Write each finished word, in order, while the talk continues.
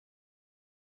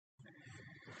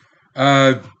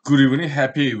Good evening.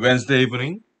 Happy Wednesday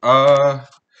evening.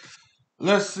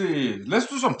 Let's see. Let's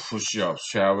do some push-ups,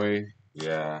 shall we?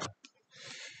 Yeah.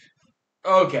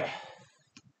 Okay.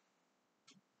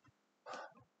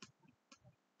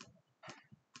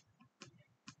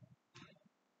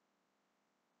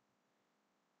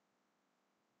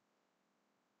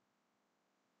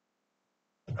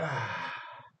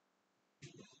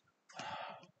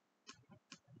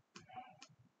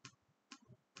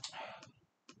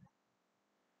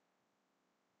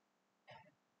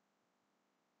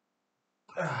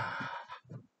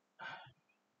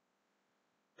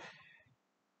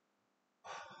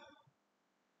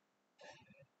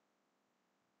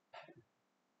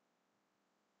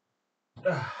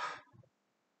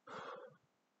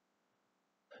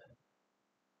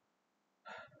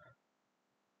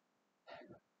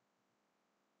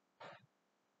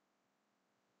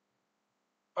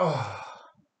 Oh,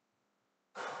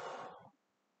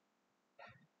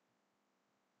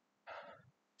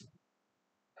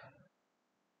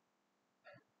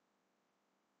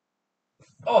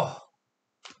 oh,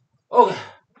 okay.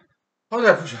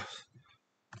 Okay, push-ups.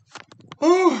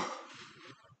 Oh,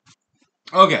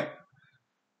 okay.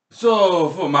 So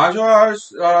for martial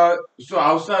arts, so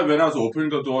outside when I was opening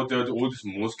the door, there were all these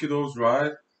mosquitoes,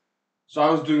 right? So I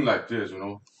was doing like this, you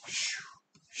know.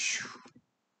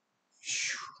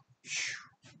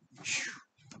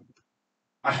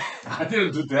 I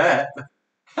didn't do that,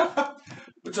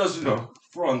 but just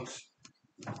front,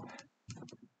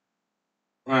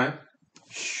 right?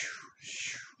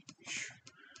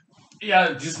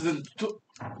 Yeah, just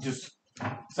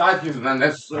side is not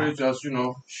necessary. Just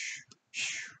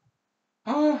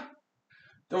ah,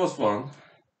 that was fun.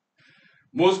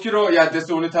 Mosquito, yeah, that's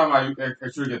the only time I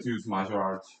actually get to use martial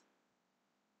arts.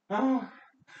 Ah,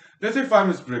 let's take 5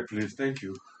 minutes break, please. Thank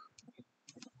you.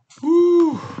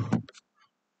 Whew,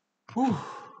 whew.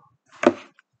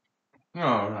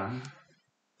 All right.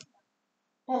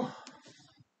 Oh,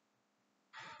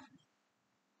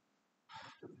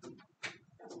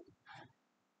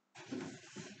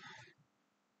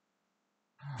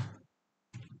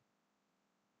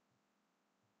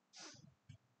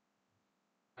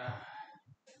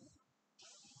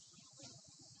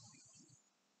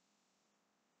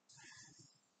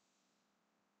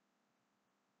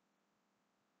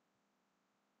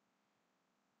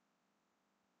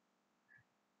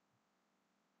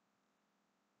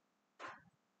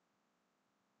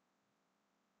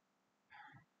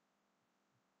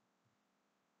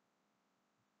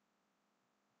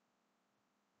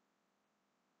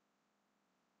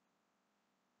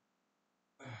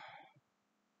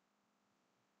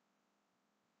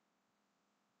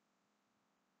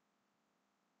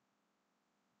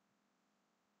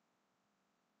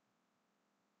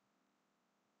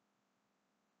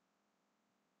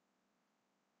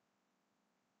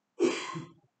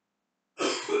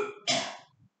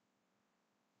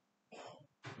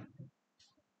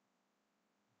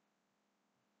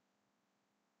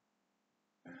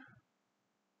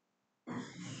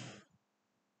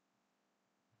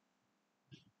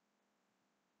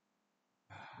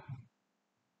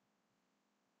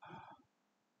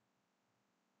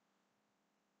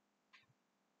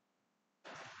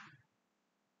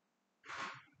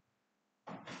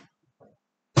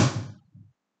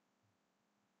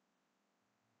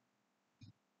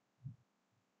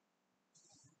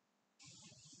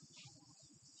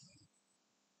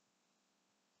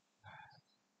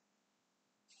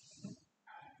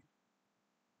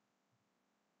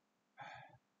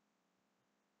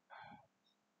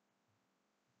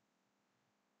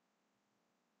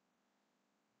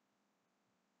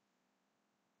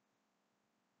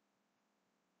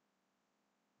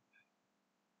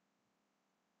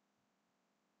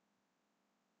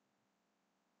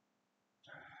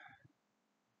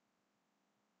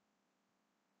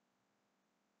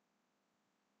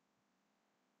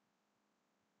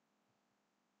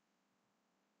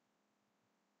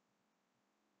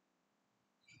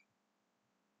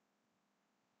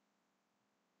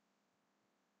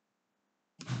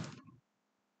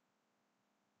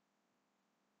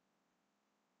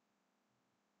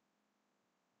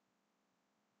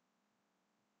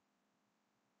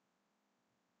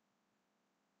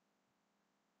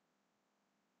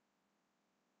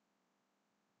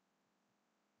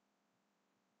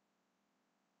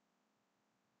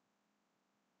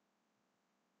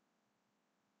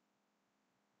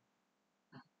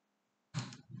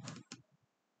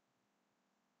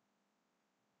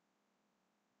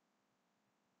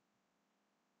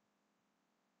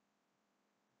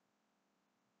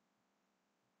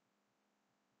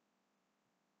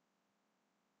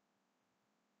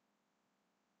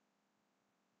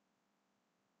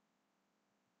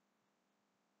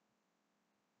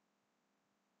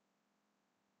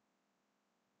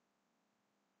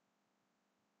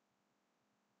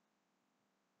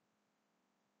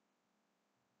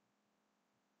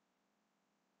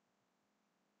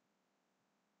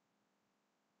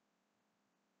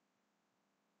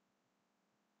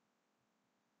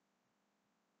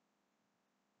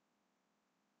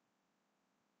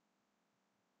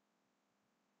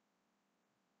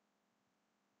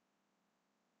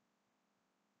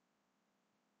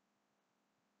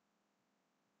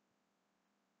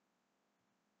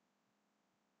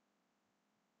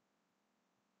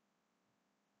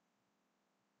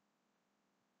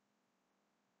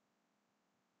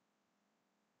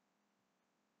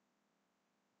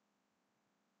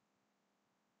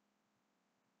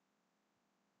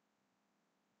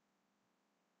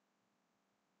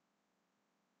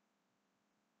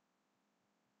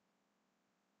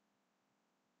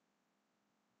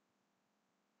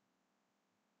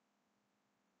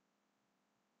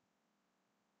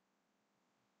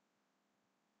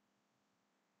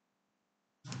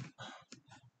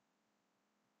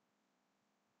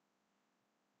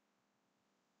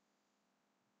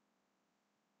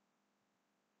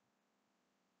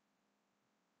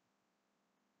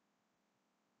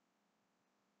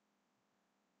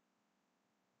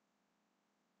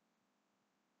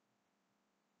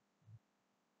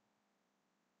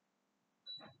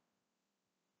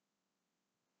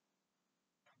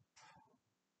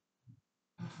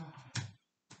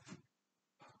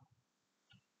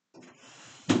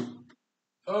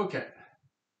 Okay.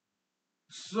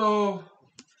 So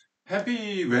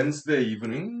happy Wednesday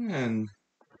evening, and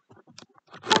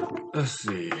let's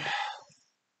see.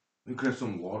 We grab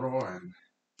some water and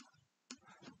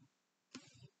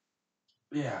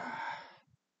yeah,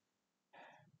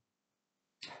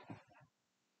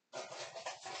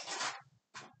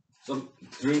 some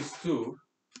drinks too.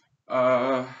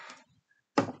 Uh,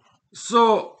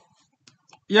 so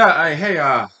yeah, I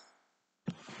hey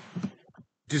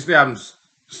this day I'm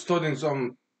studying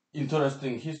some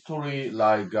interesting history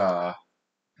like the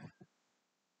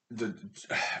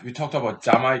we talked about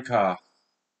Jamaica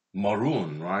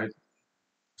maroon, right?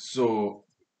 So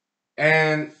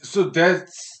and so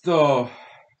that's the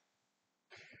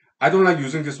I don't like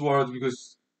using this word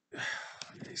because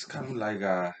it's kind of like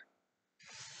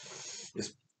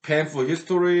it's painful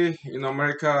history in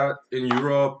America, in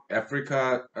Europe,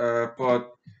 Africa, but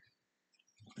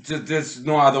there's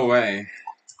no other way.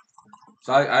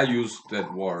 So I use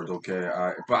that word, okay,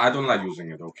 but I don't like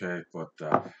using it, okay, but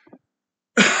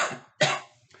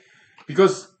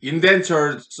because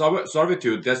indentured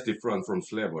servitude that's different from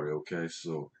slavery, okay,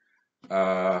 so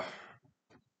uh,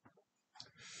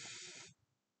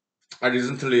 I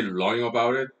recently learning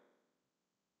about it.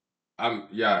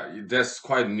 Yeah, that's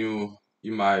quite new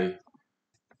in my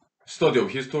study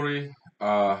of history.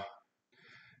 Yeah,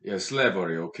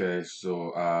 slavery, okay,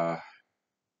 so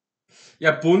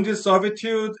yeah, bonded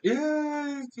servitude.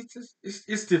 Yeah,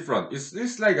 it's different.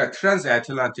 It's like a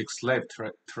transatlantic slave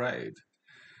trade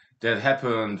that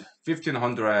happened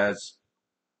 1500s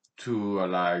to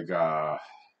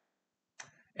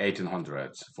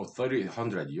 1800s for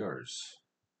 300 years.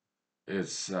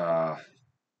 It's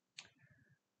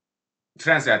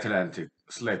transatlantic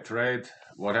slave trade.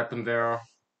 What happened there?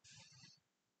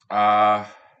 Uh,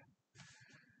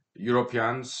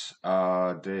 Europeans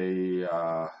they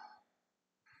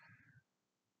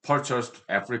purchased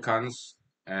Africans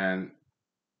and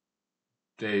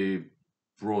they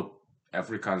brought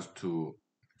Africans to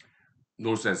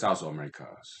North and South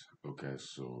Americas. Okay,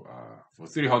 so for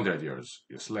 300 years,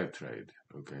 slave trade.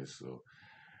 Okay, so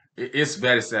it's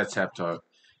very sad chapter.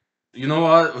 You know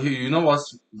what? You know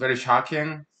what's very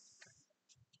shocking?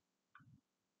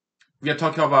 We are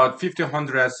talking about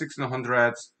 1500s,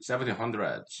 1600s,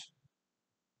 1700s.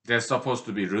 They're supposed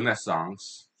to be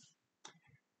Renaissance,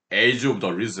 Age of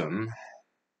the Reason,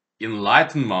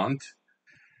 Enlightenment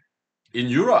in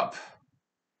Europe.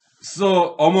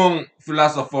 So among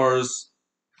philosophers,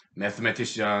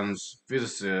 mathematicians,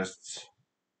 physicists,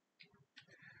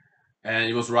 and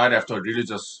it was right after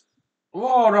religious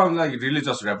war, around like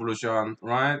religious revolution,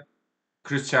 right?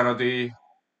 Christianity,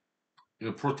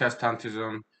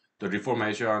 Protestantism, the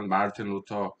Reformation, Martin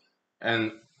Luther,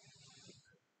 and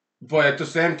but at the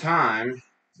same time,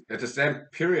 at the same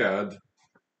period,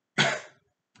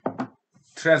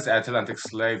 transatlantic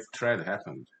slave trade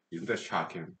happened. Isn't that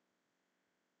shocking?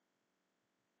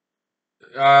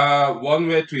 One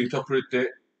way to interpret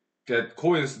that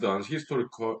coincidence,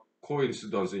 historical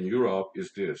coincidence in Europe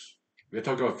is this. We're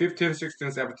talking about 15,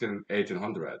 16, 17,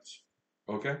 1800s.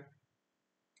 Okay?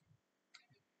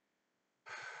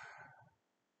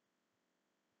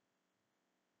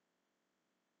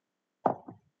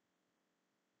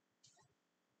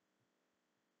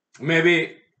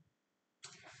 Maybe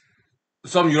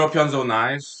some Europeans are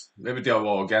nice. Maybe they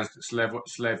were against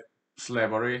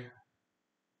slavery.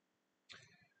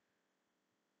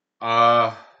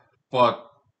 Uh,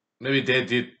 but maybe they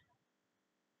did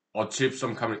achieve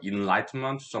some kind of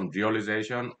enlightenment, some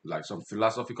realization, like some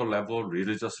philosophical level,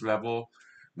 religious level.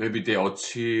 Maybe they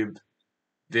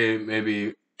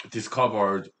maybe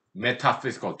discovered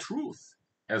metaphysical truth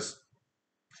as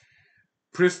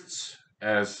priests,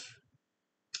 as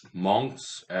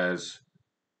monks, as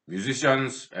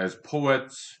musicians, as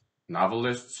poets,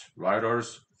 novelists,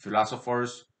 writers,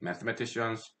 philosophers,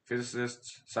 mathematicians,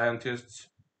 physicists, scientists,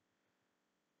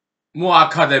 more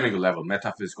academic level,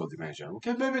 metaphysical dimension.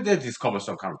 Okay, maybe they discover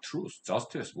some kind of truth,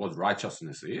 justice, what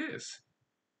righteousness is.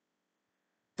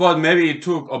 But maybe it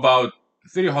took about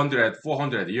 300,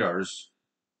 400 years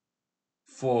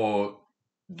for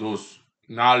those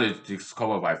knowledge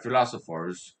discovered by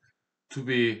philosophers to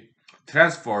be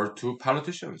transferred to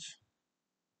politicians.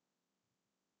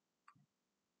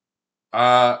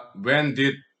 When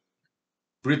did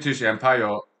British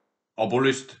Empire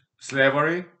abolished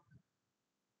slavery?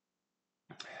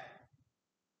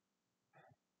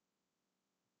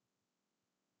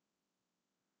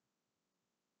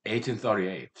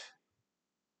 1838.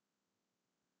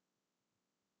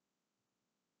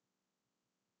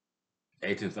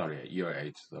 1838. Year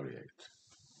 1838.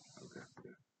 Okay.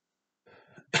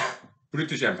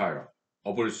 British Empire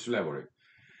abolished slavery.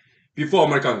 before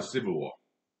American Civil War,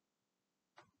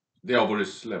 they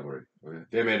abolished slavery. Okay?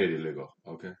 They made it illegal.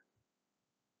 Okay.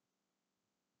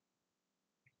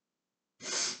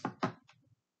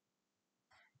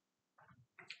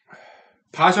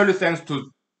 Partially thanks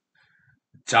to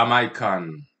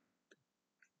Jamaican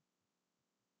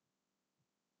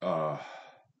uh,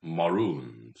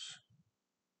 Maroons,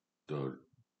 the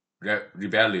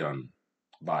rebellion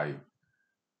by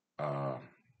uh,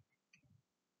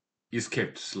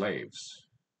 escaped slaves,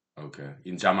 okay,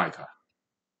 in Jamaica,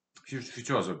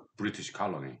 which was a British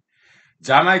colony.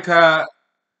 Jamaica,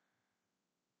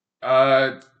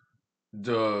 uh,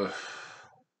 the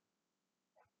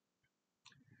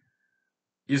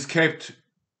escaped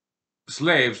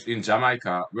slaves in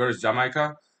Jamaica. Where is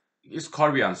Jamaica? It's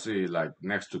Caribbean Sea, like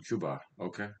next to Cuba.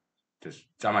 Okay, just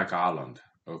Jamaica Island.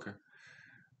 Okay,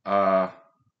 uh,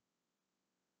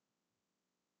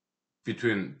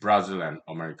 between Brazil and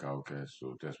America. Okay,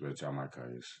 so that's where Jamaica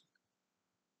is.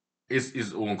 It's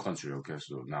its own country. Okay,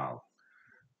 so now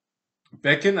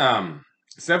back in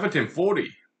 1740,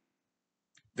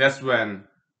 that's when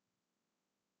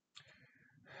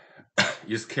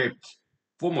escaped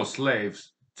former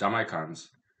slaves,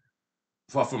 Jamaicans,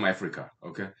 far from Africa.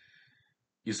 Okay,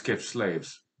 escaped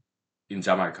slaves in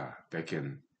Jamaica back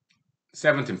in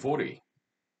 1740.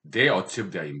 They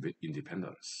achieved their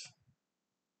independence.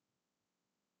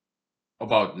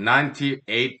 About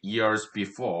 98 years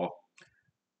before,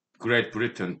 Great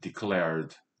Britain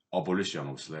declared abolition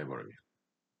of slavery.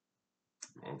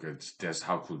 Okay, that's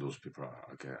how cool those people are.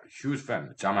 Okay, huge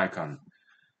fan, Jamaican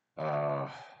uh,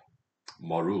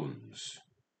 Maroons,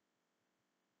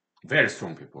 very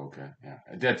strong people. Okay, yeah,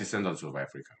 they're descendants of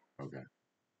Africa. Okay,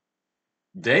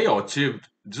 they achieved,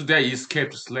 so they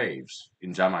escaped slaves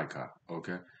in Jamaica.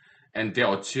 Okay, and they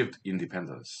achieved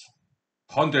independence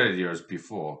 100 years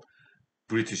before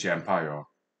British Empire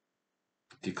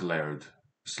declared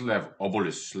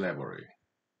abolished slavery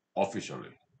officially.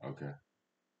 Okay,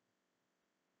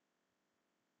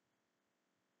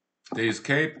 they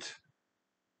escaped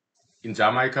in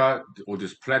Jamaica. All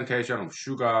this plantation of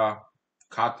sugar,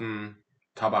 cotton,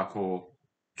 tobacco,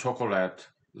 chocolate,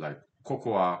 like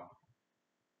cocoa,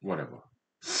 whatever.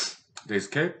 They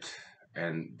escaped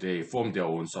and they formed their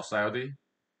own society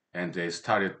and they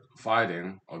started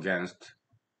fighting against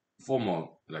former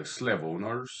like slave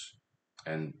owners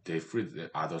and they freed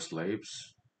the other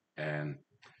slaves and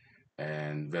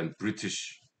when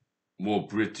more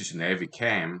British Navy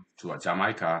came to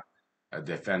Jamaica,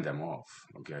 they fend them off,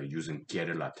 okay, using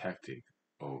guerrilla tactic.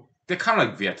 Oh, they kind of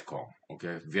like Viet Cong,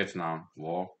 okay, Vietnam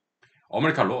War.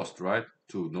 America lost, right,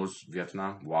 to North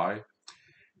Vietnam. Why?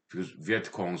 Because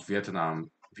Viet Cong's Vietnam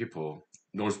people,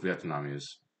 North Vietnamese,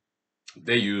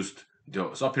 they used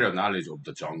the superior knowledge of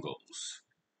the jungles.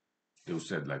 They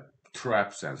said like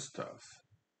traps and stuff,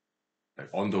 like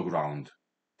underground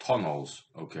tunnels.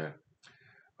 Okay,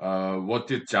 what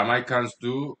did Jamaicans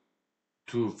do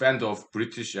to fend off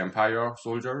British Empire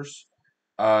soldiers?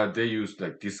 They used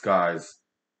like disguise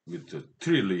with the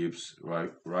tree leaves,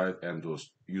 right, and those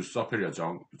use superior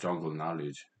jungle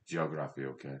knowledge, geography.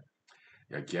 Okay,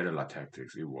 yeah, guerrilla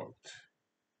tactics. It worked.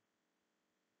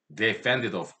 They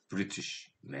fended off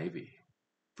British Navy,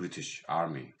 British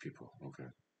Army people. Okay,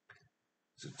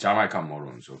 so Jamaican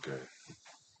Morons. Okay,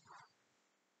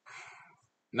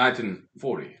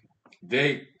 1940,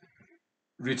 they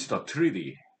reached a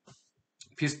treaty,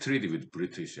 peace treaty with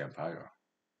British Empire.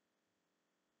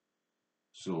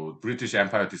 So British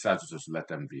Empire decided to just let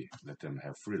them be, let them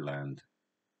have free land.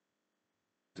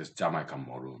 Just Jamaican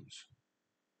Maroons,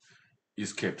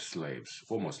 escaped slaves,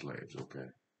 former slaves. Okay,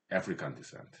 African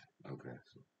descent. Okay.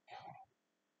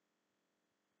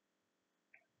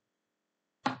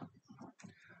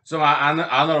 So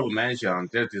honorable mention,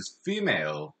 there's this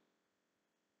female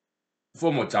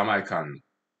former Jamaican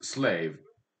slave.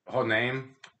 Her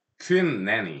name Queen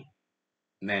Nanny.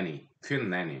 Queen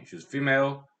Nanny. She's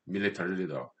female military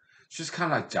leader. She's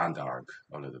kind of like Jeanne d'Arc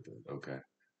a little bit, okay,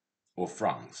 or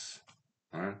France.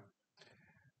 Right?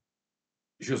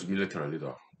 She was military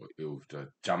leader of the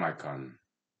Jamaican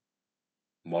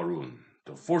Maroon,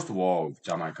 the first war of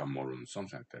Jamaican Maroon,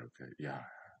 something like that. Okay, yeah,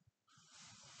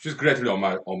 she's greatly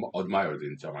admired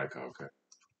in Jamaica. Okay,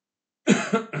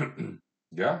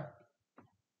 yeah.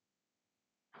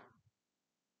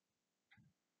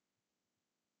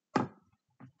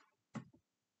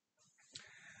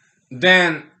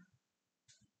 Then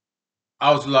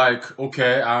I was like,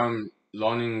 okay, I'm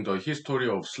learning the history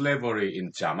of slavery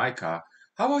in Jamaica.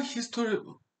 How about history?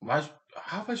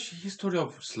 How about history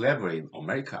of slavery in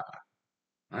America?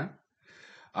 Right?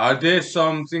 Are there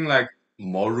something like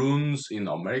Maroons in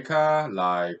America?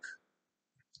 Like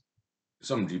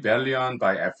some rebellion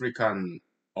by African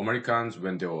Americans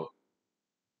when they were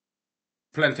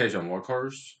plantation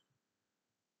workers.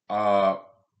 Uh,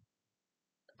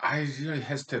 I really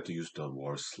hesitate to use the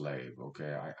word slave.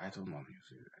 Okay, I don't want to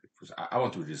use it because I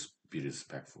want to be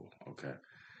respectful. Okay,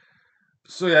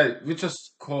 so yeah, we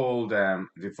just call them,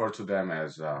 refer to them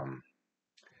as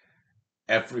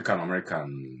African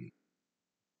American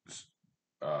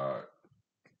uh,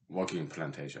 working in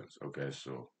plantations. Okay,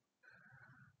 so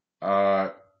uh,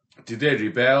 did they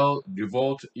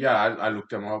revolt? Yeah, I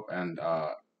looked them up and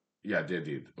yeah, they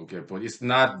did. Okay, but it's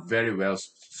not very well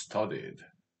studied,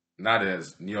 not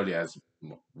as nearly as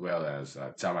well as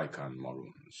Jamaican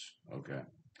Maroons. Okay,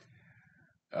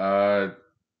 uh,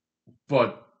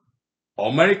 but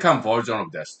American version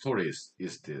of that story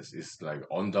is this. It's like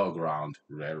Underground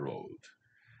Railroad.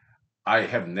 I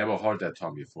have never heard that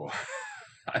term before.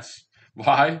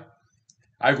 Why?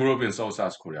 I grew up in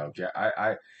South Korea. Okay,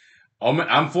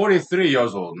 I'm 43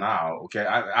 years old now. Okay,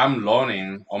 I'm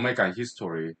learning American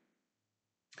history.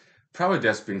 Probably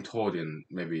that's being taught in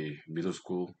maybe middle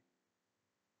school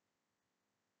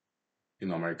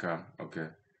in America. Okay,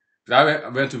 'cause I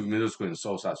went to middle school in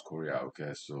South Korea.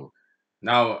 Okay, so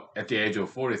now at the age of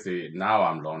 43, now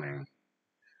I'm learning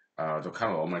the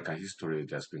kind of American history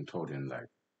that's been taught in like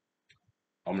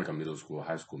American middle school,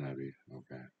 high school, maybe.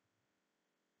 Okay,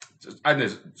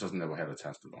 just never had a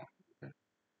chance to learn. Okay.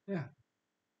 Yeah,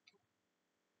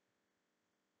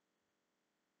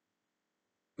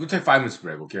 we take 5 minutes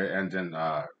break. Okay, and then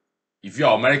if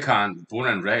you're American, born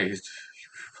and raised, you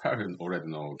probably already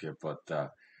know. Okay,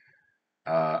 but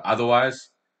otherwise,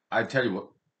 I tell you what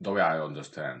the way I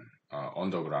understand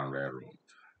Underground Railroad.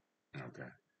 Okay,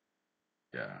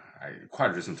 yeah, I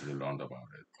quite recently learned about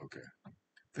it. Okay,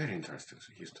 very interesting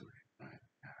history. Right.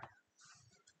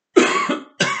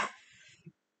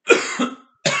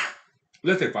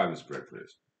 Let's take 5 minutes break,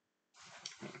 please.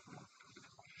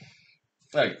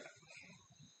 Like,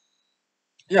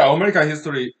 yeah, American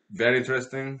history very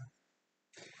interesting.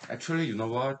 Actually, you know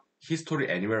what? History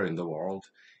anywhere in the world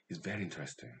is very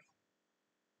interesting.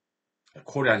 Like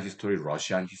Korean history,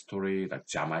 Russian history, like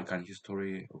Jamaican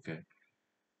history. Okay,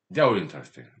 they're all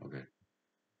interesting. Okay,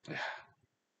 yeah.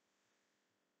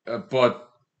 But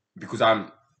because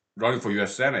I'm running for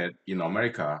U.S. Senate in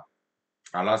America,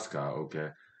 Alaska. Okay,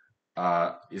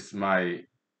 it's my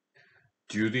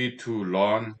duty to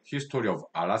learn history of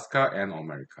Alaska and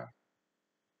America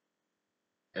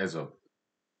as a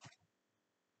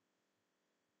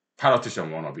politician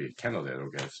wannabe candidate.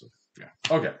 Okay, so yeah.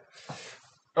 Okay,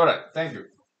 all right. Thank you.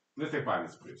 Let's take 5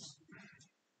 minutes, please.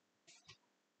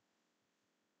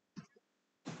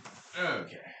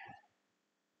 Okay.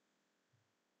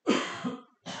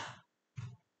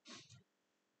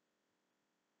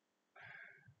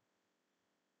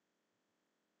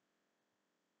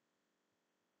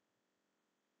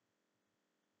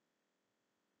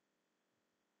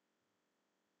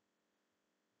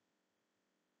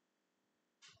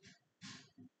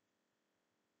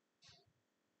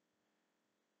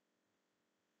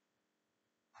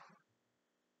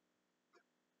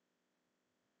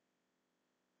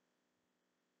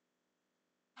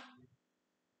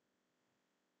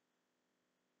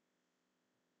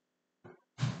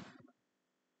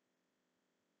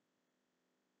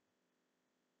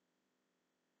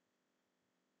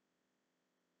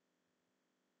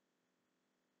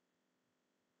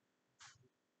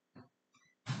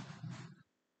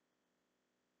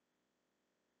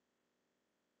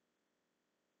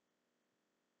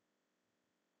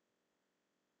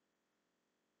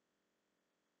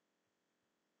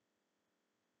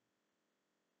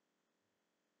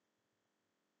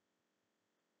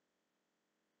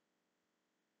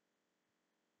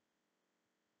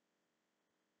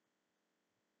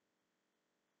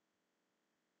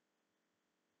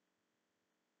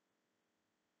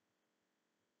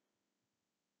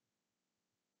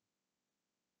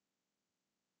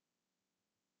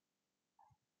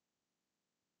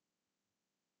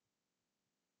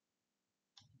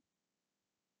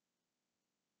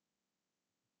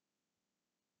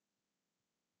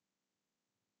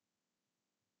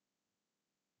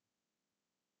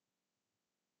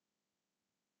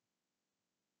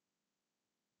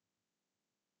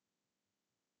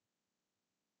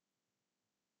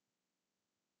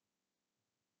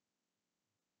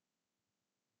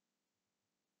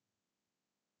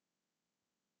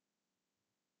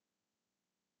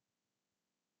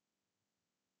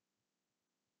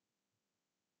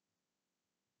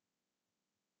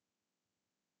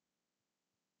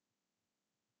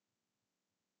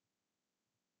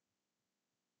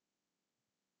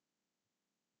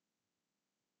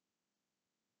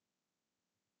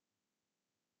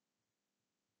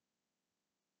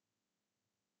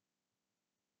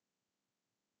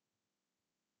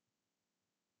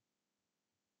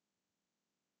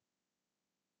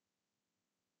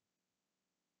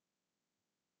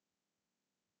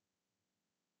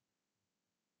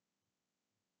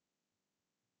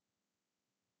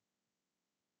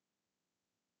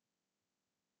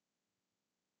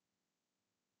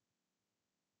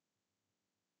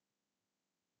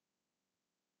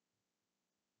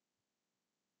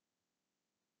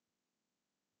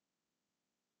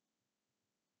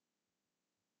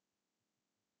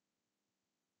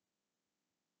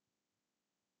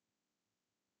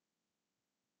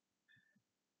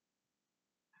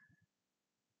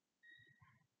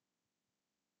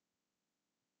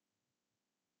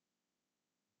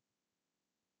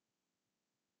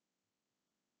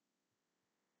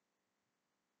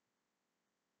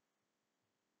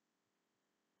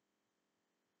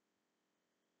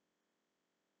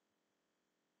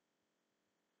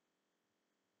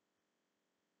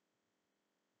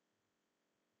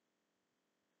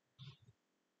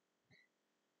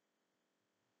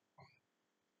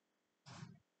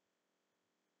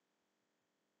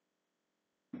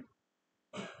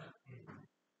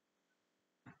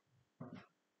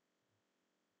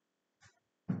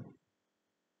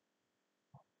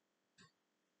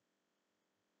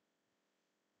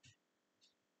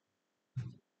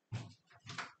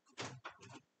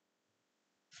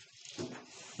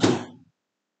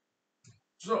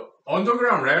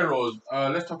 Underground railroad.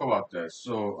 Let's talk about that.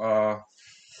 So,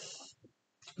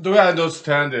 the way I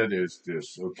understand it is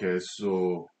this. Okay,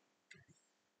 so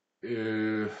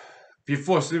uh,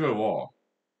 before Civil War,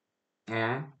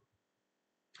 uh,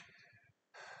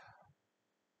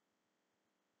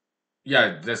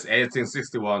 yeah, that's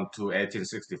 1861 to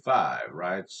 1865,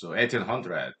 right? So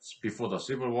 1800s before the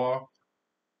Civil War.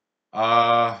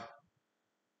 Uh,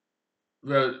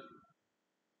 well,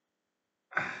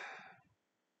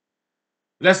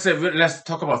 let's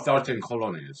talk about 13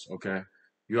 colonies. Okay,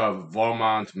 you have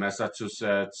Vermont,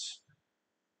 Massachusetts.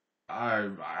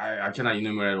 I cannot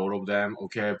enumerate all of them.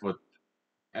 Okay, but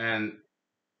and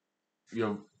you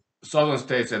have southern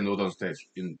states and northern states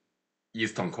in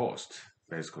eastern coast,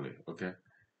 basically. Okay,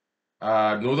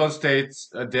 northern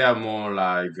states they are more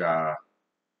like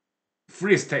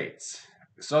free states.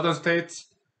 Southern states,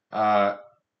 uh,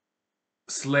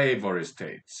 slavery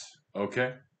states.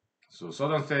 Okay, so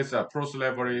southern states are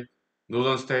pro-slavery.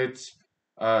 Northern states,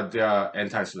 they are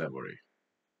anti-slavery.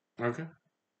 Okay,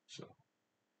 so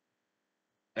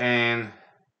and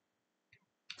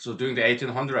so during the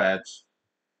 1800s,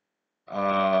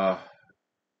 uh,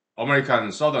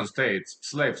 American southern states,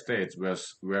 slave states,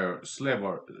 where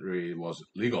slavery was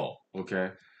legal.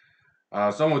 Okay,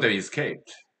 some of them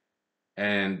escaped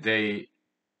and they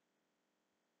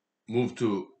moved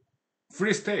to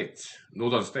free states,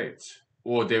 northern states,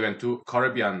 or they went to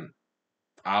Caribbean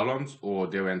islands, or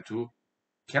they went to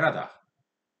Canada,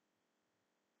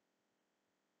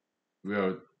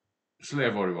 where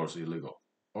slavery was illegal.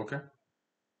 Okay,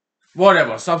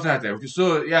 whatever, something like that. Okay,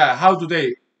 so yeah, how do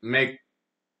they make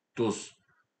those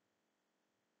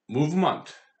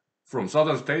movement from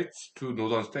southern states to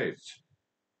northern states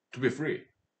to be free?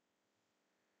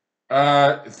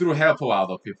 Through help of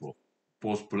other people,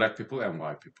 both black people and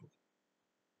white people,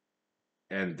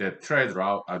 and that trade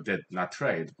route, that not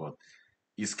trade, but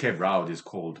escape route is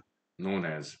called known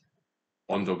as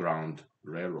underground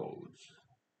railroads.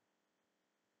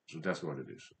 So that's what it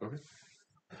is. Okay.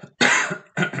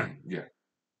 Yeah.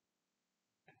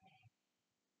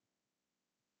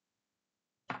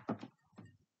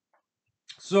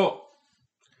 So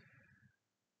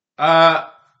uh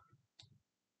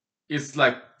it's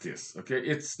like this. Okay.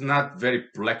 It's not very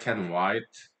black and white.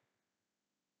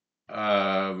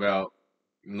 Well,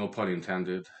 no pun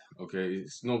intended. Okay.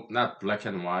 It's not black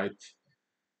and white.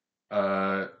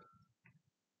 Uh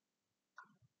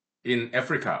in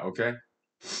Africa, okay?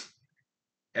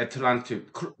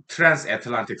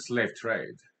 Transatlantic slave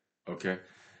trade. Okay.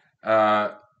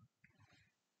 Uh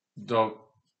the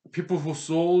people who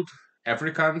sold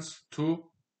Africans to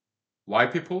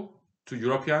white people, to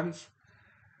Europeans,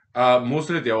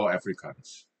 mostly they are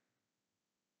Africans.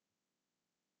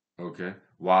 Okay.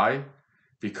 Why?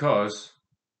 Because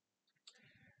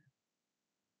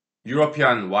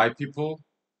European white people,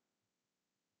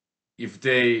 if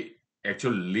they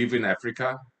actually live in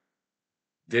Africa,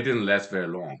 they didn't last very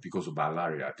long because of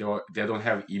malaria. They don't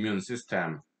have immune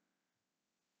system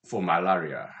for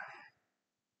malaria,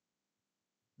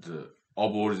 the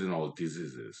aboriginal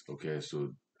diseases. Okay,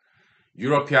 so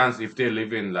Europeans, if they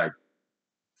live in like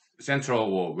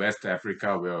Central or West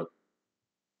Africa, where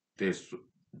they s-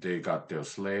 they got their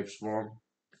slaves from,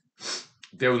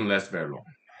 they wouldn't last very long.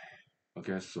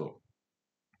 Okay, so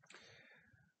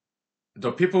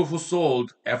the people who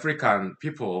sold African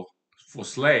people for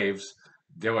slaves,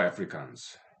 they were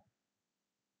Africans.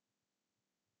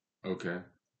 Okay.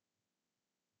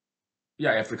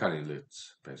 Yeah, African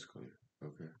elites, basically.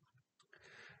 Okay.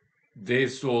 They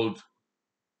sold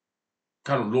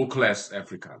kind of low class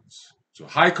Africans. So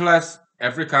high class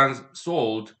Africans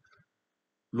sold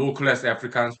low class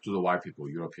Africans to the white people,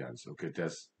 Europeans. Okay,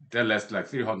 that lasts like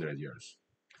 300 years.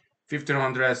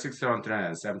 1500, 1600,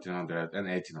 and 1700, and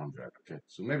 1800. Okay,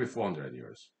 so maybe 400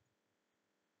 years.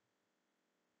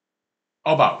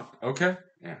 About, okay?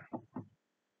 Yeah.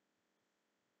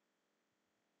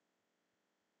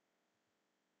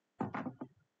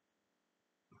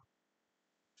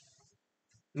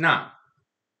 Now,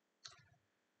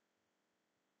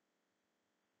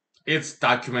 it's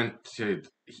documented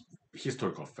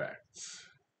historical facts.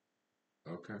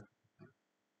 Okay.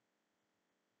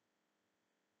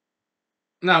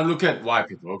 Now look at white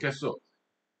people. Okay, so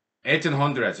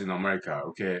 1800s in America.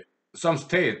 Okay, some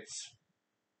states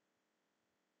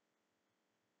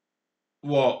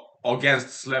were against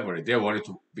slavery. They wanted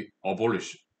to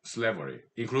abolish slavery,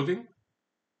 including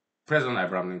President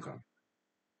Abraham Lincoln.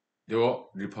 They were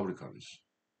Republicans.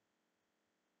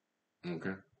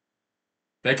 Okay.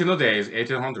 Back in the days,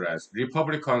 1800s,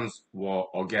 Republicans were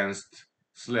against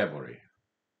slavery.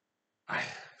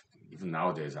 Even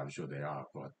nowadays, I'm sure they are.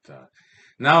 But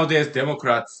nowadays,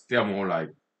 Democrats, they are more like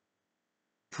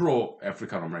pro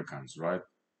African Americans, right?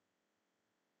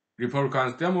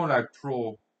 Republicans, they're more like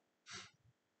pro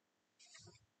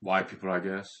white people, I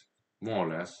guess, more or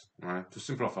less, right? To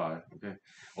simplify, okay.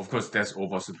 Of course, that's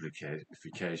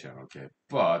oversimplification, okay.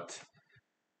 But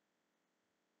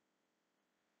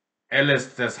at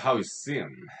least that's how it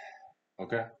seems,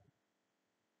 okay.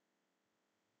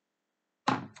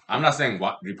 I'm not saying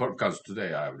what Republicans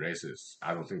today are racist.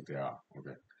 I don't think they are,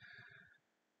 okay.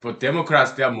 But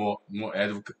Democrats, they are more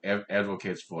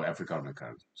advocates for African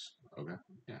Americans, okay.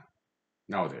 Yeah,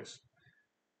 nowadays.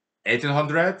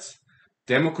 1800s,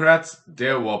 Democrats,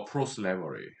 they were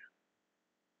pro-slavery.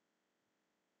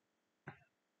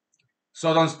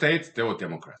 Southern states, they were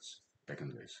Democrats back in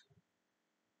the days.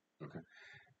 Okay.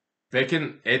 Back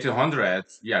in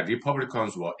 1800s, yeah,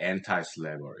 Republicans were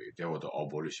anti-slavery. They were the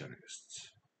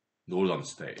abolitionists. Northern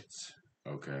states.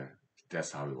 Okay.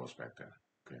 That's how it was back then.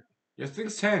 Okay. Yeah,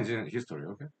 things change in history,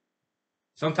 okay?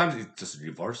 Sometimes it just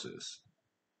reverses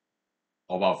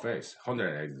about face,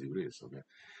 180 degrees, okay?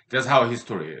 That's how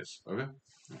history is, okay?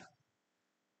 Yeah.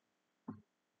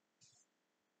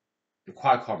 It's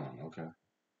quite common, okay?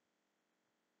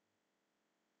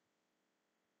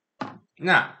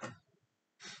 Now,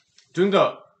 during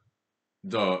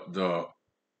the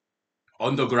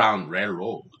Underground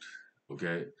Railroad,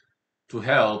 okay, to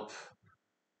help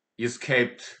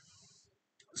escaped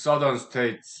southern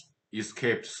states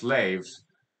escaped slaves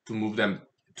to move them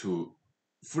to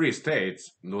free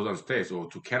states, northern states, or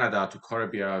to Canada, to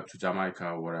Caribbean, to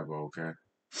Jamaica, whatever. Okay,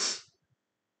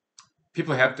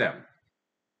 people help them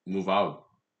move out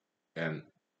and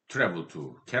travel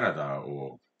to Canada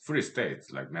or free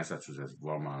states like Massachusetts,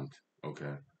 Vermont,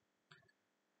 okay,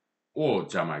 or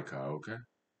Jamaica, okay.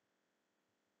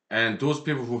 And those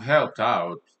people who helped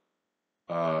out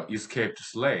escaped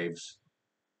slaves.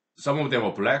 Some of them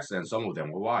were blacks and some of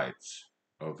them were whites,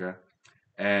 okay.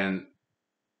 And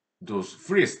those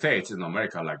free states in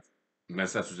America, like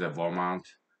Massachusetts, Vermont,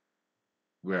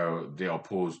 where they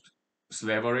opposed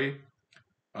slavery,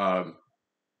 um,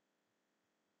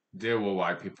 they were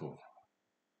white people,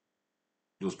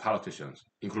 those politicians,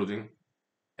 including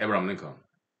Abraham Lincoln.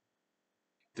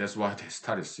 That's why they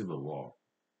started Civil War.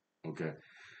 Okay,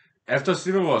 after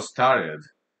Civil War started,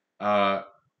 uh,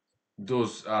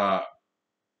 those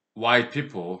white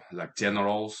people, like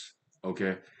generals,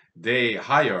 okay, they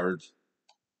hired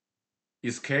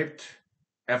escaped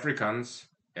Africans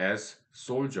as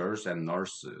soldiers and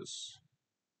nurses,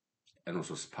 and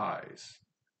also spies.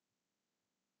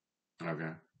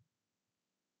 Okay,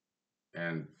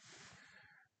 and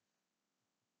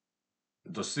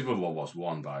the Civil War was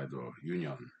won by the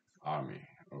Union Army.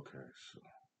 Okay,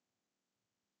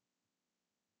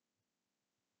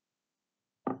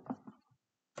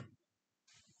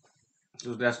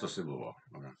 so that's the Civil War.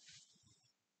 Okay.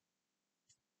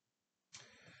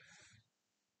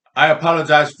 I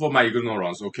apologize for my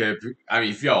ignorance. Okay, I mean,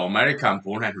 if you're American,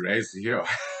 born and raised here,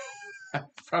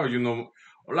 probably you know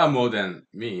a lot more than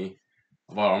me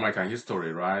about American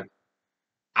history, right?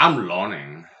 I'm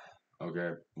learning.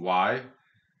 Okay, why?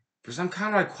 Because I'm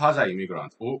kind of like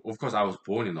quasi-immigrant. Of course, I was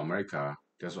born in America.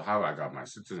 That's how I got my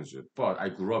citizenship. But I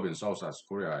grew up in South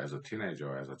Korea as a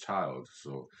teenager, as a child.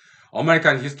 So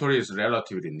American history is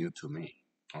relatively new to me.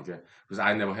 Okay, because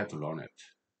I never had to learn it.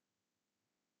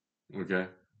 Okay.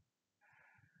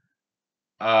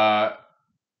 Uh,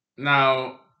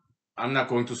 Now I'm not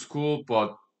going to school,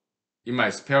 but in my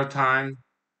spare time,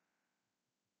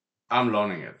 I'm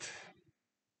learning it.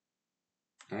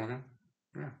 Okay.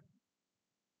 Yeah.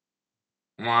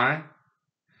 Why?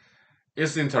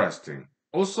 It's interesting.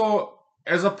 Also,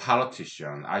 as a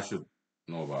politician, I should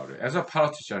know about it. As a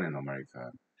politician in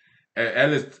America, at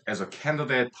least as a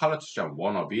candidate politician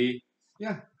wannabe,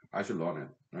 yeah, I should learn it,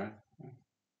 right?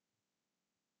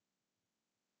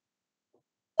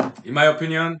 In my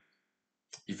opinion,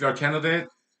 if you're a candidate,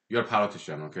 you're a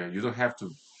politician, okay? You don't have to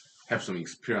have some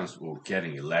experience or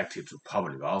getting elected to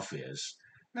public office.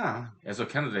 No, as a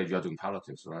candidate, you're doing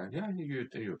politics, right? Yeah, you're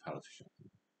a politician.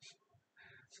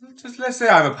 So just let's say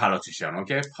I'm a politician,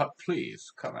 okay?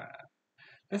 Please, come on.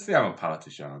 Let's say I'm a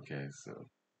politician, okay? So,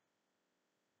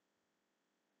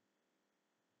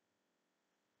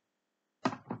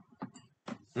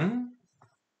 hmm?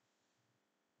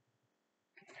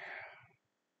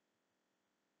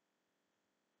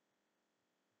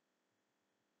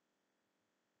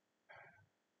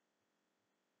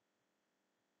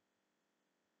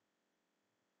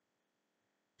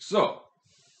 So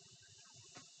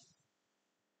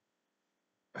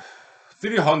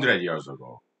 300 years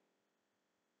ago,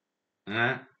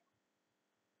 eh,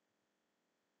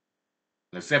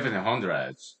 like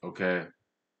 1700s, okay,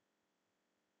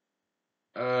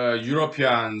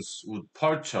 Europeans would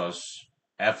purchase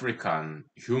African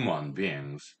human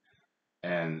beings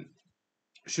and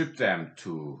ship them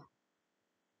to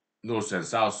North and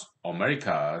South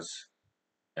Americas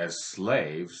as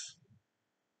slaves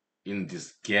in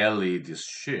this galley, this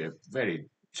ship, very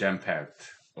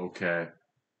jam-packed, okay,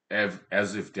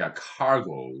 as if they are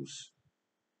cargoes,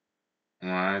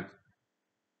 right?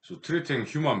 So treating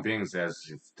human beings as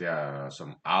if they are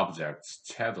some objects,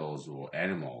 chattels, or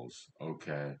animals,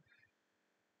 okay,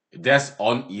 that's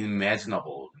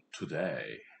unimaginable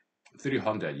today,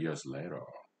 300 years later,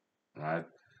 right?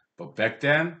 But back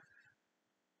then,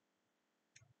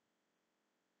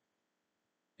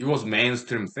 it was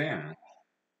mainstream thing,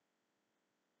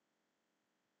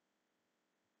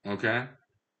 okay?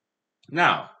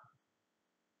 Now,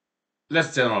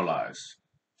 let's generalize.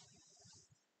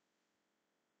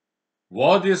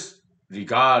 What is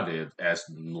regarded as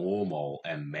normal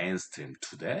and mainstream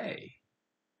today,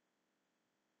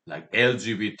 like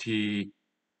LGBT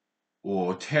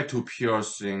or tattoo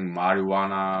piercing,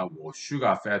 marijuana or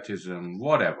sugar fetishism,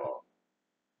 whatever,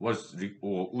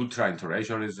 or ultra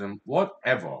interracialism,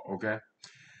 whatever, okay?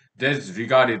 That's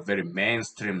regarded very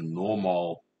mainstream,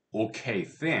 normal, okay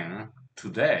thing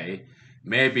today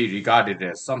may be regarded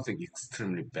as something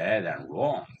extremely bad and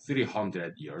wrong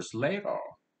 300 years later.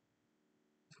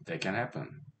 That can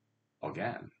happen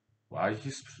again. Why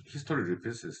history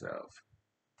repeats itself?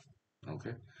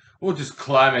 Okay, or this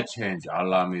climate change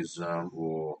alarmism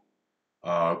or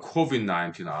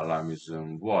COVID-19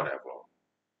 alarmism, whatever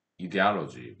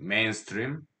ideology,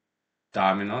 mainstream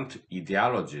dominant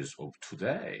ideologies of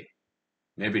today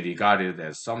may be regarded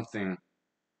as something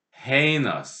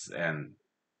heinous and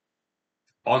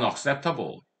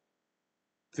unacceptable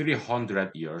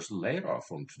 300 years later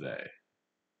from today,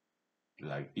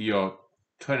 like year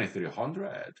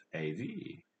 2300 AD.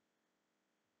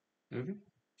 Okay?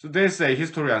 So they say,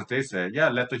 historians, they say, yeah,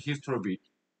 let the history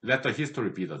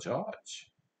be the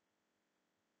judge.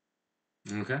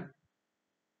 Okay?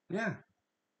 Yeah,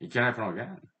 it can happen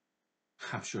again.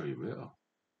 I'm sure it will.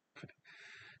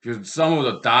 Because some of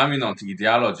the dominant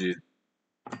ideology,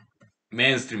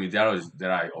 mainstream ideologies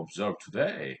that I observe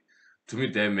today, to me,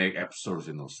 they make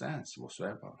absolutely no sense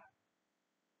whatsoever.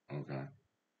 Okay?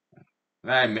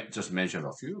 And just mentioned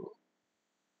a few.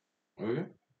 Okay?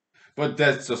 But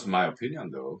that's just my opinion,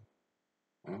 though.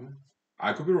 Okay?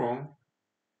 I could be wrong.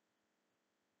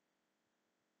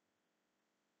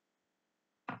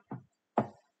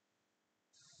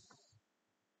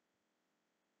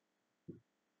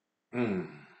 Mm.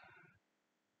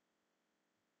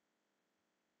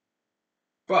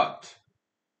 But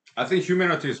I think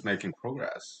humanity is making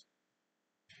progress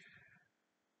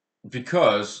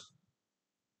because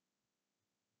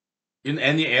in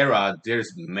any era,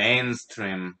 there's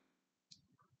mainstream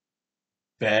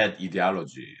bad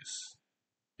ideologies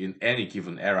in any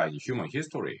given era in human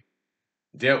history.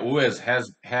 There always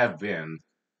has have been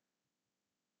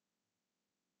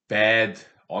bad,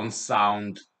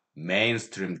 unsound,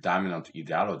 mainstream dominant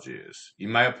ideologies. In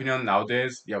my opinion,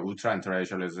 nowadays, yeah, ultra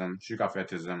interracialism, sugar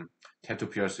fetishism, tattoo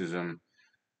piercism,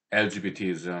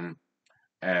 LGBTism,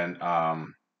 and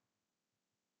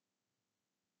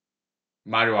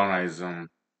marijuanaism,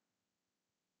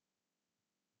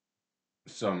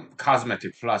 some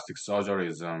cosmetic plastic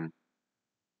surgeryism.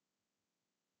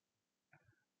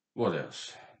 What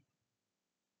else?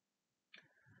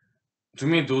 To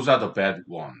me, those are the bad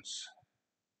ones,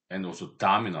 and also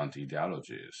dominant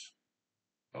ideologies.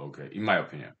 Okay, in my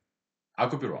opinion, I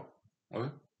could be wrong.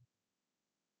 Okay,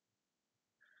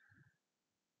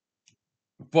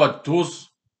 but those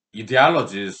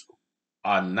ideologies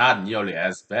are not nearly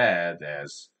as bad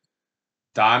as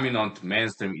dominant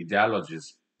mainstream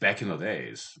ideologies back in the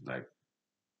days, like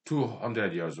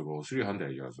 200 years ago,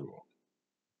 300 years ago.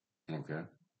 Okay,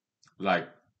 like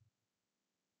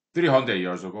 300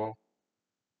 years ago,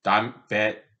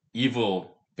 bad,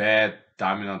 evil, bad,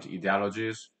 dominant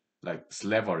ideologies like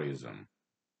slaveryism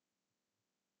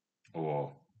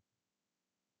or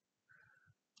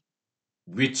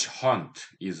witch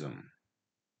huntism,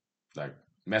 like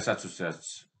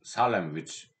Massachusetts Salem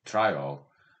witch trial.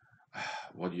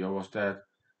 What year was that?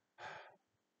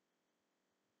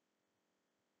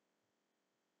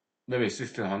 Maybe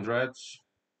 1600s,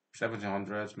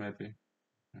 1700s, maybe.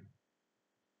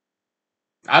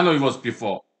 I know it was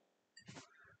before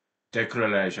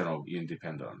Declaration of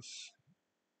Independence.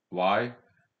 Why?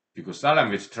 Because Salem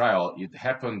witch trial it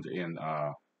happened in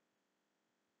a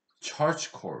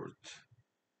church court,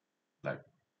 like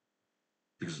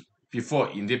because before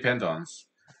independence,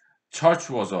 church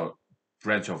was a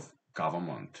branch of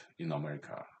government in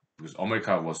America because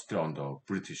America was still under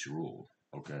British rule.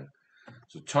 Okay,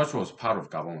 so church was part of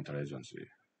governmental agency.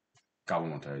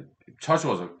 Governmental church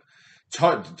was a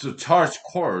church, the church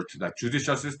court, the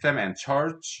judicial system and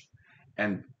church,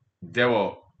 and there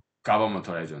were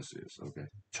governmental agencies. Okay,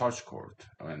 church court.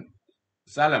 I mean,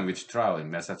 Salem witch trial in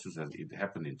Massachusetts, it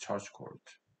happened in church court,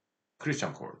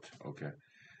 Christian court. Okay,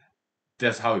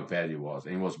 that's how bad it was,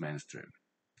 and it was mainstream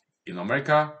in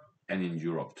America and in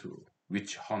Europe too.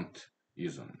 Witch hunt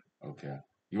isn't okay.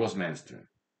 It was mainstream,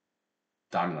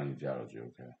 dominant ideology.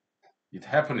 Okay, it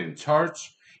happened in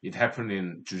church. It happened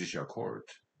in judicial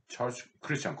court, church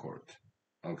Christian court.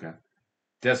 Okay,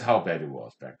 that's how bad it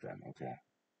was back then. Okay,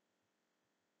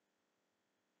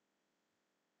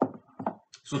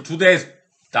 so today's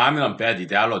dominant bad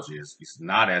ideologies is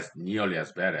not as nearly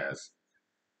as bad as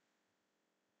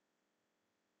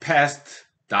past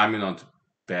dominant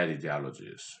bad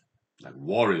ideologies like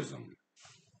warism.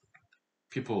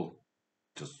 People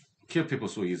just kill people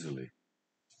so easily.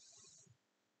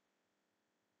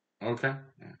 Okay,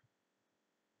 yeah.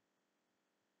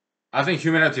 I think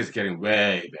humanity is getting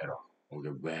way better. Okay,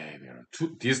 way better.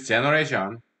 This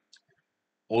generation,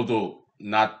 although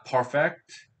not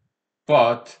perfect,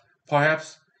 but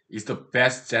perhaps is the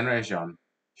best generation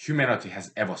humanity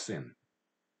has ever seen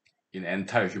in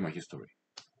entire human history.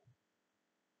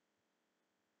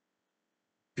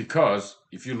 Because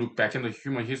if you look back in the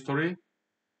human history,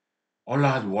 a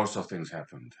lot worse of things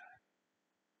happened.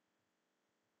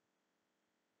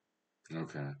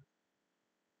 Okay.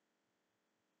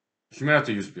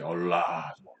 Humanity used to be a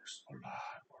lot worse, a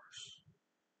lot worse,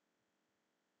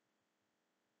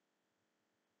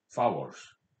 far worse.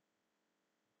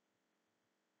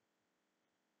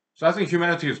 So I think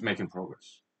humanity is making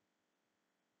progress.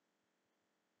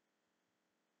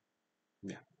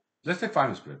 Yeah. Let's take 5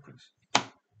 minutes break, please.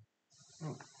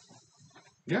 Oh.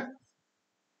 Yeah.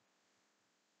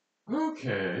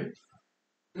 Okay.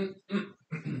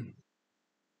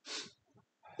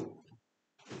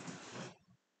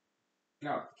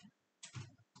 Now,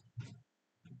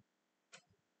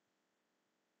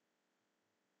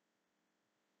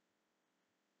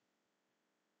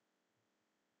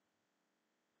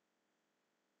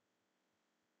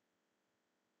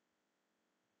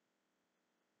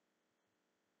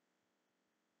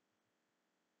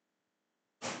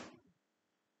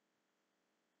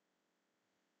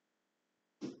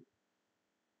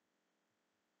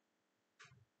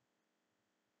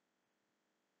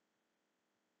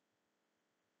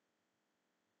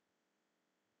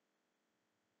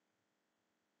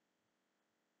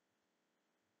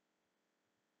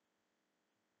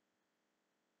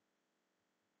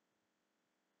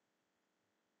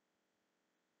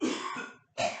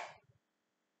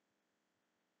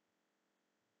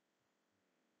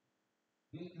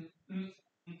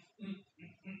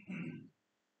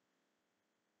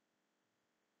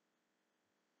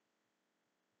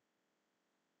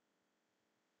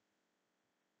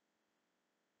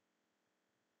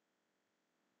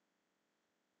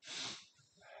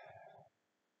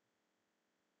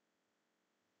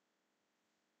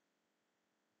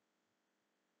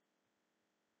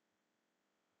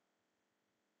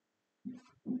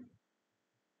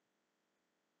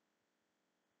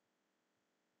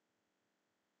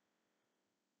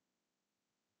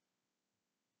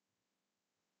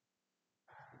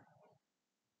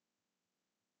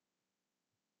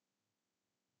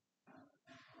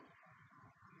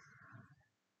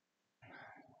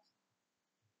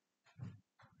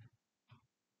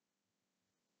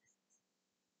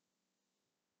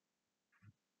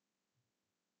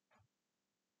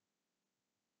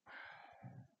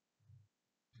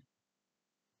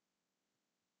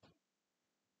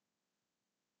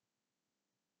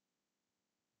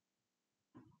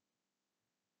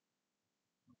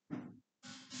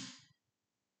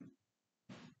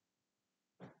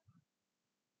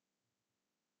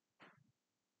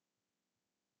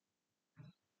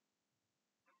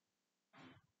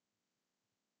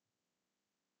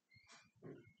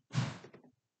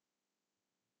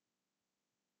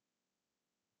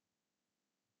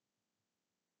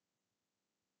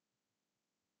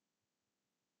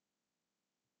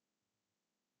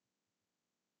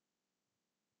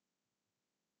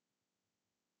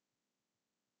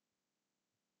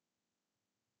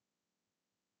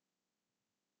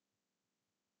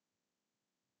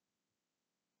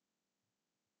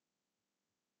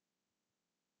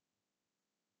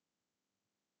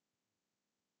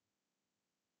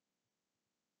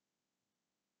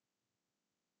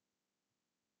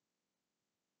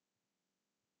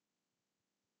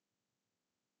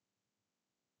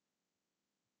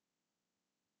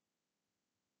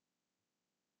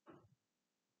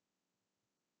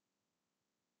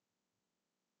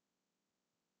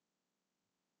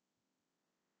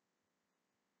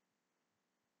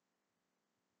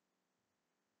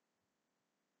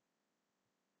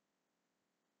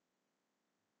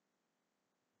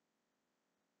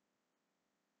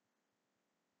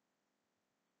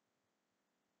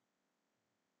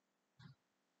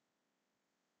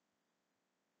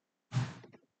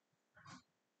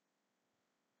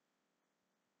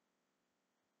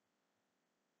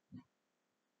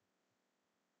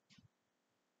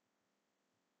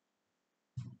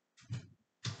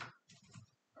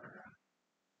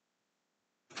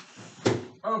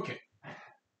 Okay.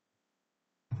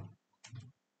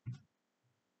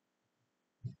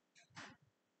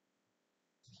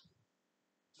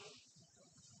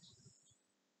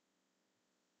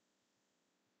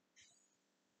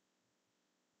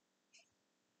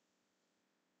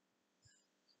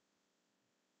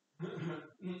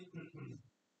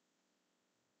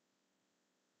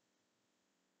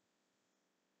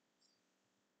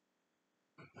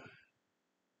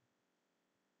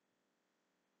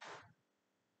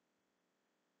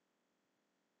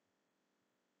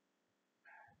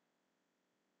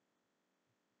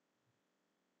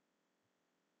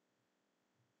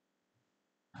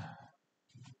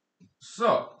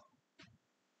 So,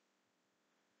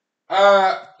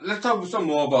 let's talk some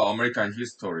more about American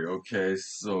history. Okay,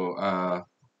 so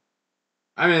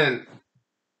I mean,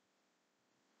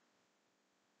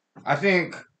 I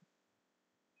think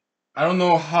I don't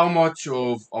know how much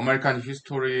of American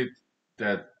history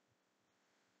that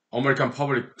American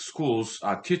public schools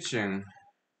are teaching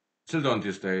children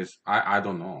these days. I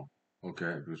don't know.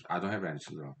 Okay, because I don't have any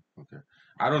children. Okay,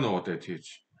 I don't know what they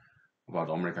teach about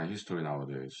American history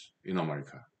nowadays in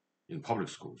America, in public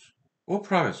schools or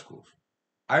private schools.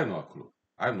 I have no clue.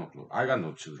 I have no clue. I got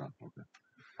no children. Okay.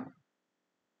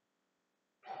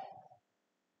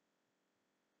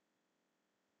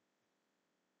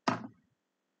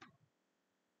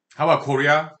 How about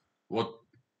Korea? What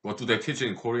what do they teach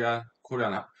in Korea?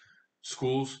 Korean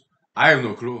schools? I have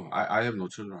no clue. I have no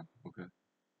children. Okay.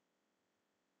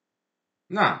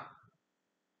 Nah.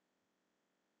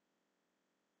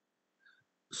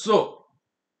 So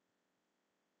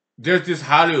there's this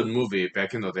Hollywood movie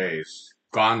back in the days,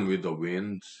 Gone with the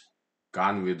Wind.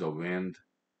 Gone with the Wind.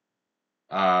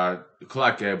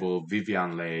 Clark Gable,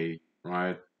 Vivian Leigh,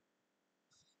 right?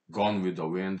 Gone with the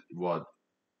Wind. What?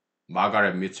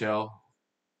 Margaret Mitchell,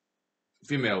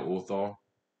 female author,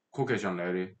 Caucasian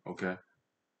lady. Okay.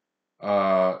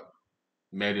 Uh,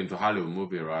 made into Hollywood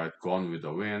movie, right? Gone with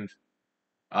the Wind.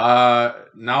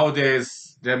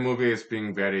 Nowadays that movie is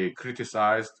being very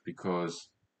criticized because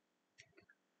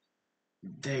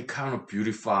they kind of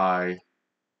beautify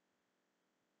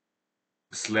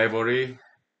slavery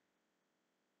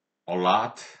a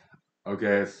lot.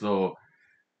 Okay, so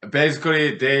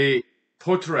basically they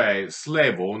portray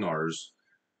slave owners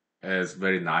as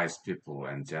very nice people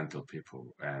and gentle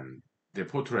people, and they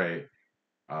portray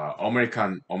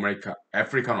African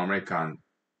American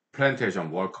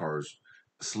plantation workers,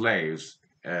 slaves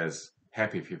as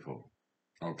happy people.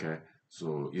 Okay,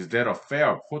 so is that a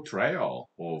fair portrayal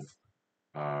of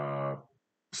uh,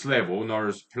 slave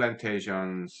owners,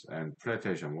 plantations, and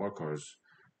plantation workers,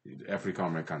 African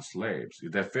American slaves?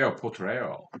 Is that fair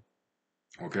portrayal?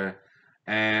 Okay,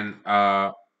 and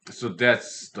so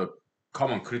that's the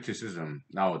common criticism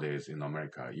nowadays in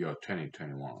America, year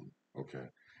 2021. Okay,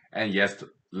 and yes,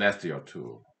 last year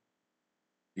too,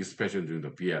 especially during the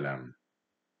BLM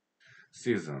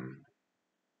season.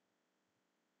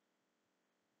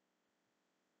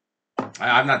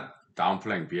 I'm not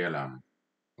downplaying BLM,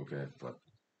 okay,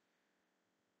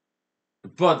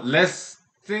 but let's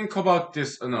think about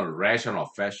this in a rational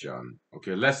fashion.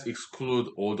 Okay, let's exclude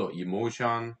all the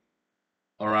emotion.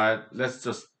 All right, let's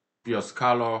just be a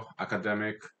scholar,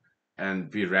 academic, and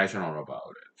be rational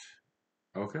about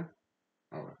it. Okay,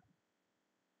 all right.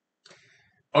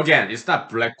 Again, it's not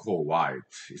black or white.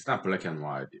 It's not black and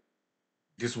white.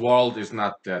 This world is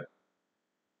not that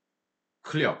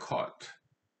clear cut,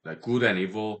 like good and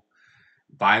evil,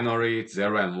 binary,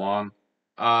 zero and one.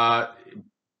 Uh,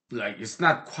 like it's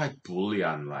not quite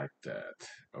Boolean like that.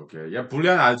 Okay, yeah,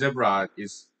 Boolean algebra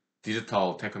is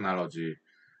digital technology.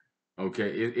 Okay,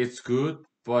 it's good,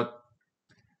 but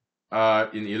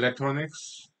in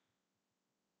electronics,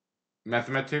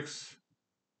 mathematics,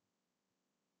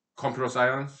 computer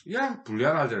science, yeah,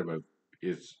 Boolean algebra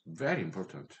is very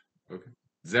important. Okay,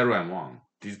 zero and one,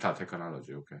 digital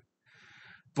technology. Okay,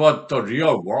 but the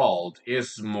real world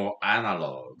is more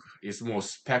analog. It's more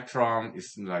spectrum.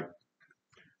 It's like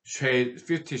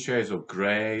 50 shades of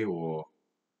gray, or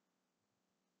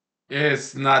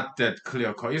it's not that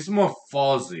clear cut. It's more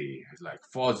fuzzy, like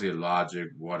fuzzy logic,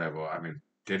 whatever. I mean,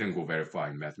 they didn't go very far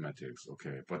in mathematics,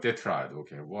 okay, but they tried,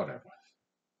 okay, whatever.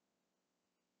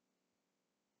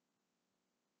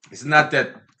 It's not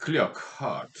that clear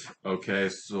cut, okay.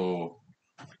 So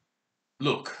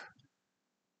look,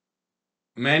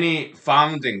 many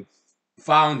founding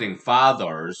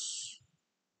fathers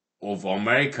of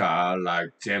America, like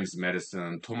James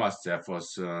Madison, Thomas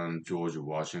Jefferson, George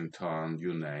Washington,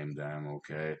 you name them,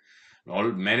 okay.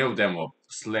 Many of them were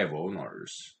slave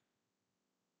owners,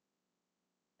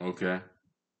 okay.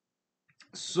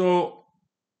 So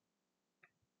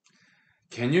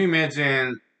Can you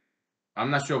imagine?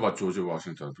 I'm not sure about George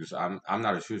Washington because I'm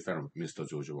not a huge fan of Mr.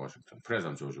 George Washington,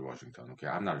 President George Washington. Okay,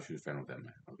 I'm not a huge fan of that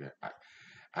man. Okay,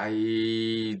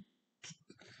 I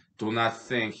do not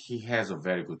think he has a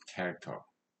very good character.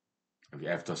 Okay,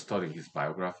 after studying his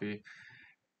biography,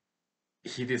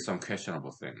 he did some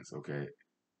questionable things. Okay,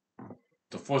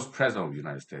 the first president of the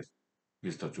United States,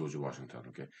 Mr. George Washington.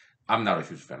 Okay, I'm not a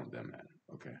huge fan of that man.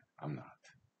 Okay, I'm not.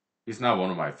 He's not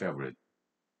one of my favorite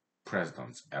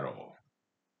presidents at all.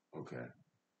 Okay,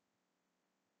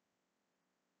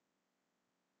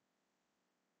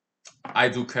 I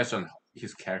do question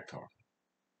his character.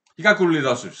 He got good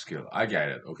leadership skill. I get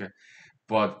it. Okay,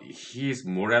 but his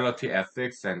morality,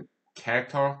 ethics, and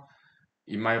character,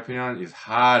 in my opinion, is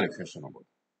highly questionable.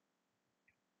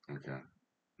 Okay,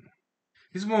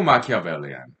 he's more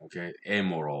Machiavellian. Okay,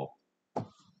 amoral. All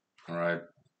right,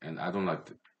 and I do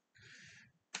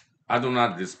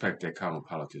not respect that kind of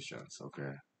politicians.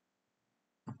 Okay,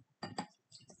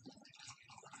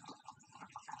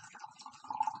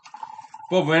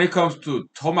 but when it comes to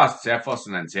Thomas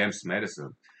Jefferson and James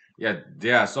Madison, yeah,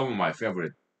 they are some of my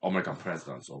favorite American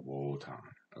presidents of all time.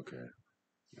 Okay.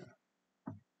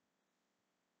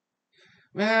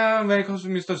 Well, when it comes to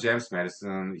Mr. James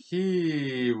Madison,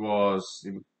 he was,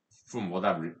 from what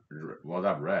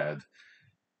I've read,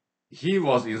 he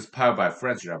was inspired by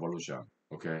French Revolution.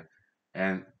 Okay,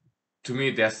 and to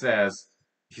me that says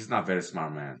he's not very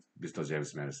smart man, Mr.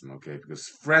 James Madison. Okay, because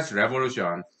French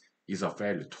Revolution is a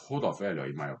failure, total failure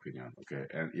in my opinion. Okay,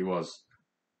 and it was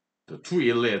the two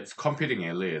elites, competing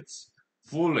elites,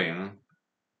 fooling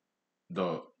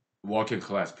the working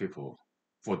class people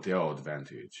for their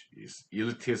advantage. Is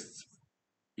elitists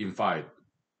in fight,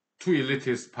 two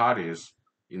elitist parties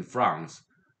in France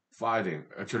fighting.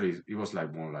 Actually, it was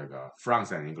like more like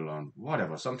France and England,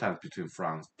 whatever. Sometimes between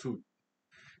France, two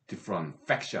different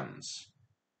factions,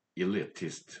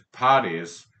 elitist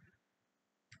parties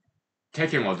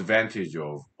taking advantage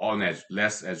of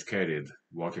less educated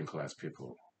working class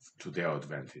people to their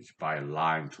advantage by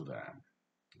lying to them.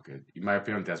 Okay, in my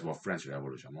opinion, that's what French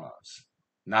Revolution was.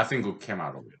 Nothing good came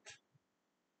out of it.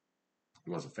 It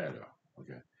was a failure.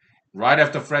 Okay, right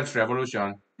after French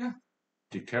Revolution, yeah,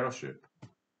 dictatorship.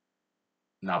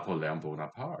 Napoleon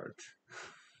Bonaparte.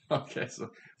 Okay, so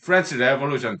French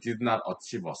Revolution did not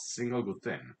achieve a single good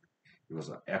thing. It was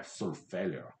an absolute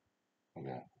failure.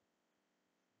 Okay.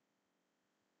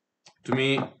 To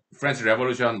me, French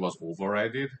Revolution was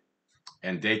overrated,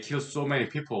 and they killed so many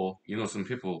people, innocent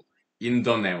people, in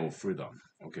the name of freedom.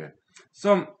 Okay,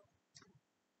 some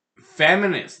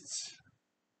feminists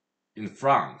in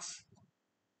France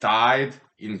died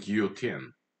in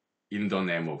guillotine in the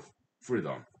name of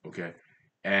freedom. Okay,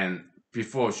 and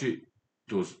before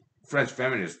those French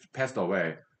feminists passed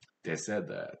away, they said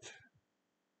that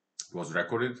it was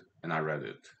recorded, and I read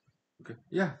it. Okay,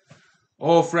 yeah.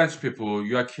 Oh, French people,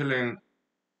 you are killing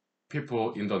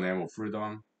people in the name of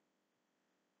freedom.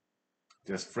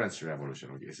 This French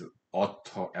Revolution, okay, it's an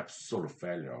utter absolute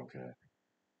failure. Okay,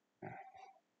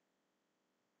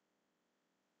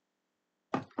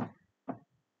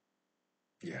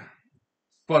 yeah.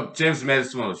 But James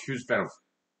Madison was a huge fan of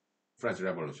French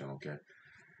Revolution. Okay,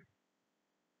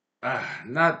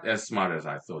 not as smart as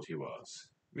I thought he was,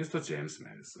 Mr. James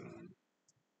Madison.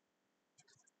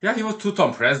 Yeah, he was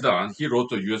two-term president. He wrote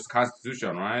the U.S.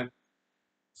 Constitution, right?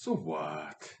 So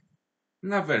what?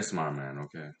 Not very smart man.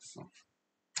 Okay, so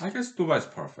I guess Dubai is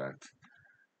perfect.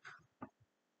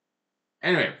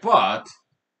 Anyway, but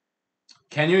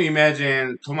can you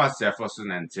imagine Thomas Jefferson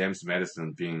and James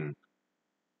Madison being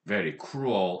very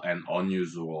cruel and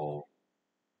unusual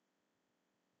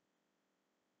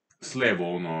slave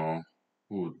owner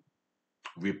who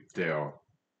whipped their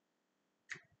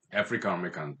African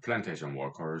American plantation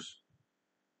workers?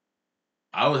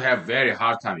 I would have very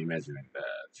hard time imagining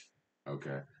that.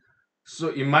 Okay. So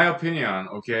in my opinion,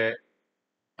 okay,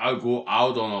 I'll go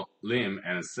out on a limb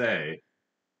and say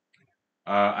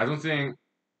I don't think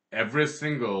every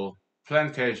single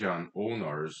plantation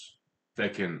owners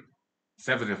back in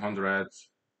 1700s,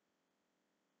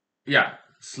 yeah,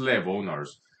 slave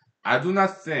owners. I do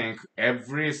not think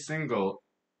every single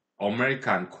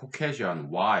American Caucasian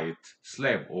white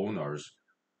slave owners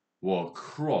were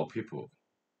cruel people.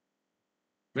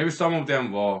 Maybe some of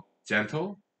them were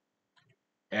gentle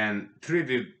and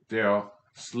treated their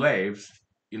slaves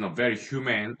in a very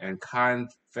humane and kind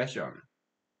fashion.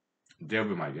 That would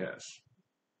be my guess.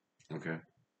 Okay.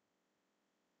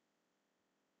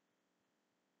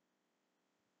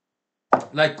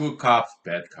 Like good cops,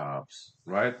 bad cops,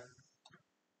 right?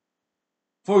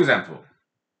 For example,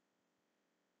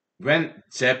 when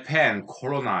Japan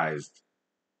colonized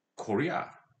Korea,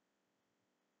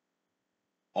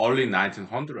 early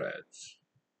 1900s.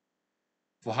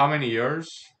 For how many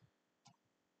years?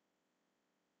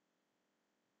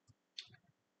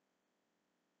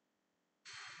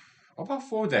 About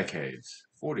 4 decades,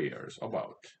 40 years,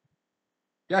 about.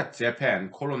 Yeah,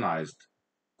 Japan colonized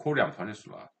Korean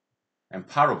Peninsula and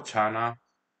part of China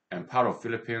and part of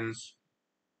Philippines.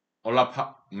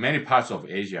 Many parts of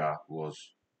Asia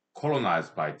was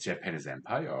colonized by Japanese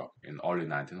Empire in early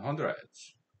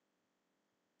 1900s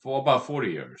for about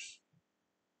 40 years.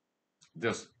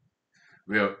 This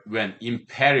when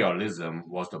imperialism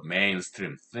was the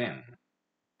mainstream thing,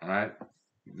 right?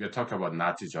 We're talking about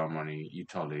Nazi Germany,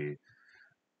 Italy,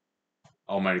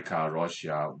 America,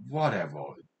 Russia, whatever.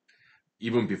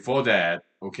 Even before that,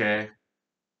 okay,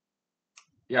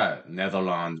 yeah,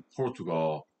 Netherlands,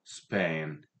 Portugal,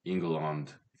 Spain,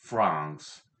 England,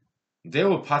 France, they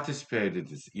all participated in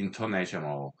this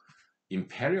international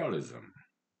imperialism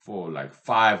for like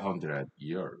 500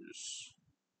 years.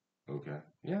 Okay,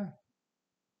 yeah.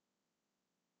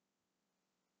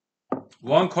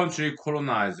 One country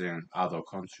colonizing other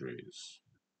countries.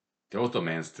 That was the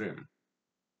mainstream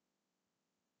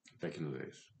back in the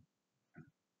days.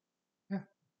 Yeah.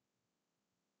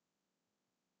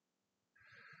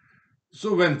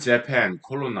 So when Japan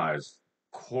colonized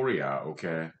Korea,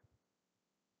 okay,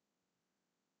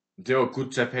 there were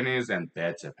good Japanese and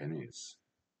bad Japanese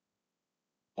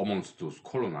amongst those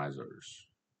colonizers.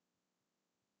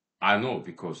 I know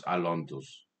because I learned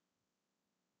those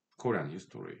Korean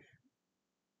history.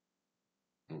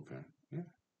 Okay. Yeah.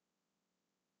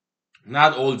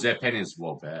 Not all Japanese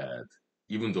were bad,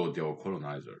 even though they were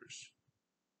colonizers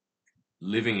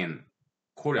living in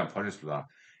Korean Peninsula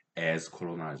as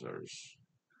colonizers.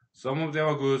 Some of them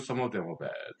were good, some of them were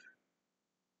bad.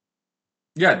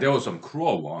 Yeah, there were some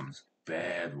cruel ones,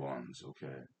 bad ones,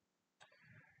 okay,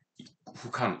 who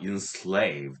kind of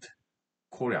enslaved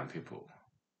Korean people.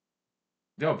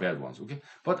 They were bad ones, okay?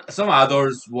 But some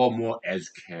others were more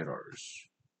educators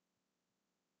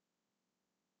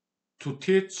to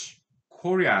teach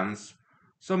Koreans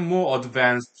some more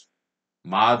advanced,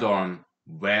 modern,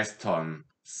 Western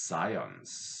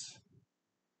science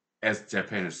as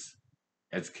Japanese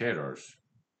educators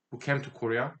who came to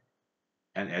Korea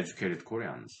and educated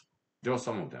Koreans. There were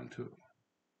some of them too.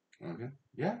 Okay,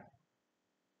 yeah.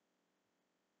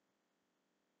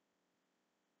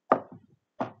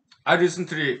 I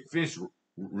recently finished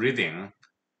reading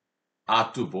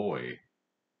Art to Boy.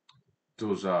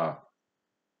 Those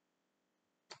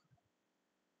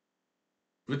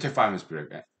we take 5 minutes break.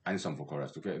 I need some for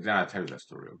chorus, okay? Then I'll tell you that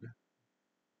story, okay?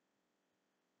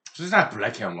 So it's not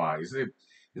black and white. It's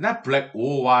not black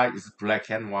or white. It's black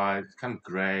and white. It's kind of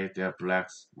gray. There are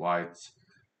blacks, whites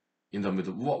in the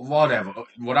middle. Whatever.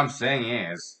 What I'm saying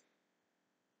is,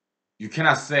 you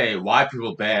cannot say white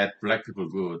people bad, black people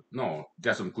good. No,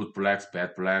 there's some good blacks,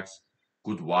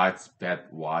 good whites, bad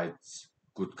whites,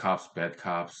 good cops, bad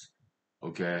cops.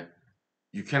 Okay,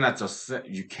 you cannot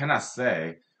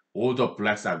say all the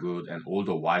blacks are good and all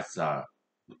the whites are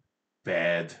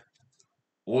bad.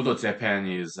 All the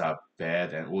Japanese are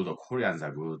bad and all the Koreans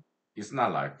are good. It's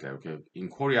not like that. Okay, in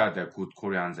Korea there are good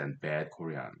Koreans and bad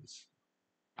Koreans.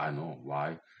 I know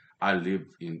why. I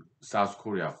lived in South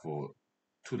Korea for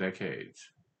 2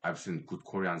 decades. I've seen good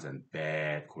Koreans and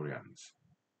bad Koreans.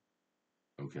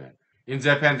 Okay. In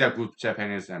Japan, there are good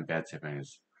Japanese and bad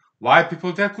Japanese. White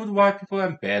people, there are good white people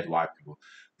and bad white people.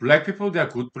 Black people, there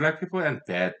are good black people and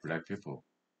bad black people.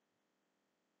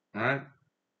 Alright?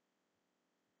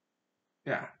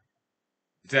 Yeah.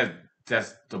 That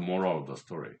that's the moral of the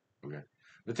story. Okay.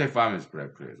 Let's take 5 minutes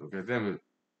break, please. Okay. Then we'll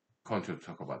continue to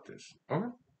talk about this. Okay?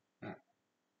 Yeah.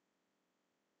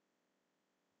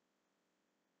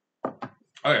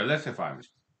 Okay, let's take 5 minutes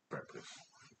break, please.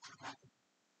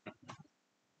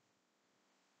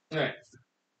 Okay.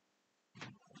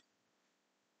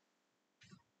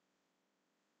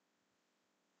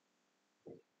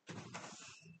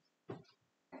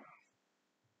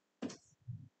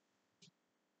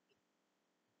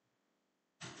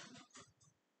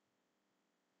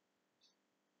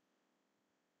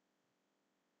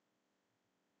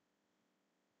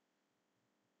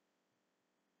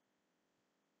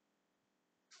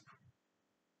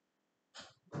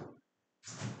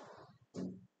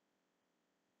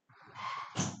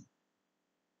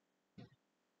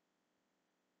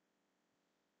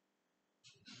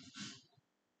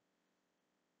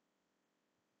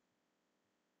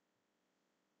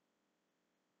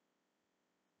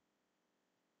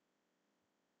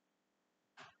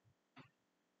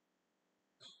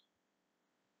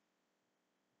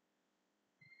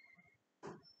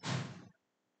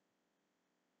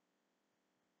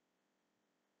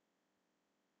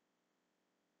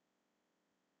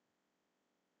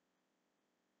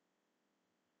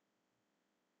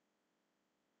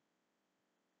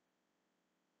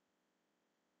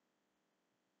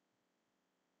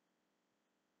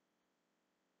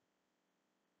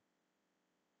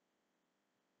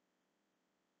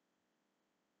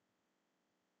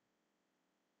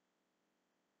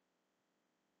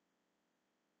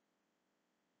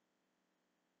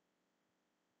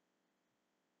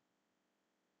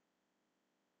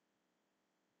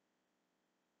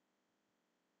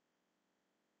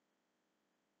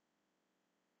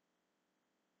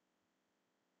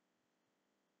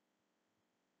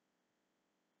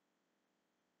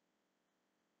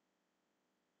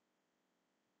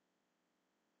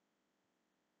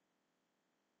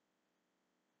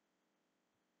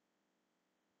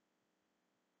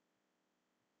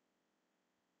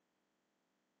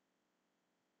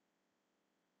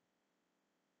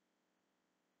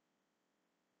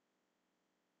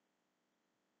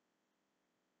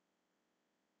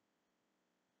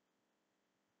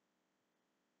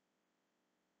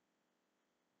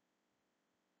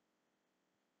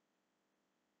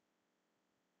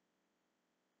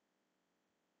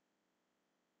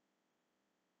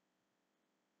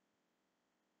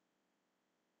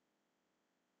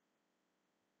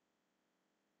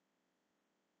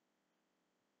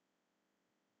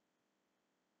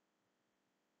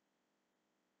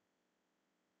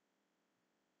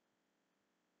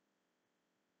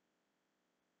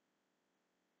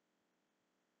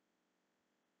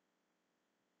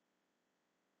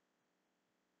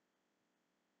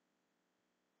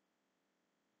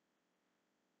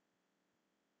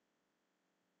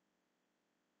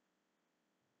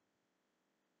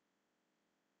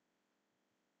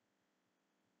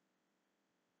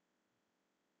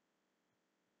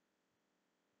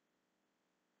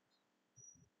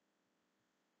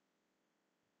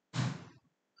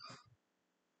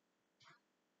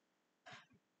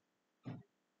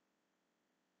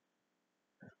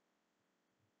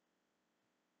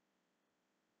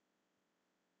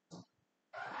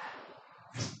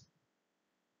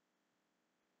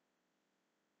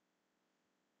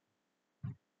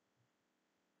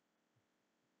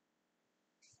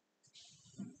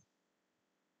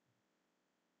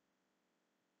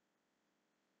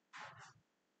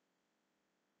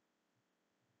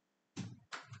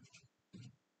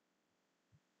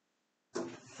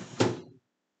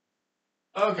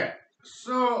 Okay,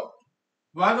 so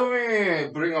why don't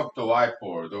we bring up the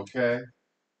whiteboard, okay?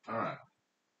 Alright.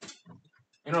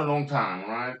 In a long time,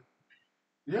 right?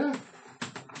 Yeah,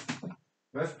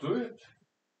 let's do it.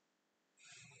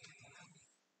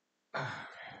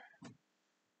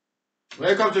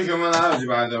 Welcome to humanology,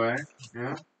 by the way.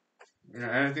 Yeah?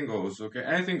 Yeah, anything goes, okay?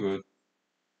 Anything good.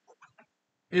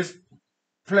 It's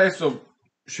place of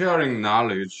sharing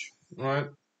knowledge, right?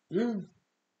 Yeah.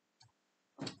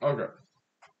 Okay.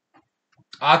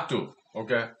 Atu,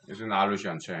 okay? It's an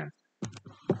Aleutian chain.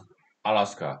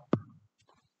 Alaska,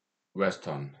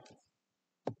 Western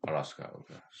Alaska,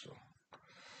 okay? So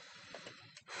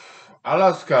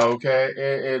Alaska, okay?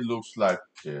 It looks like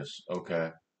this,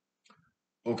 okay?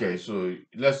 Okay, so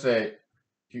let's say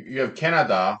you have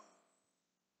Canada,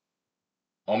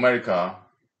 America,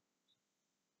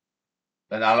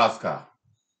 and Alaska.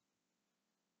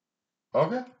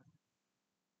 Okay?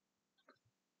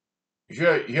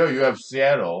 Here you have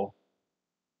Seattle,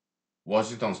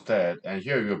 Washington State, and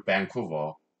here you have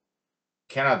Vancouver,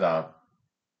 Canada,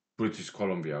 British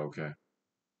Columbia, okay?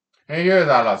 And here is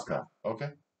Alaska, okay?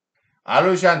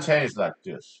 Aleutian chain is like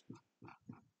this,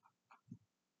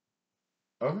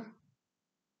 okay?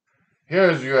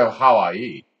 Here's you have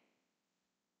Hawaii.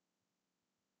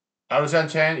 Aleutian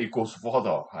chain, it goes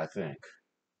further, I think.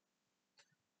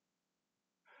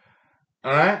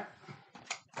 Alright?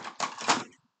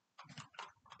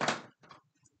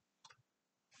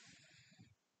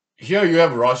 Here you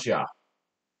have Russia,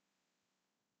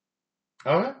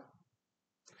 okay?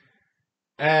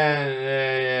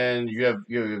 And you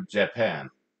have Japan,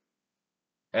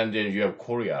 and then you have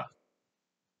Korea,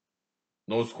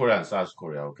 North Korea and South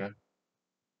Korea, okay?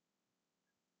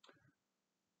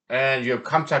 And you have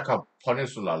Kamchatka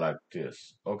Peninsula like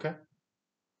this, okay?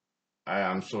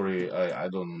 I'm sorry, I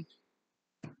don't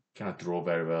cannot draw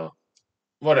very well.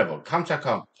 Whatever,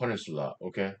 Kamchatka Peninsula,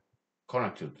 okay?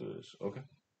 Connected to this, okay?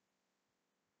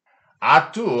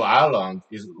 Attu Island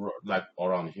is like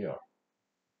around here.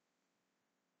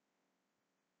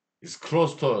 It's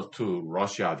close to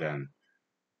Russia than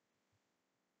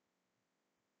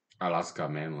Alaska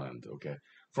mainland, okay?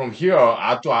 From here,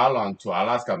 Attu Island to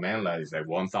Alaska mainland is like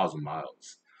 1,000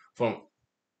 miles. From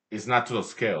It's not to the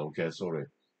scale, okay? Sorry.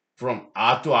 From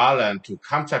Attu Island to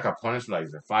Kamchatka Peninsula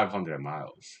is like 500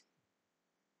 miles,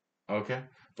 okay?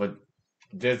 But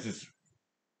there's this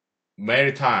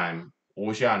maritime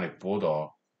oceanic border.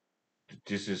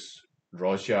 This is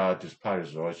Russia, this part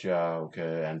is Russia,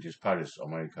 okay, and this part is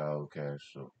America, okay.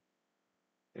 So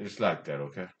it's like that,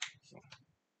 okay. So,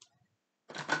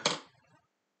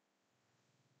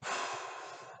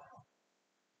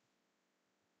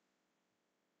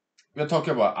 we're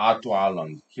talking about Attu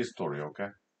Island history, okay.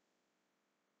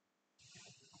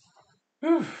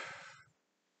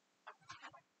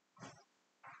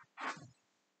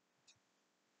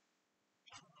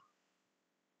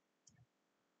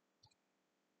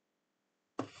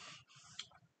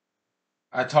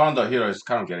 I turned the heater; it's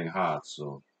kind of getting hot,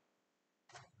 so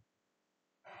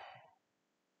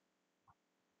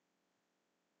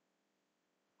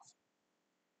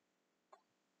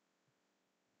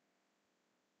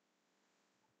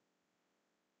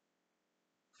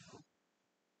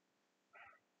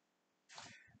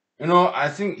I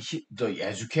think the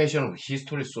education of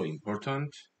history is so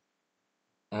important.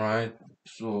 All right.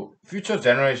 So future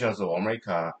generations of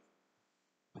America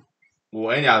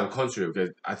or any other country, okay,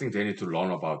 I think they need to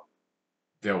learn about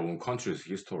their own country's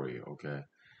history, okay.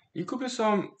 It could be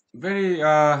some very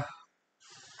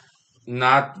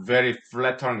not very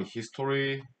flattering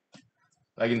history,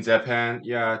 like in Japan.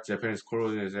 Yeah, Japanese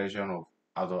colonization of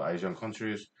other Asian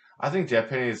countries. I think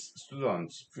Japanese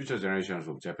students, future generations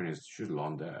of Japanese should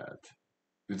learn that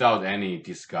without any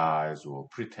disguise or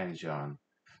pretension,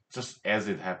 just as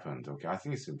it happened, okay. I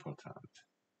think it's important.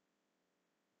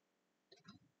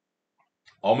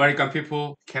 American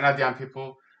people, Canadian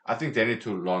people, I think they need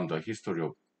to learn the history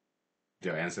of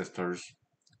their ancestors,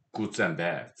 goods and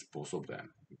bads, both of them.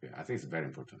 Okay, I think it's very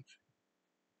important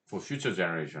for future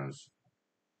generations'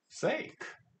 sake,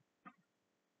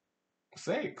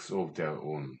 sakes of their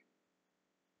own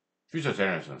future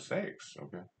generations' sakes.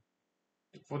 Okay,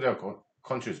 for their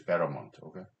country's betterment.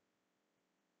 Okay,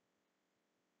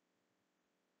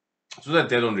 so that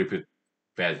they don't repeat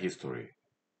bad history.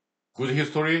 Good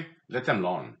history, let them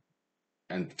learn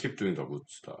and keep doing the good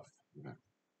stuff. Okay,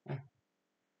 yeah.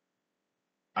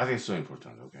 I think it's so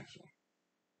important. Okay,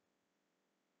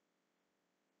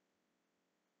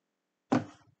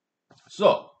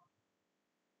 so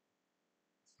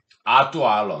Attu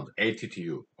Island,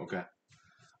 ATTU. Okay,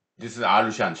 this is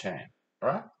Aleutian chain. All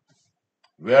right.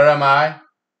 Where am I?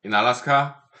 In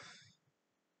Alaska.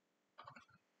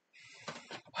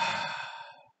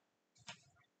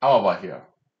 How about here?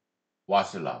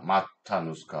 Wasilla,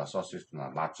 Matanuska,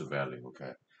 Sosistuna, Matsu Valley.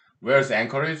 Okay. Where's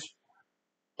Anchorage?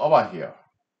 Over here.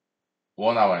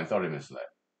 1 hour and 30 minutes left.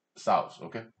 South.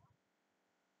 Okay.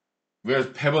 Where's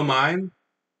Pebble Mine?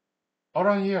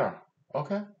 Around here.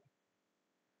 Okay.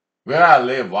 Where I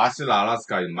live, Wasilla,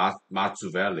 Alaska, in Matsu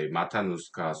Valley,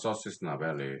 Matanuska, Sosistuna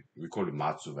Valley. We call it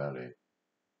Matsu Valley.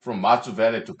 From Matsu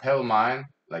Valley to Pebble Mine,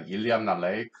 like Iliamna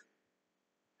Lake,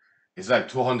 it's like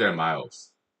 200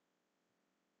 miles.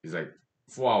 It's like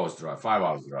 4 hours drive, 5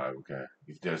 hours drive, okay,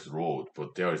 if there's road,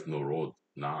 but there is no road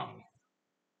now.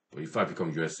 But if I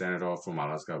become US Senator from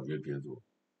Alaska, we'll build road.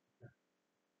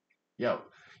 Yeah,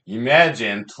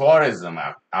 imagine tourism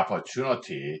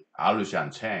opportunity,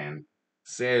 Aleutian chain,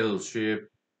 sail ship,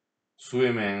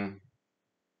 swimming,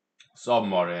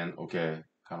 submarine, okay,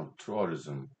 kind of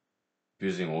tourism,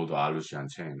 using all the Aleutian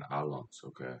chain islands,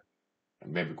 okay,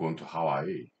 and maybe going to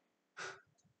Hawaii.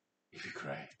 It'd be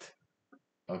great,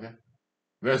 okay.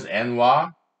 Where's NY?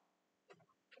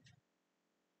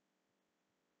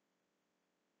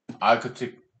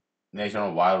 Arctic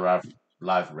National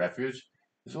Wildlife Refuge.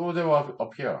 It's all the way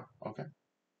up here. Okay.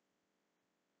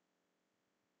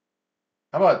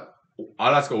 How about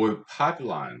Alaska Oil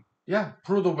Pipeline? Yeah,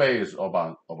 Prudhoe Bay is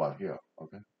about here.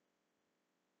 Okay.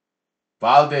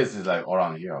 Valdez is like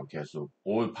around here. Okay, so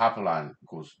oil pipeline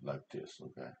goes like this.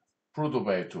 Okay. Prudhoe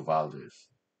Bay to Valdez,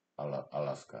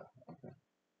 Alaska. Okay.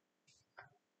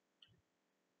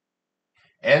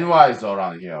 NY is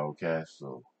around here. Okay,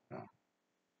 so yeah.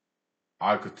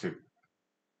 Arctic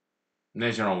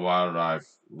National Wildlife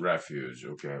Refuge.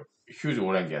 Okay, huge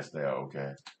oil and gas there.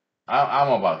 Okay.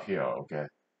 I'm about here. Okay.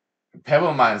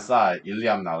 Pebble Mine side,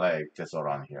 Iliamna Lake, that's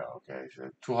around here, okay? So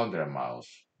 200 miles.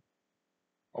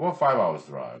 About 5 hours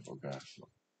drive, okay? So,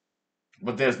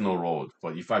 but there's no road.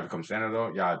 But if I become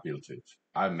senator, yeah, I built it.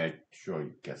 I make sure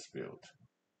it gets built.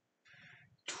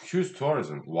 Huge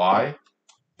tourism. Why?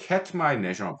 Katmai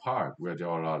National Park, where there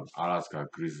are a lot of Alaska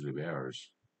grizzly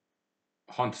bears.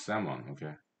 Hunt salmon,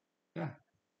 okay? Yeah.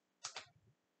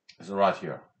 It's right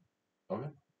here, okay?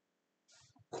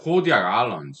 Kodiak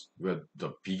Islands, where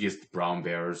the biggest brown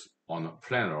bears on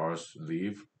planet Earth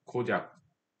live. Kodiak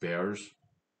bears.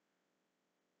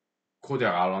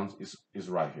 Kodiak Island is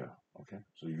right here. Okay,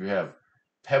 so you have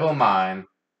Pebble Mine,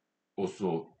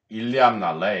 also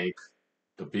Iliamna Lake,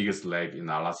 the biggest lake in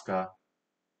Alaska,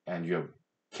 and you have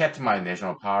Katmai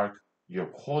National Park, you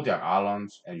have Kodiak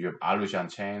Islands, and you have Aleutian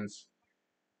Chains.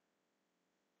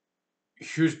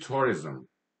 Huge tourism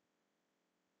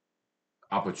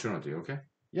opportunity. Okay,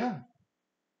 yeah.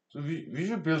 So we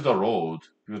should build a road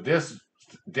because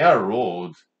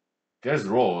there's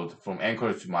road from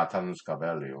Anchorage to Matanuska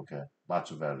Valley. Okay,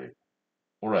 Matsu Valley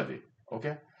already.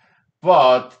 Okay.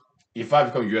 But if I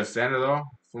become U.S. Senator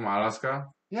from Alaska,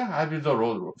 yeah, I build a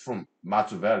road from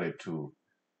Matsu Valley to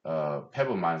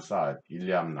Pebble Mine side,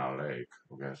 Iliamna Lake.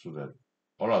 Okay, so that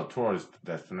all our tourist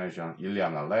destination,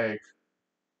 Iliamna Lake,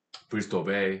 Bristol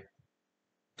Bay,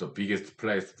 the biggest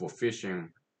place for fishing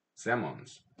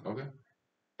salmons. Okay,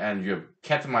 and you have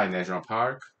Katmai National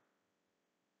Park,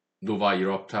 Nova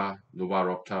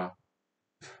Ropta,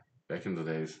 back in the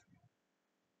days,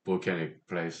 volcanic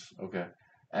place. Okay,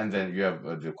 and then you have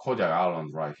the Kodiak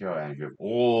Island right here, and you have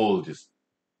all these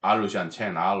Aleutian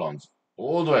chain islands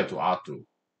all the way to Atu.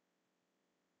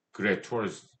 Great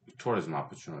tourism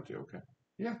opportunity. Okay,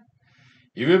 yeah,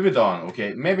 it will be done.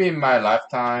 Okay, maybe in my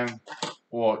lifetime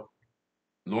or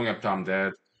long after I'm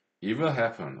dead, it will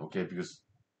happen. Okay, because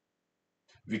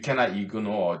we cannot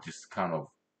ignore this kind of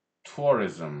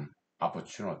tourism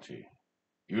opportunity.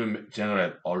 It will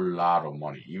generate a lot of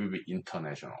money. It will be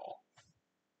international.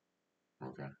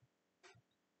 Okay.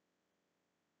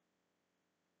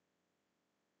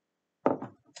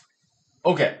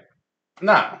 Okay.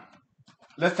 Now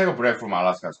let's take a break from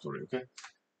Alaska story. Okay.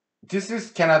 This is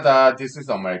Canada. This is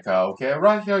America. Okay.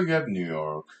 Right here you have New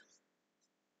York.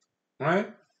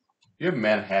 Right. You have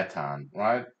Manhattan.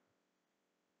 Right.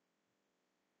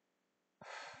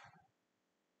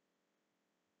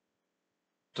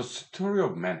 The story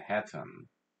of Manhattan.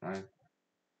 Right.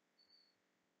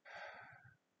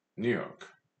 New York.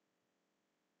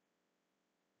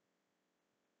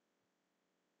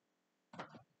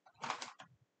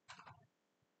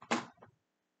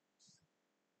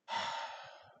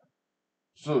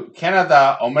 So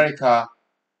Canada, America,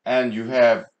 and you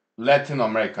have Latin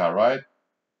America. Right.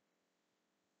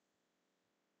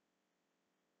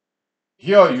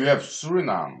 Here you have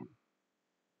Suriname.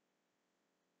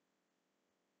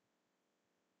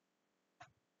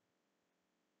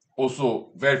 Also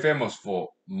very famous for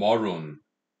maroons.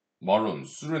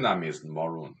 Suriname is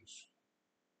maroons.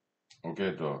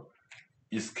 Okay, the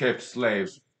escaped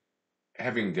slaves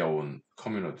having their own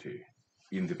community,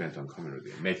 independent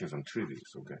community, making some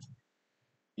treaties. Okay,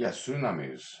 yeah,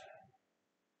 tsunamis.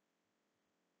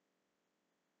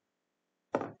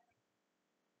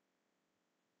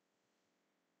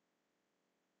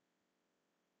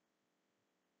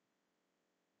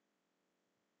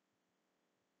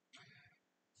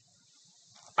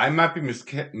 I might be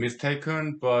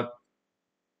mistaken, but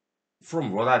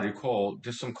from what I recall,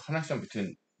 there's some connection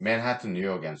between Manhattan, New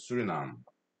York, and Suriname.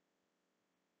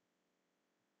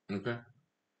 Okay,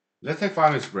 let's take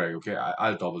 5 minutes break. Okay,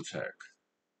 I'll double check.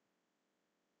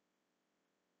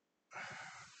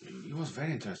 It was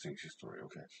very interesting history.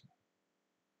 Okay,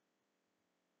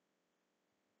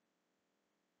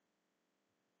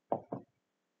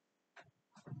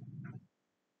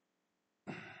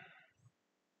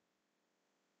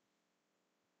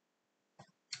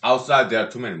 outside there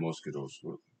are too many mosquitoes.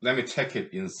 Let me check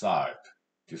it inside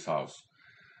this house.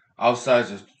 Outside,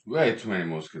 just way too many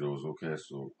mosquitoes. Okay,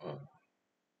 so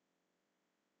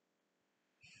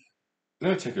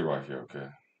let me check it right here. Okay.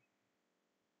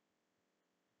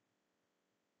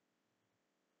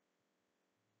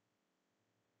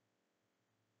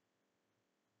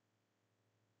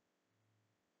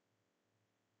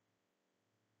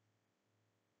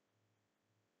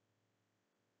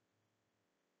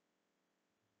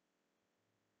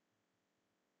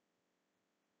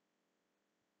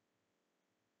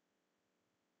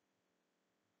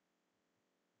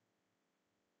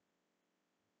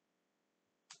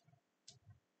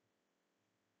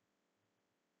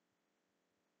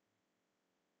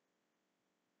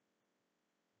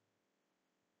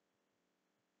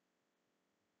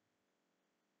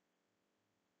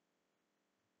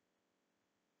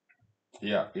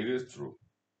 Yeah, it is true.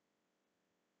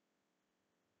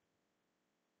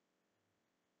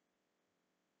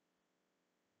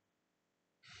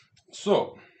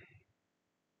 So,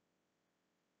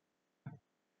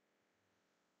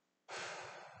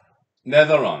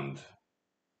 Netherlands.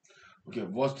 Okay,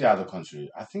 what's the other country?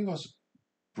 I think it was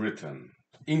Britain,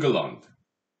 England,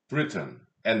 Britain,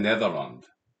 and Netherlands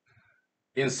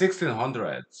in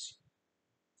 1600s.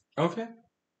 Okay.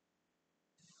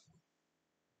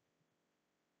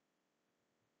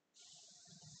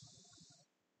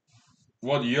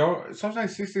 What year? Something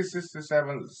like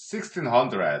 1667,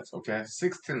 1600s. Okay,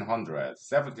 1600s,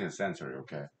 17th century.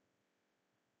 Okay.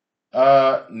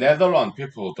 Netherlands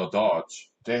people, the Dutch,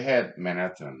 they had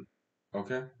Manhattan.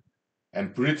 Okay,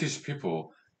 and British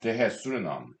people, they had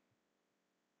Suriname,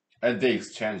 and they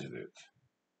exchanged it.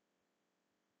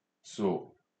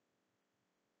 So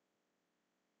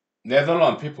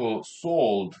Netherlands people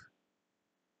sold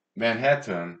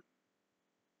Manhattan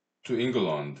to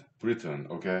England, Britain,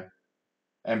 okay?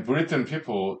 And Britain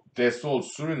people, they sold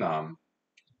Suriname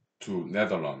to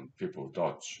Netherlands people,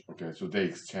 Dutch, okay? So they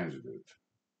exchanged it.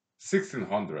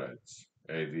 1600s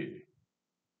AD.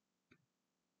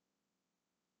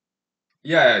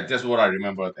 Yeah, that's what I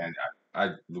remembered, and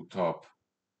I looked up.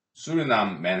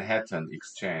 Suriname Manhattan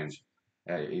exchange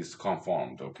is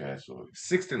confirmed, okay? So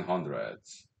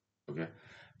 1600s, okay?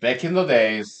 Back in the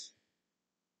days,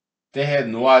 they had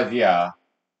no idea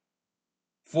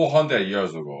 400 years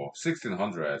ago,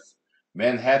 1600s,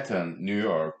 Manhattan, New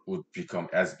York would become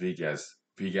as big as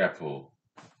Big Apple,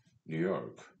 New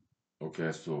York.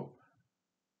 Okay, so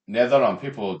Netherlands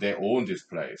people, they own this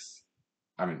place.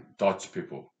 I mean, Dutch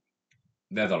people,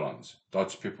 Netherlands,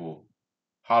 Dutch people,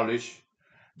 Polish,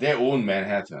 they own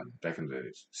Manhattan back in the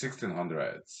days,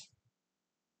 1600s.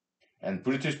 And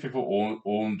British people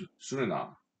owned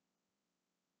Suriname.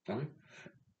 Okay?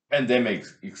 And they make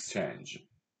exchange.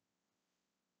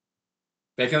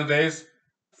 Back in the days,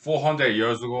 400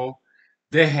 years ago,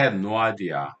 they had no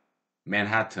idea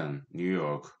Manhattan, New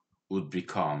York would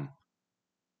become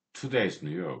today's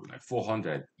New York, like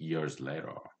 400 years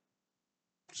later.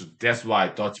 So that's why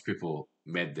Dutch people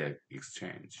made that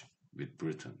exchange with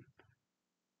Britain.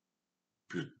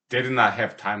 They did not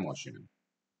have time machine.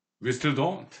 We still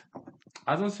don't.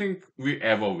 I don't think we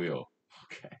ever will.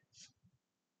 Okay.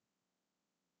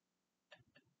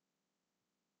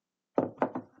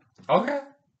 Okay.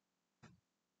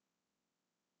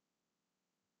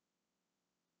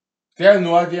 They have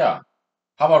no idea.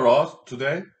 How about us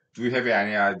today? Do we have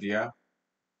any idea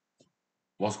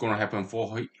what's going to happen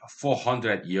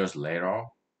 400 years later?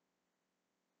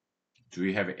 Do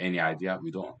we have any idea?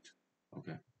 We don't.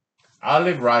 Okay. I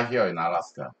live right here in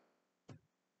Alaska.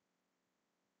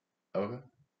 Okay.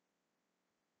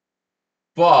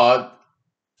 But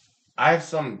I have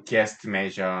some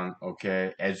guesstimation,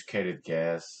 okay, educated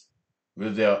guess.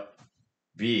 Will there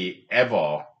be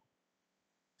ever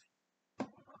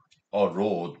a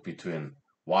road between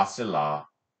Wasilla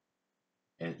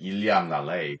and Iliamna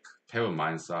Lake, Table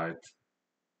Mine site,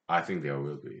 I think there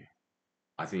will be.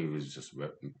 I think it was just a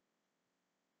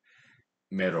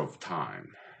matter of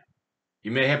time.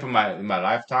 It may happen in my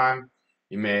lifetime.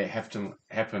 It may have to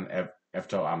happen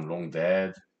after I'm long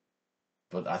dead,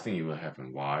 but I think it will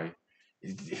happen. Why?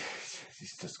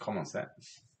 It's just common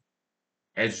sense.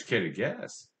 Educated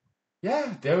guess.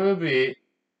 Yeah, there will be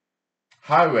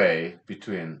highway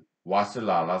between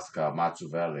Wasilla, Alaska, Matsu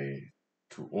Valley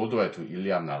to all the way to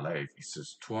Iliamna Lake. It's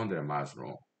just 200 miles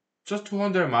long. Just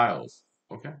 200 miles.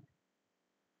 Okay.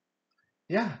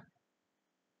 Yeah.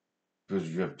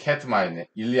 Because you have Katmai and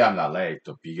Iliamna Lake,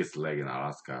 the biggest lake in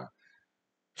Alaska.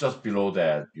 Just below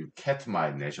that, you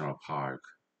Katmai National Park.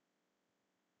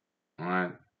 All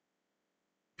right.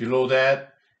 Below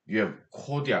that, you have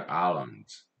Kodiak Island.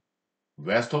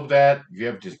 West of that, you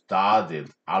have this dotted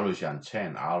Aleutian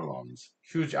chain islands.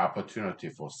 Huge opportunity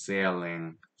for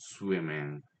sailing,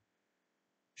 swimming,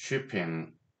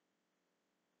 shipping.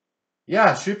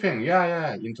 Yeah, shipping. Yeah,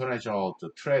 yeah. International the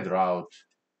trade route.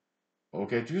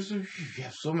 Okay, because you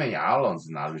have so many islands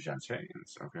in Aleutian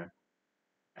chains. Okay,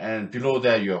 and below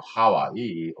that you have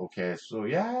Hawaii. Okay, so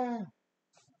yeah,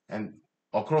 and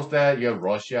across that you have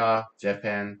Russia,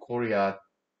 Japan, Korea,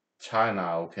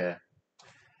 China. Okay,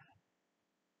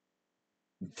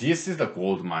 this is the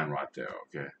gold mine right there.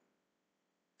 Okay,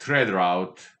 trade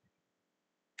route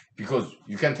because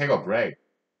you can take a break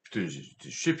between the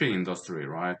shipping industry,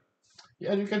 right?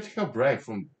 Yeah, you can take a break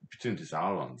from between these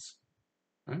islands.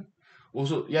 Right?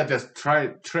 Also, yeah, there's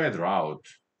trade route,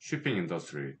 shipping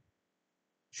industry,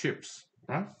 ships,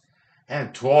 right?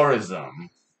 And tourism.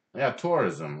 Yeah,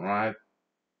 tourism, right?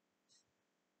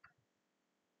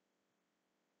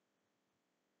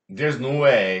 There's no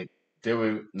way there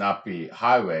will not be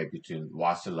highway between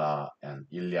Wasilla and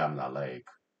Iliamna Lake.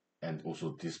 And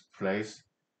also this place,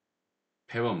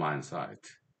 pebble mine site,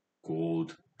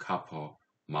 gold, copper,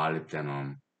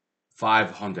 molybdenum,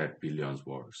 500 billions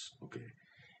worth. Okay,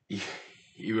 it,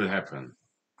 it will happen.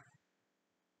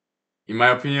 In my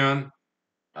opinion,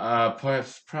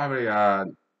 perhaps probably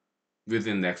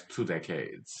within next 2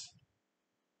 decades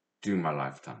during my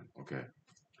lifetime. Okay,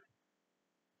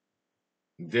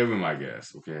 they will my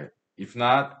guess. Okay, if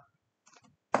not,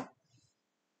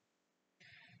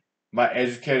 my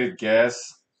educated guess,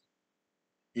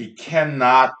 it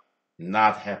cannot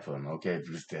not happen. Okay,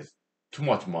 because there's too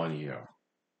much money here,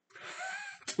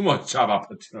 too much job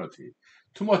opportunity,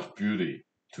 too much beauty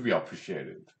to be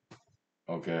appreciated.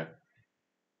 Okay,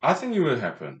 I think it will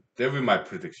happen. That will be my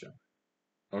prediction.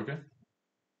 Okay,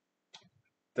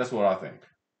 that's what I think.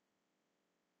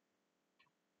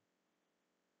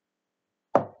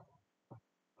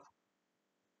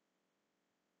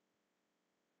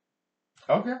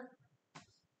 Okay,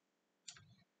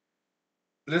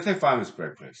 let's take 5 minutes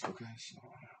break, please. Okay, so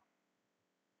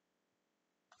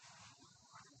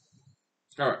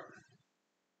all right.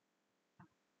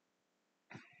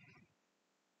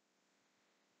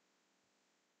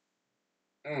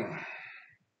 Mm.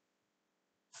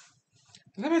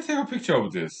 Let me take a picture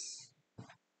of this.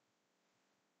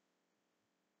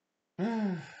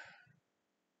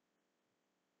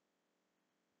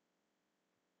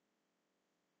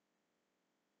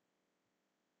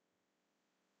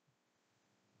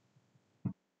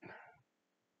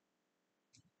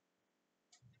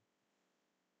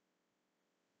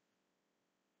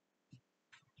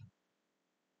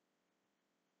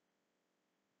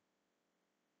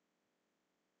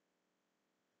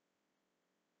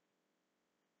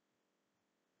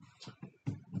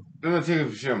 Let me take a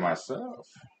picture of myself.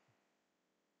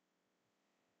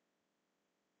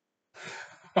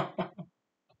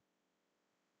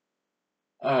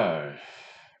 uh,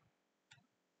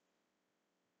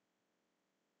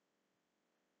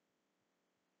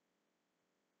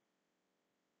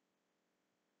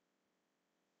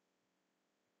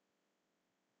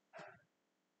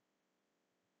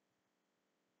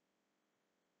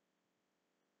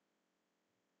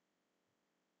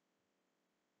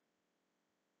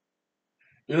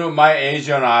 my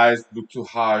Asian eyes look too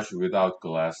harsh without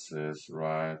glasses,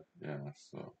 right? Yeah,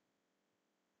 so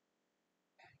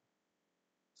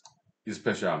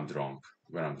especially I'm drunk.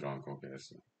 When I'm drunk, okay.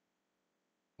 So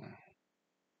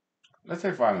let's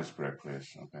take 5 minutes break,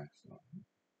 please. Okay. So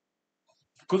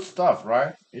good stuff,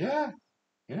 right? Yeah,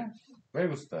 yeah, very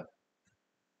good stuff.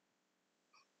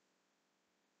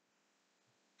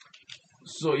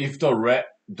 So if the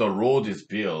road is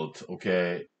built,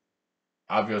 okay,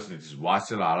 obviously this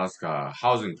Wasilla, Alaska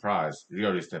housing price,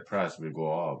 real estate price will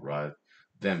go up, right?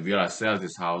 Then will I sell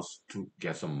this house to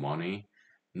get some money?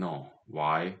 No.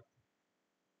 Why?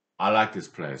 I like this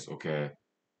place, okay,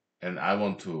 and I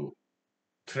want to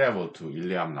travel to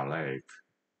Iliamna Lake,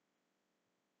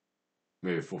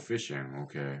 maybe for fishing,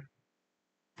 okay,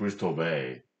 Bristol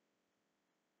Bay,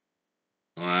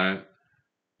 all right,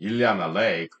 Iliamna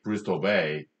Lake, Bristol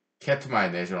Bay, Katmai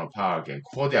National Park, and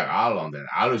Kodiak Island, and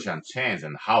Aleutian Chains,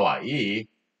 and Hawaii,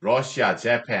 Russia,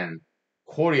 Japan,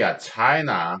 Korea,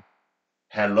 China.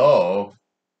 Hello,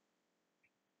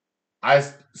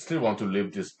 still want to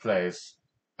leave this place.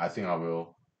 I think I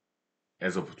will,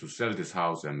 as opposed to sell this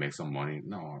house and make some money.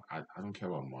 No, I don't care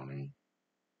about money.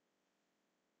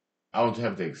 I want to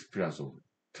have the experience of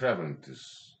traveling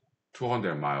this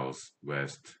 200 miles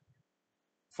west,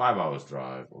 5 hours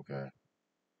drive, okay.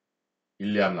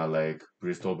 Iliamna Lake,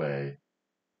 Bristol Bay,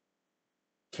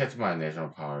 Katmai National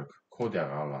Park, Kodiak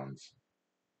Islands,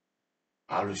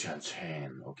 Aleutian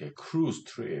Chain, okay, cruise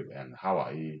trip, and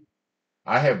Hawaii.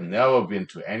 I have never been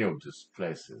to any of these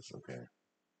places, okay.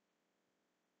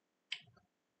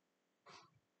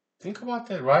 Think about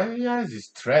that, right? Yeah,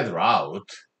 this trade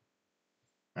route,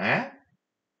 eh?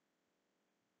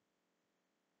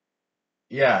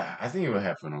 Yeah, I think it will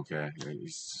happen, okay.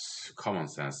 It's common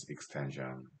sense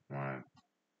extension, right?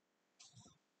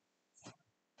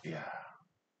 Yeah,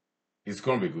 it's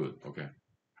gonna be good, okay.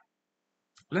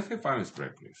 Let's take 5 minutes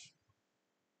break, please.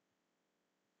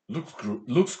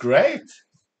 Looks great.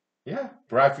 Yeah,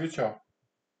 bright future.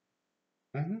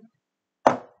 Hmm.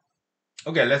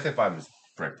 Okay, let's take 5 minutes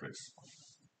break, please.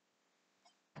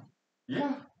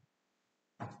 Yeah.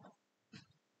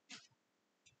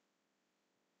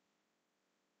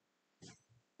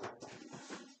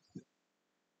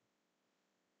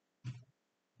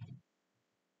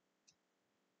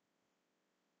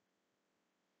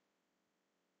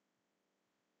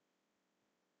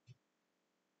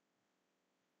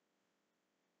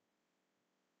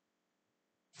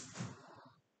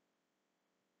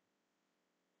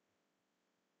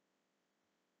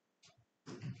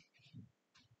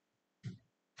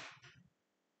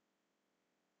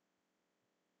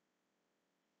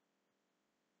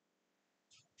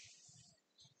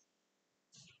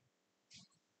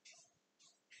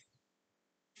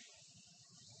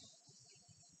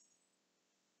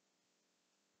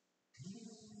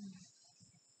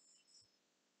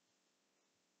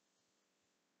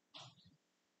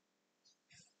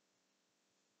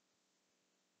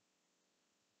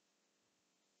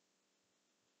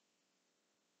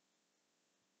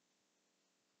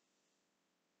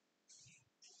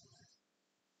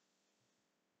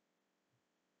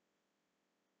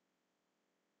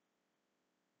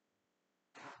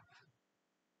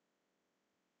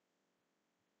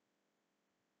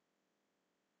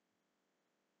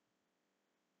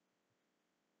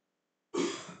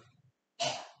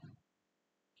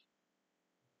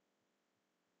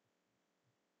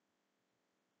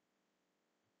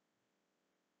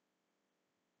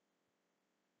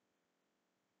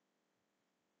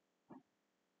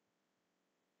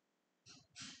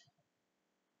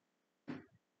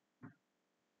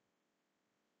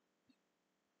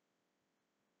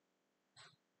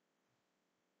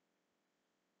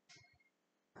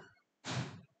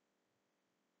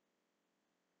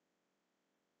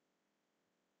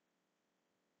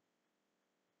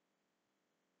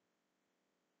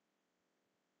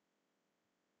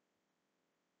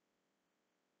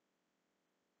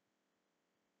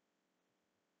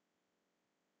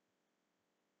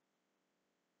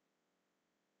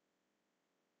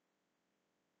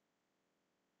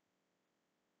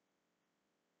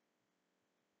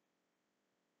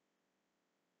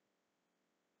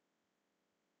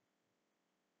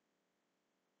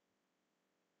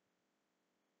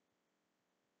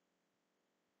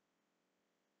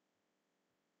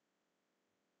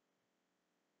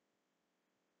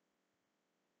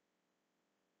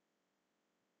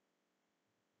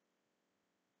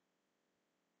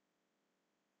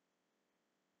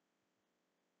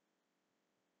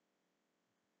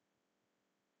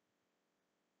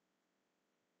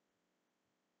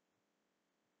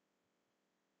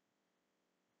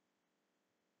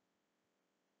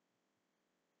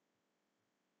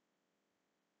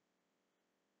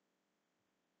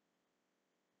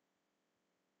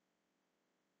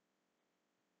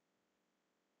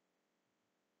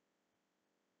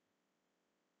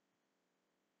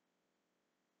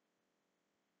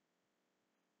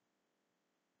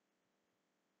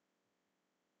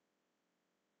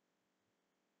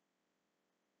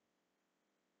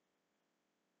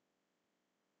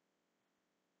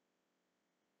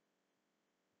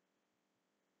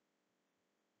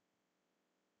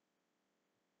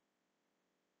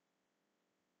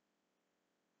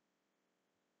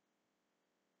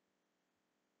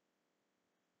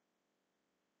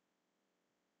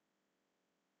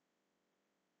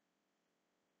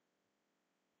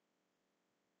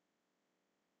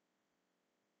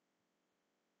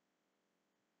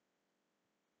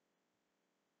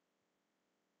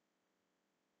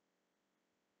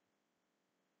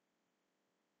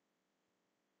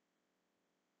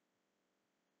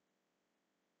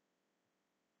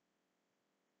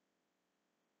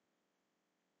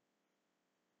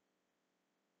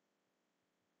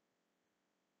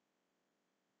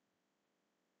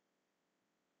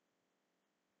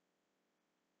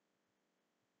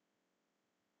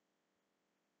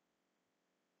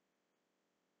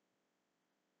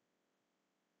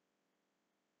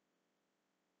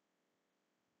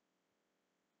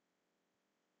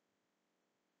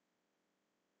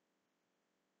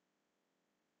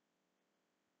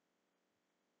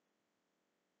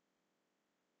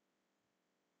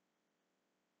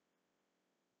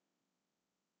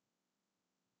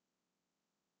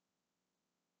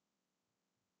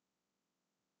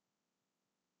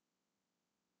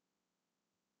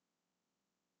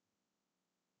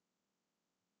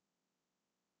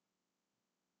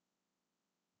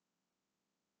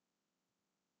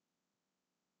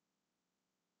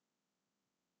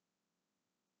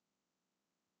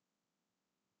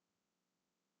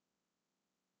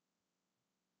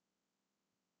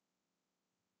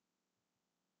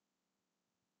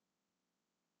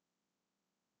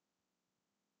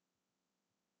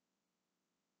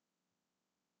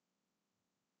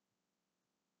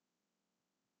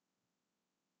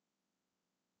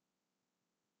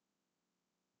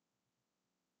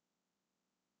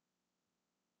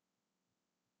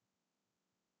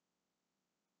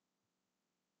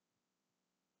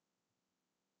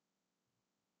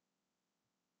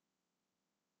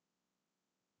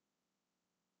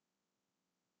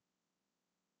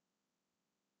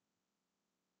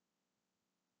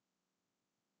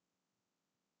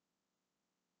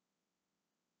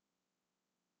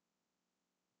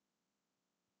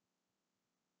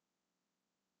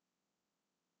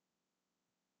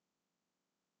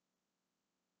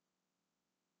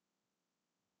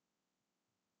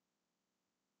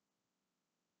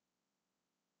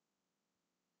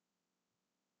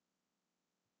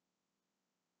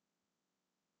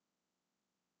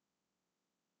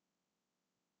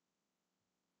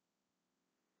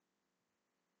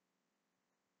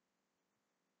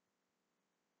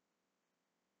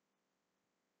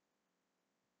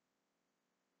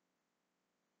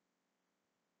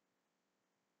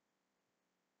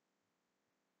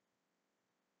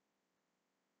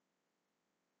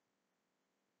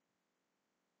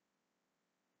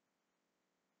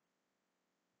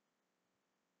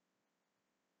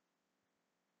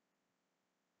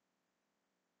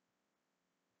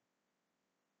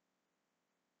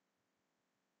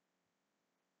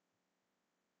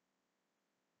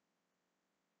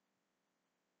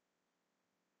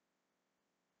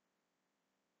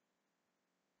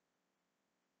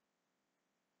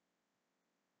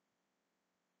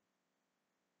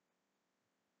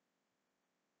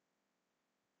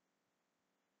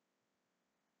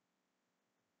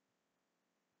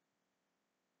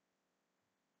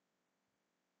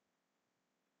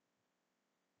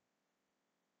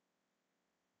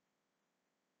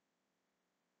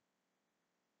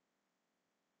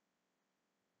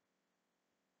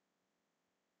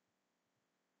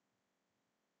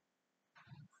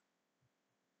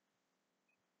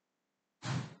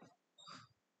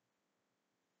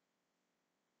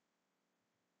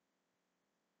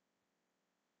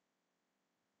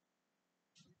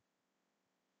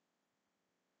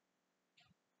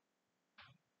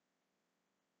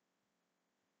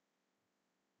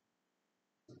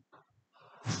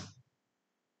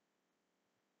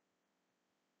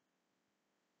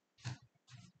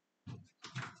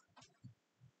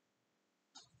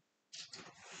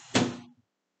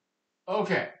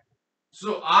 Okay.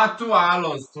 So Atu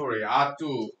Alon's story,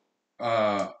 Atu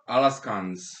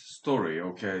Alaskan's story.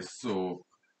 Okay. So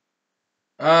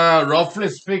roughly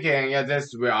speaking, yeah,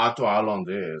 that's where Atu Island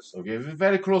is. Okay,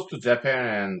 very close to Japan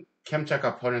and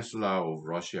Kamchatka Peninsula of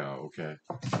Russia. Okay.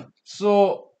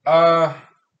 So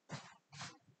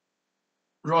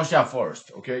Russia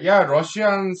first. Okay. Yeah,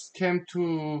 Russians came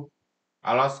to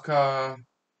Alaska.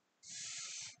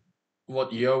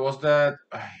 What year was that?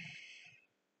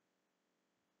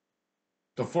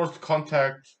 The first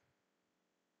contact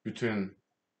between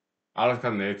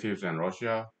Alaskan natives and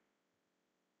Russia.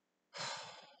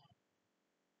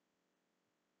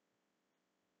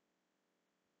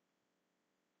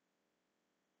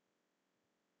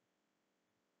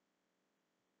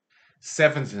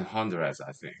 1700s,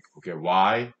 I think. Okay,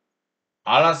 why?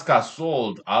 Alaska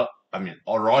sold,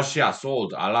 Russia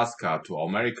sold Alaska to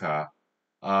America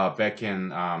back in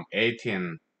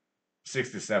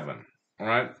 1867. All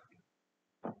right,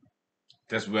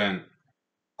 that's when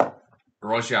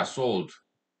Russia sold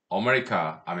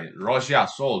Russia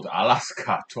sold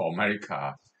Alaska to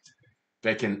America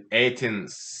back in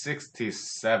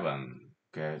 1867.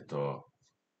 Okay, the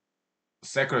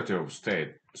Secretary of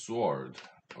State Sword.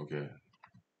 Okay,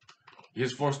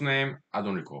 his first name I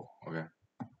don't recall. Okay,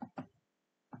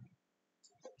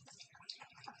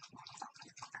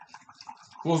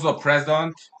 who's the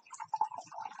president?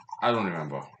 I don't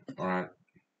remember. All right,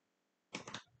 it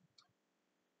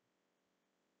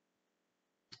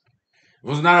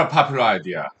was not a popular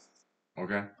idea.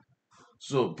 Okay,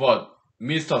 so but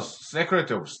Mr.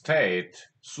 Secretary of State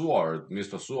Sword,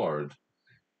 Mr. Sword,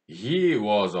 he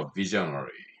was a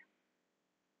visionary.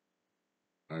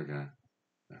 Okay,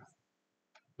 yeah,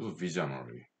 he was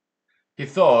visionary. He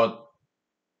thought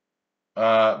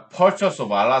purchase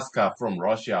of Alaska from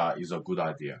Russia is a good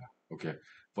idea. Okay,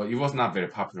 but it was not very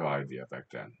popular idea back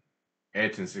then.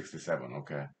 1867.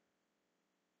 Okay,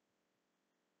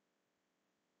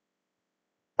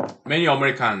 many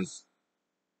Americans,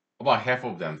 about half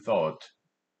of them, thought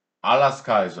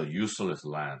Alaska is a useless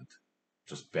land,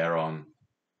 just barren,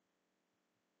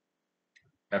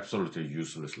 absolutely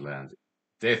useless land.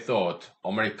 They thought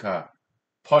America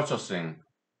purchasing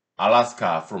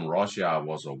Alaska from Russia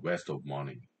was a waste of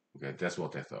money. Okay, that's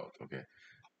what they thought. Okay,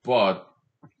 but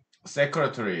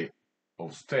Secretary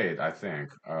of State, I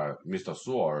think, Mr.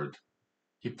 Seward,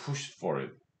 he pushed for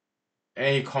it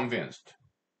and he convinced.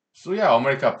 So yeah,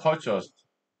 America purchased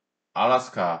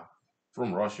Alaska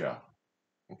from Russia.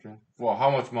 Okay, for how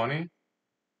much money?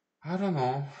 I don't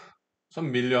know.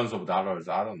 Some millions of dollars.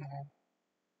 I don't know.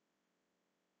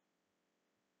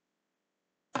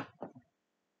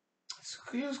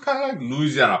 He was kind of like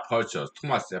Louisiana purchased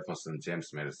Thomas Jefferson,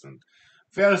 James Madison.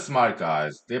 Very smart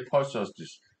guys. They purchased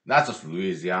this, not just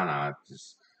Louisiana,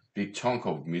 this big chunk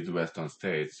of Midwestern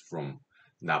states from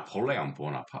Napoleon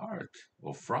Bonaparte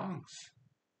of France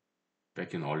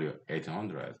back in early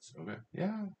 1800s. Okay,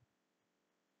 yeah,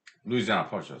 Louisiana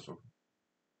Purchase. Okay.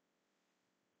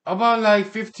 About like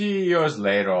 50 years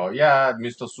later, yeah,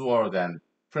 Mr. Seward and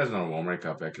President of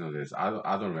America back in the days.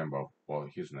 I don't remember what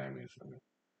his name is. Okay.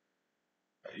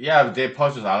 Yeah, they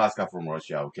purchased Alaska from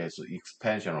Russia. Okay, so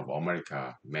expansion of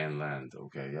America mainland.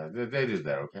 Okay, yeah, they did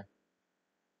that. Okay,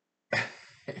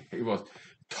 it was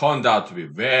turned out to be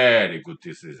very good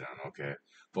decision. Okay,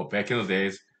 but back in the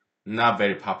days, not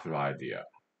very popular idea.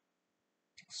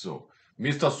 So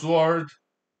Mr. Seward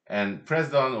and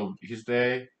president of his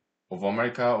day of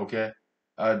America, okay,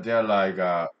 they're like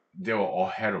they were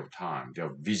ahead of time. They're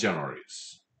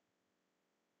visionaries.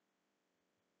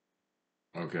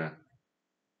 Okay,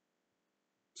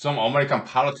 some American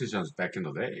politicians back in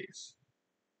the days,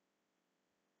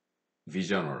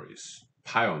 visionaries,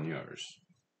 pioneers,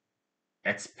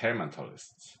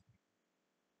 experimentalists.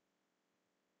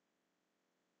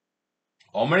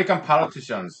 American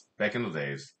politicians back in the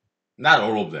days, not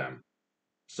all of them,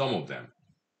 some of them,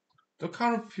 the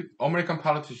kind of American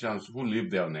politicians who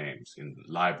leave their names in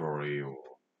the library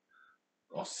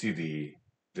or city,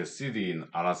 the city in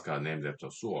Alaska named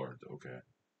after sword. Okay,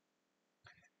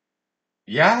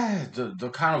 yeah, the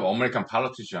kind of American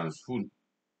politicians who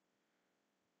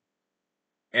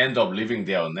end up leaving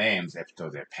their names after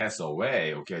they pass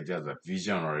away. Okay, they're the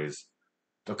visionaries.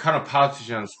 The kind of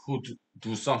politicians who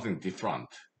do something different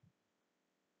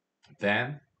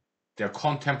than their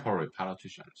contemporary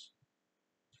politicians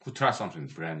who try something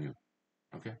brand new.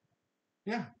 Okay,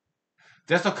 yeah,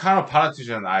 that's the kind of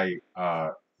politician I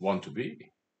want to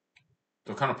be.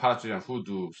 The kind of politician who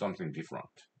do something different.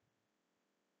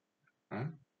 Huh?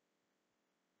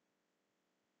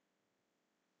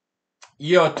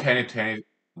 Year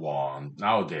 2021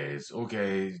 nowadays.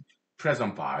 Okay,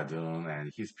 President Biden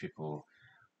and his people,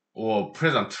 or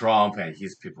President Trump and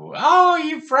his people. Oh,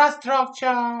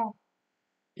 infrastructure,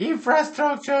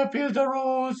 infrastructure, build the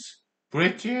roads,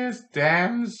 bridges,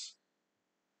 dams.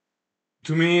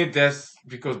 To me, that's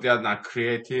because they are not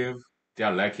creative. They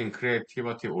are lacking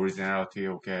creativity, originality.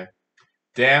 Okay,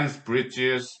 dams,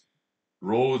 bridges,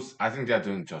 roads. I think they are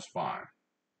doing just fine.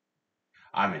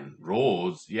 I mean,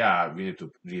 roads. Yeah, we need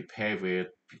to repave it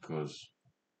because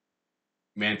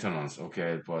maintenance.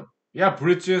 Okay, but yeah,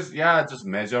 bridges. Yeah, just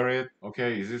measure it.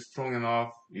 Okay, is it strong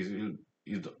enough? Is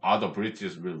other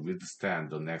bridges will withstand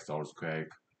the next earthquake?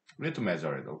 We need to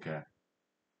measure it. Okay,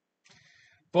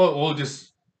 but all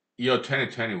this year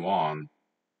 2021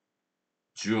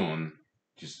 June,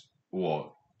 just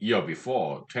or year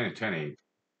before 2020,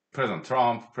 President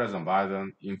Trump, President Biden,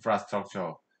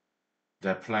 infrastructure,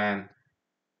 the plan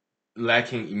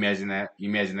lacking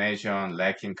imagination,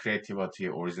 lacking creativity,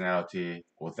 originality,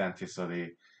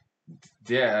 authenticity.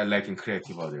 They are lacking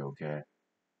creativity. Okay,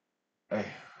 Eh,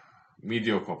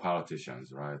 mediocre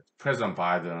politicians, right? President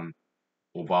Biden,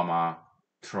 Obama,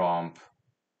 Trump,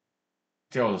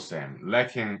 they're all the same,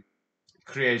 lacking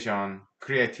creation,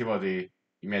 creativity,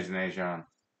 imagination,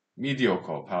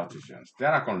 mediocre politicians.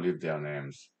 They're not going to leave their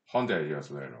names 100 years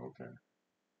later, okay?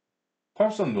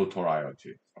 Person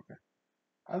notoriety, okay?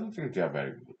 I don't think they're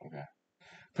very good, okay?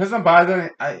 President Biden,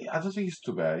 I don't think he's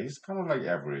too bad. He's kind of like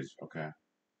average, okay?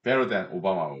 Better than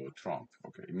Obama or Trump,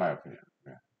 okay, in my opinion.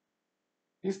 Okay?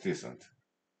 He's decent.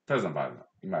 President Biden,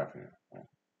 in my opinion.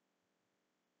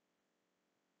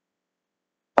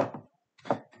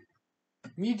 Okay?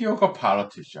 Mediocre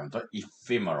politicians, the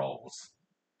ephemerals.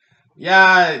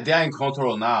 Yeah, they're in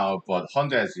control now, but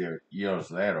hundreds of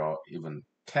years later, even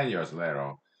 10 years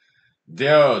later,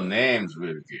 their names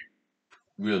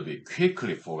will be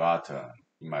quickly forgotten,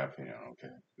 in my opinion.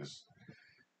 Okay, because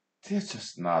they're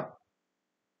just not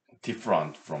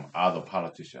different from other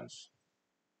politicians.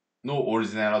 No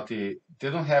originality. They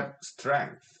don't have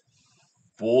strength,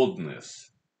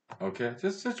 boldness. Okay,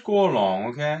 just go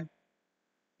along. Okay,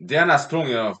 they're not strong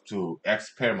enough to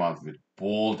experiment with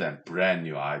bold and brand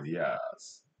new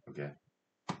ideas. Okay,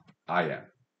 I am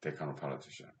that kind of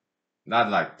politician.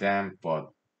 Not like them, but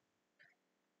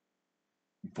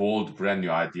bold, brand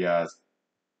new ideas,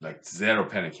 like zero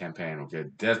penny campaign. Okay,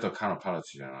 that's the kind of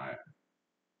politician I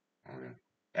am. Okay,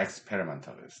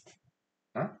 experimentalist.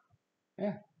 Huh?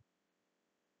 Yeah.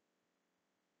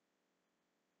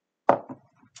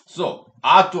 So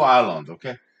Atu Island.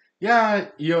 Okay. Yeah,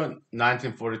 year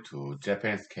 1942,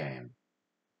 Japanese came,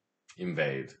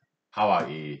 invade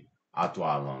Hawaii, Atu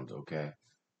Island. Okay,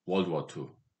 World War II,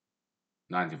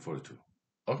 1942.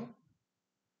 Okay,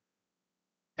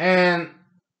 and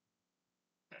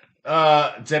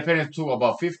Japanese took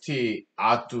about 50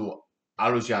 Atu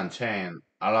Aleutian chain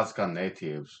Alaskan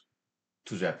natives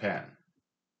to Japan.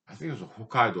 I think it was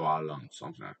Hokkaido Island,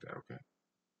 something like that. Okay,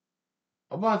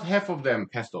 about half of them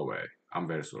passed away. I'm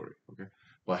very sorry. Okay,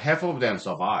 but half of them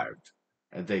survived,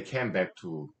 and they came back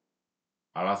to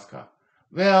Alaska.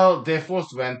 Well, they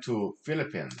first went to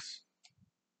Philippines.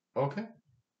 Okay,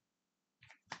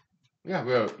 yeah,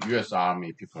 where U.S.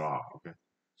 Army people are. Okay,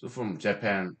 so from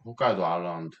Japan, Hokkaido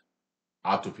Island,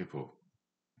 Atu people,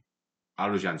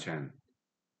 Aleutian Chen,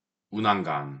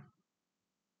 Unangan,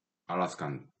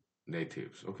 Alaskan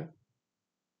natives. Okay,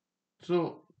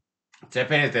 so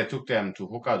Japanese they took them to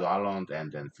Hokkaido Island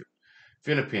and then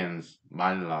Philippines,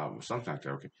 Manila, or something like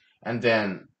that. Okay, and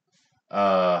then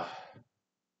uh,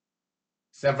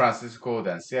 San Francisco,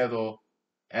 then Seattle,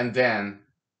 and then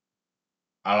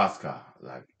Alaska,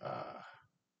 like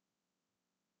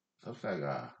something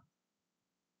like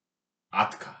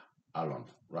Atka Island,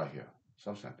 right here,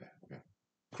 something like that. Okay,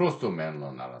 close to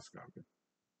mainland Alaska. Okay,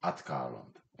 Atka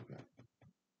Island. Okay,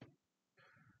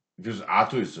 because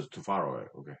Atu is just too far away.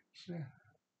 Okay, so, yeah.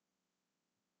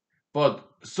 But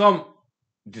some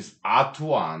these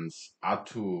Atuans,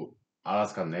 Atu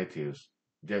Alaska natives,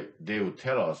 they would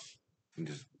tell us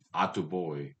this Atu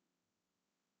boy.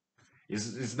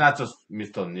 It's not just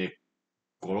Mr. Nick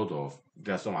Gorodov.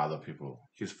 There are some other people,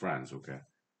 his friends. Okay,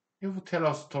 he would tell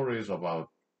us stories about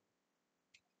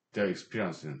their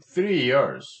experience in 3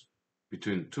 years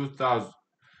between 2000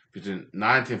 between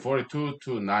 1942 to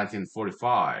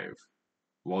 1945,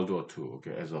 World War II.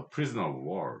 Okay, as a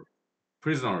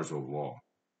prisoners of war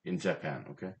in Japan.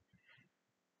 Okay,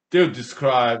 they'll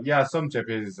describe, yeah, some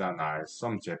Japanese are nice,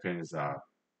 some Japanese are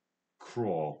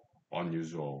cruel,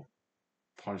 unusual,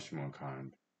 punishment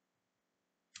kind,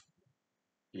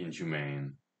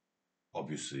 inhumane,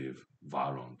 abusive,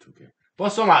 violent. Okay,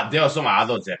 but there are some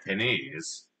other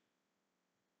Japanese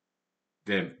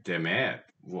They met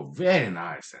were very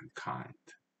nice and kind.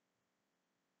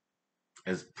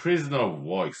 As prisoner of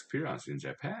war experience in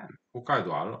Japan,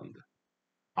 Hokkaido Island,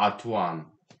 Atuan,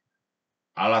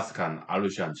 Alaskan,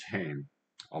 Aleutian chain,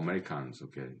 Americans,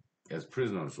 okay, as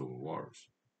prisoners of wars,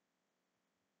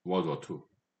 World War II,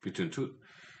 between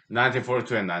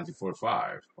 1942 and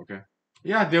 1945, okay?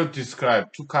 Yeah, they'll describe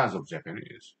two kinds of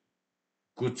Japanese,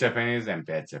 good Japanese and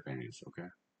bad Japanese, okay?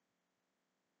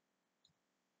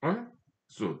 Okay?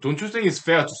 So don't you think it's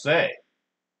fair to say?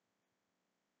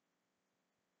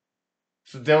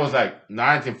 So there was like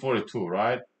 1942,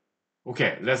 right?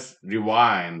 Okay, let's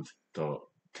rewind the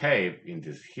tape in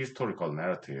this historical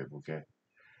narrative, okay?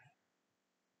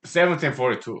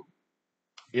 1742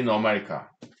 in America,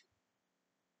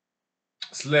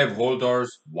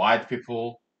 slaveholders, white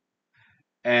people,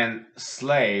 and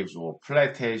slaves or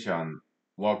plantation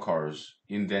workers,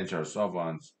 indentured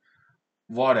servants,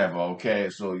 whatever, okay?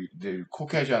 So the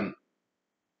Caucasian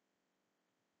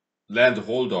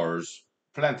landholders,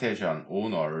 plantation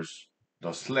owners,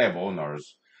 the slave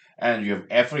owners, and you have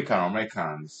African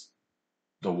Americans,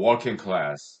 the working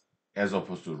class, as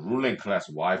opposed to ruling class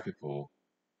white people,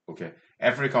 okay?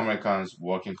 African Americans,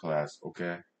 working class,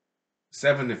 okay?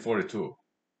 1742,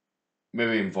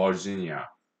 maybe in Virginia,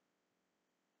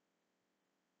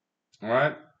 all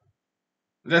right?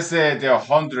 Let's say there are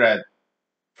 100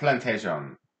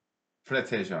 plantation,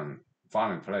 plantation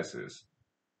farming places,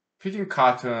 picking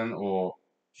cotton or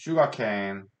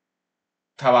sugarcane,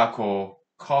 tobacco,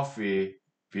 coffee,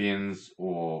 beans,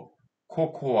 or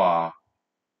cocoa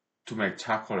to make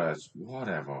chocolates,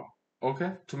 whatever.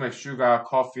 Okay? To make sugar,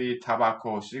 coffee,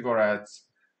 tobacco, cigarettes,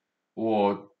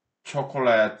 or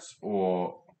chocolates,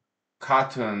 or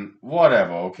cotton,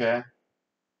 whatever, okay?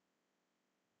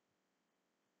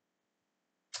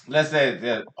 Let's say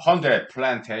there are 100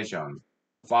 plantation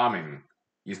farming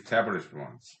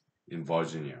establishments in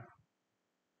Virginia.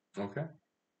 Okay?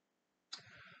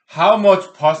 How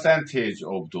much percentage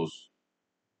of those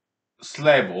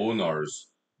slave owners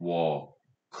were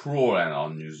cruel and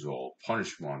unusual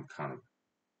punishment kind of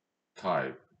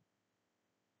type,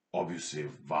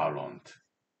 abusive, violent,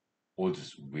 all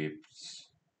these whips,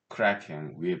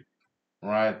 cracking, whip,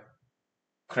 right?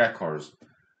 Crackers.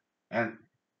 And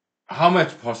how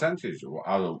much percentage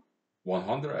out of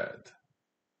 100?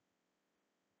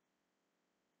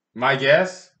 My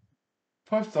guess,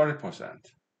 perhaps 30%.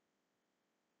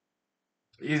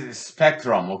 Is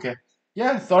spectrum, okay?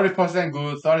 Yeah, 30%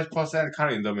 good, 30%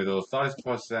 kind of in the middle,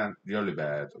 30% really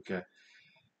bad, okay?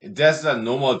 That's a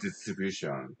normal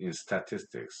distribution in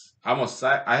statistics.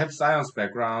 I have science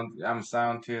background. I'm a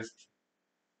scientist.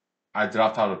 I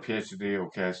dropped out of PhD.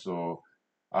 Okay, so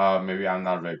maybe I'm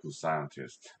not a very good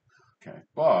scientist. Okay,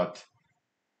 but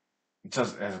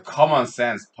just as a common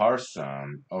sense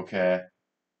person, okay,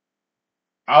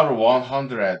 out of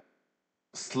 100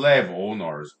 slave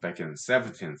owners back in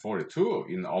 1742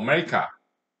 in America,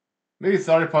 maybe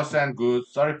 30% good,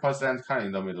 30% kind of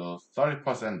in the middle,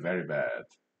 30% very bad.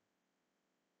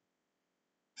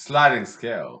 Sliding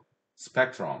scale,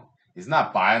 spectrum. It's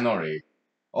not binary.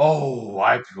 Oh,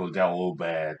 white people, they're all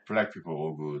bad. Black people,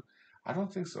 all good. I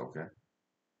don't think so, okay?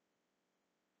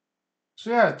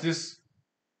 So, yeah, this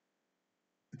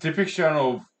depiction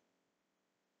of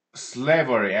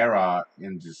slavery era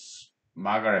in this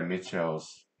Margaret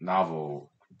Mitchell's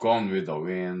novel, Gone with the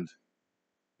Wind,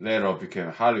 later became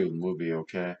a Hollywood movie,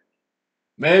 okay?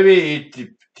 Maybe it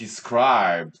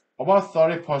described about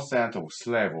 30% of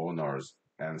slave owners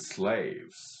and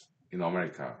slaves in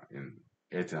America in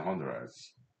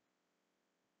 1800s.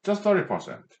 Just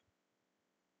 30%.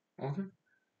 Okay.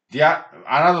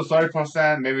 Another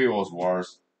 30% maybe it was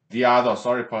worse. The other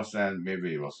 30%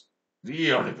 maybe it was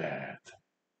really bad.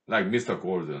 Like Mr.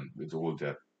 Gordon with all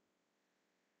that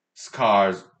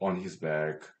scars on his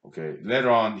back. Okay. Later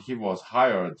on he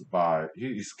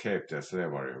escaped the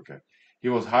slavery. Okay. He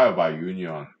was hired by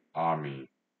Union Army.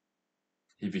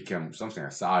 He became something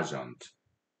like sergeant,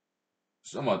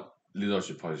 somewhat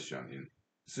leadership position in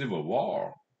Civil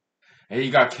War. And he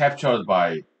got captured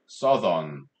by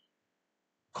Southern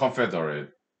Confederate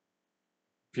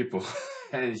people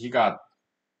and he got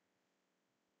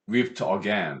whipped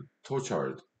again,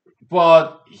 tortured.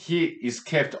 But he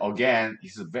escaped again.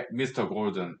 Mr.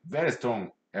 Gordon, very strong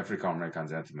African American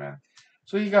gentleman.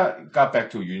 So he got back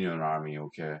to Union Army.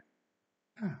 Okay,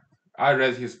 I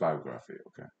read his biography.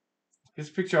 Okay, his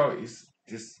picture is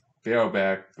this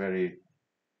bareback, very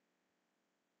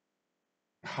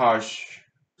harsh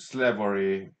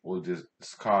slavery, all these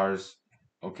scars.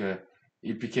 Okay,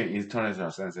 it became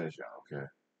international sensation. Okay,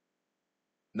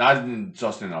 not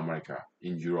just in America,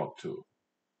 in Europe too.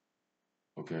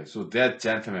 Okay, so that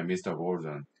gentleman, Mr.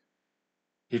 Gordon,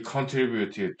 he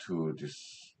contributed to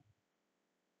this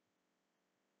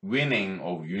winning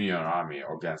of Union Army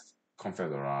against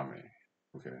Confederate Army.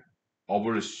 Okay,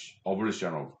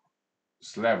 abolition of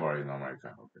slavery in America.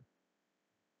 Okay,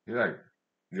 he's like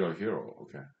real hero.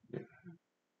 Okay, yeah.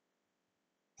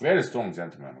 Very strong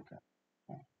gentleman. Okay,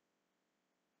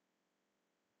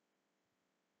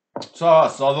 so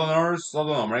Southerners,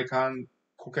 Southern American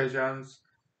Caucasians,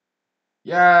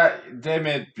 yeah, they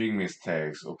made big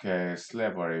mistakes. Okay,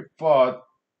 slavery, but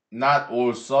not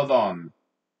all Southern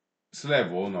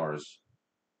slave owners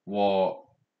were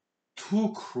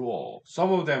too cruel.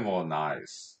 Some of them were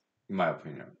nice, in my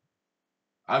opinion.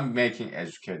 I'm making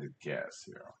educated guess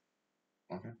here.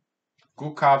 Okay.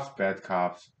 Good cops, bad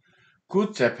cops.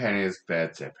 Good Japanese,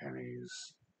 bad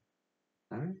Japanese.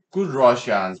 Okay? Good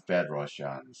Russians, bad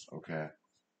Russians. Okay.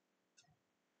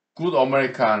 Good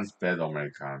Americans, bad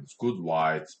Americans. Good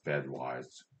whites, bad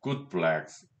whites. Good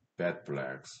blacks, bad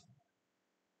blacks.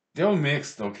 They're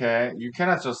mixed, okay? You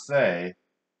cannot just say,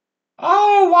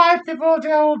 oh, white people,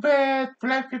 they're all bad.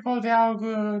 Black people, they're all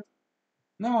good.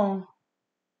 No.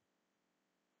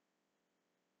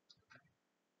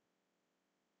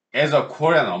 As a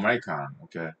Korean American,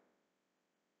 okay,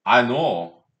 I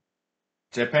know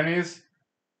Japanese,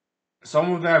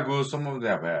 some of them are good, some of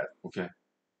them are bad. Okay.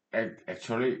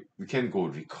 Actually, we can go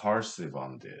recursive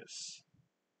on this.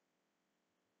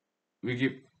 We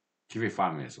give it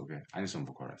 5 minutes, okay? I need some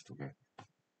vocal rest, okay?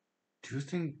 Do you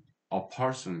think a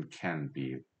person can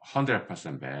be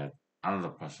 100% bad, another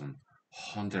person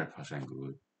 100%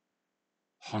 good,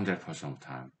 100% of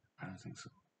time? I don't think so.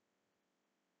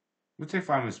 We take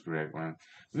 5 minutes break, man.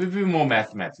 We'll be more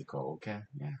mathematical, okay?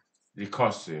 Yeah.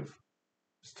 Recursive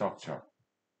structure.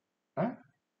 Huh?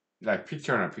 Like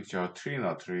picture in a picture, tree in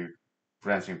a tree,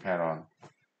 branching pattern.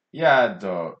 Yeah,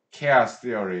 the chaos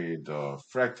theory, the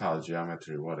fractal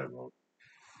geometry, whatever.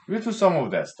 We'll do some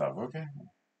of that stuff, okay?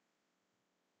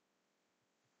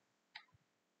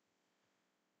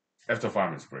 After 5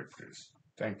 minutes break, please.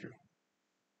 Thank you.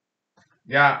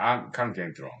 Yeah, I'm kind of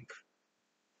getting drunk.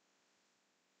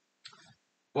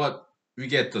 But we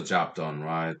get the job done,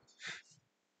 right?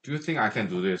 Do you think I can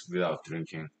do this without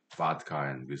drinking vodka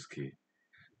and whiskey?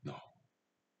 No.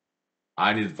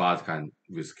 I need vodka and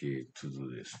whiskey to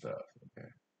do this stuff, okay?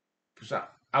 Because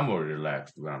I'm more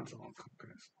relaxed when I'm drunk,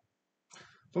 okay?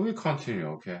 But we continue,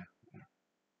 okay?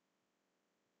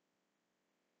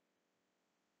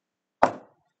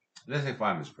 Let's take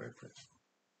 5 minutes break, please.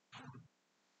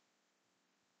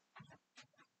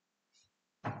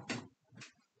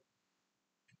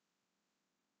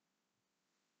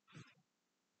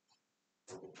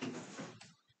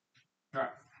 All right.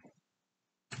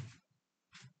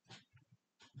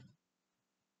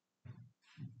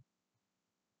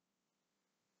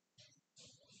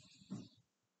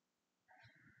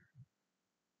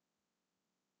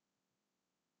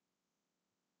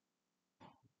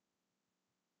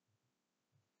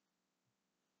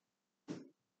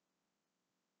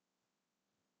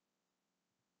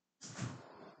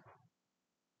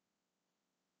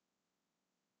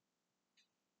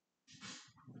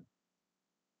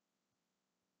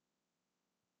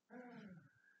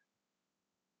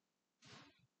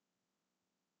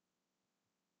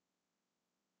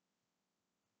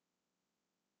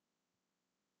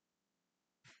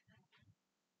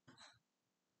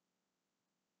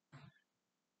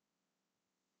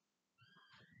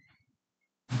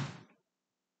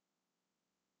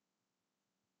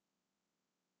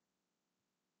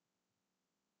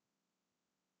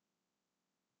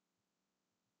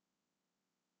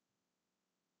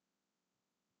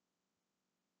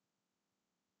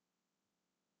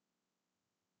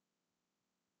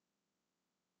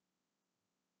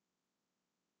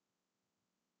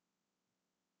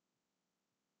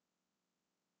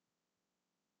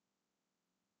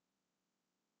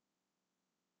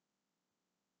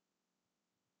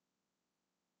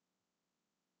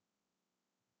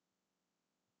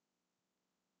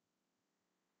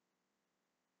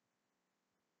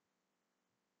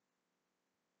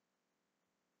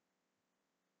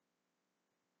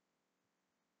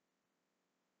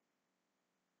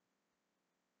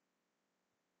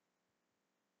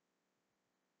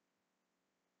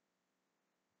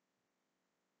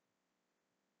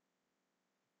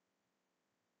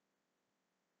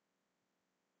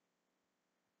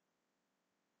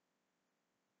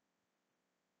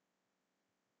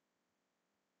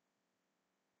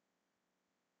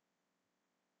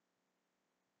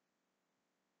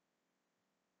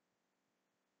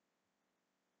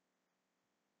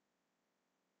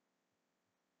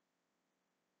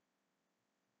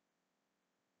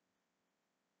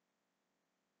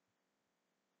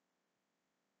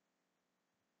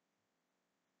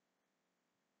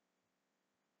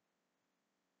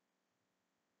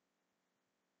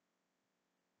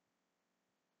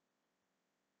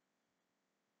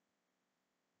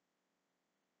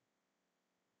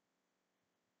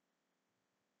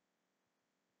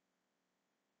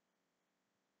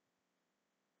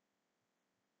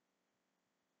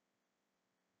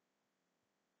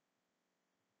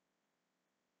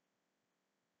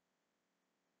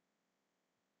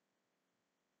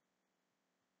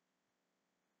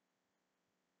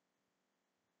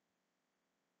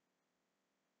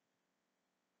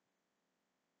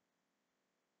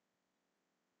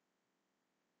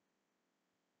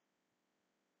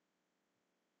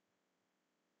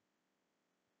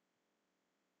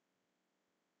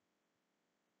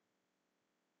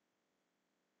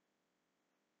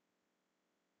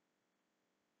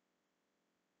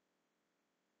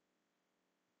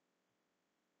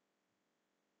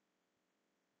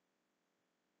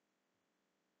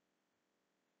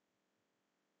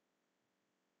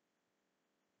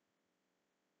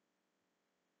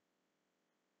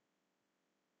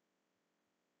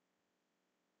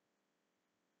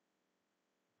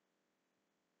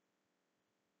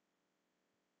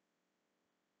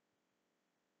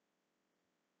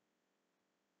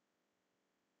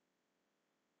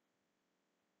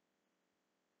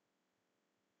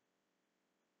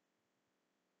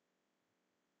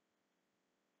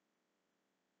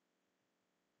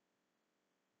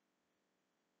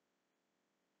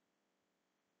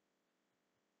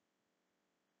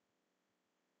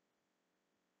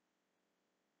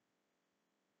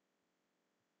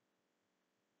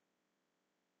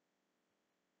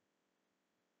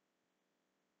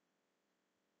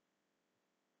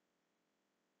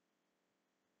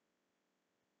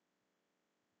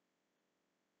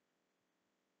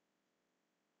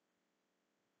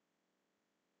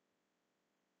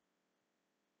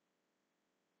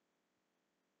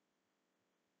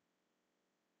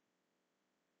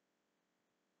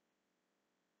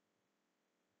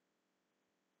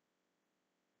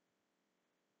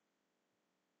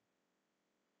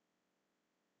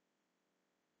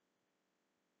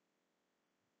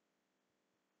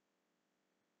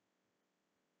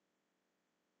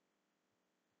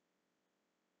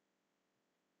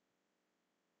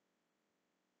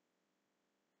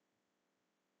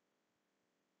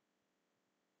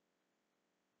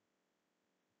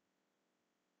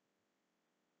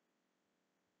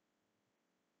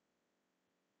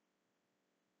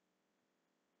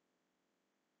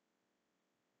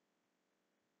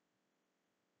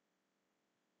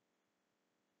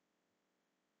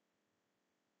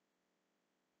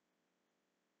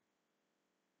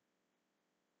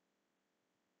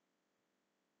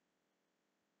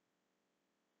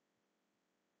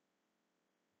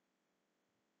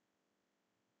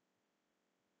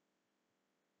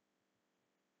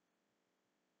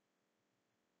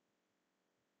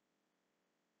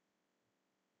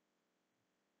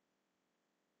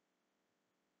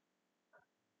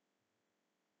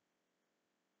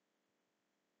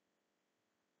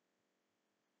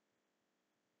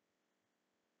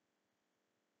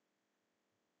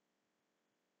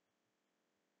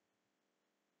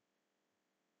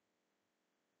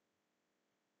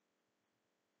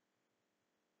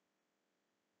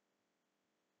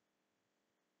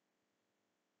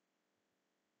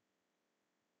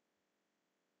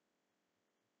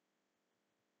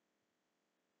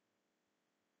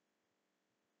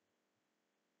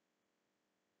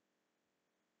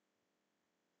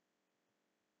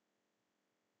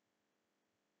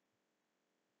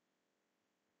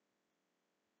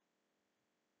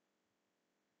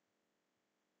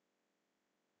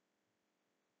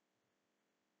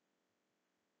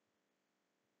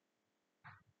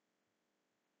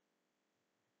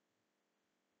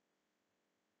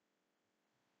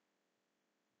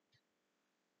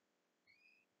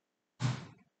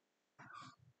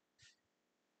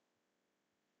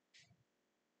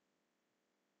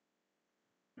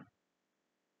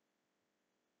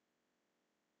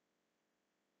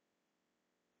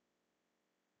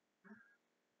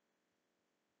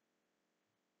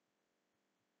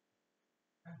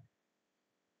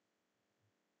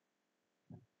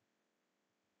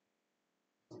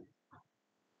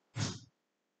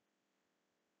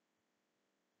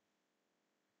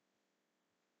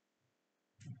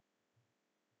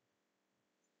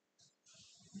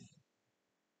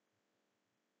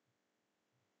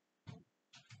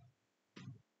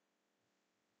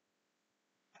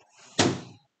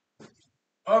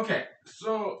 Okay,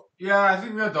 so yeah, I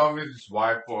think we're done with this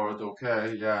whiteboard.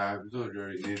 Okay, yeah, we don't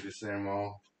really need this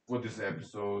anymore for this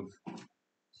episode.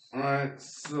 Alright,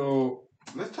 so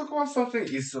let's talk about something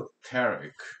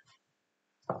esoteric.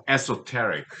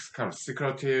 Esoteric, it's kind of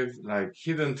secretive, like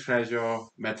hidden treasure,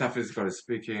 metaphysically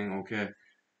speaking. Okay,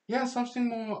 yeah, something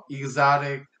more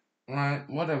exotic, right?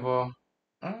 Whatever.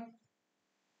 Alright.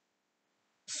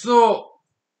 So,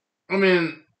 I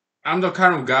mean, I'm the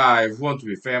kind of guy who want to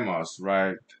be famous,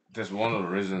 right? That's one of the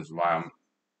reasons why I'm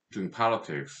doing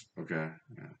politics. Okay,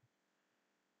 yeah.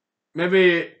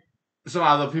 Maybe some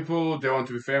other people they want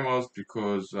to be famous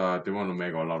because they want to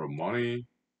make a lot of money.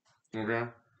 Okay,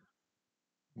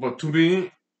 but to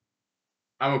me,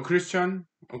 I'm a Christian.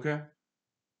 Okay,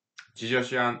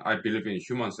 Jesusian. I believe in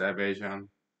human salvation.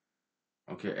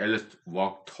 Okay, at least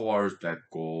walk towards that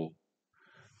goal.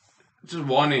 Just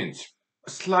 1 inch, a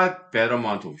slight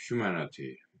betterment of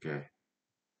humanity. Okay,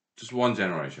 just one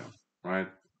generation, right?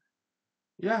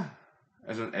 Yeah,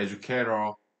 as an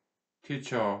educator,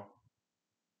 teacher,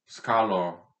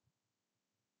 scholar,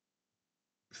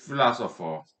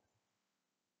 philosopher,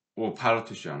 or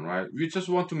politician, right? We just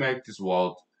want to make this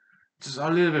world just a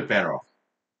little bit better.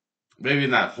 Maybe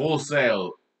not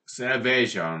wholesale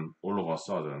salvation all of a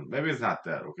sudden. Maybe it's not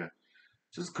that, okay?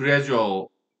 Just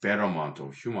gradual betterment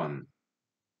of human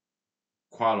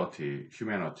quality,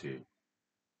 humanity,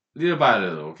 little by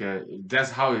little, okay?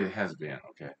 That's how it has been,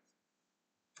 okay?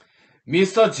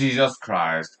 Mr. Jesus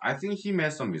Christ, I think he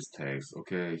made some mistakes,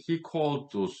 okay? He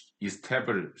called those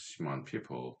establishment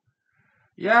people,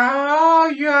 yeah,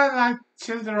 you are like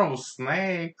children of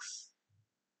snakes.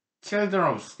 Children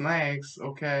of snakes,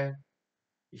 okay?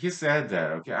 He said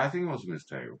that, okay? I think it was a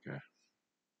mistake, okay?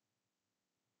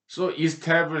 So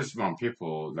establishment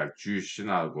people like Jewish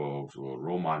synagogues or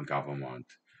Roman government,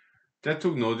 they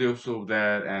took notice of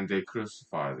that and they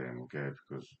crucified him, okay?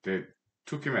 Because they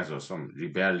took him as some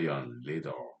rebellion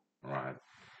leader, right?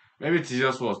 Maybe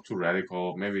Jesus was too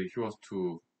radical. Maybe he was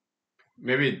too.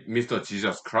 Maybe Mr.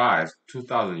 Jesus Christ,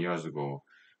 2,000 years ago,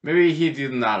 maybe he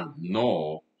did not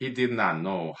know. He did not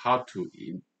know how to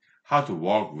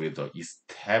work with the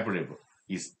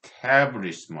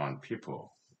establishment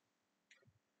people.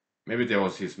 Maybe that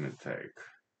was his mistake.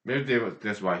 Maybe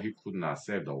that's why he could not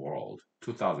save the world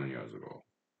 2,000 years ago.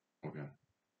 Okay.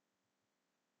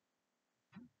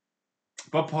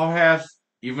 But perhaps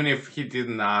even if he did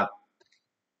not,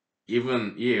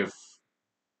 even if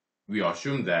we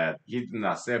assume that he did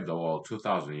not save the world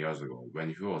 2,000 years ago when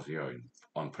he was here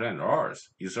on planet Earth,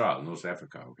 Israel, North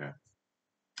Africa, okay?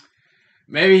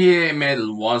 Maybe he made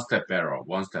one step better,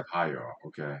 one step higher,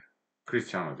 okay?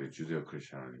 Christianity, Judeo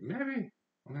Christianity, maybe,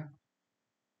 okay?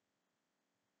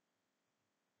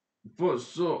 But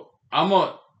so I'm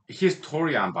a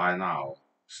historian by now,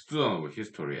 student of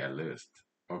history at least.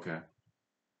 Okay.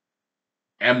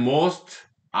 At most,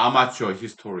 amateur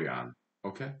historian.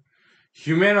 Okay.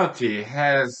 Humanity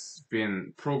has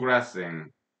been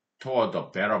progressing toward the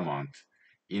betterment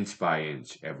inch by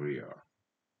inch every year.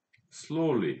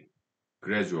 Slowly,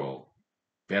 gradual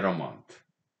betterment,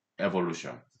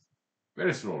 evolution.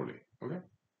 Very slowly. Okay.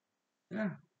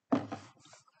 Yeah.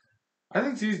 I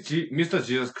think Mr.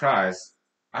 Jesus Christ,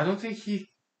 I don't think he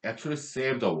actually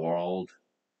saved the world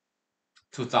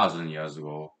 2,000 years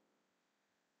ago.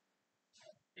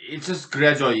 It's just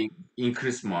gradual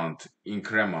increment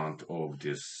of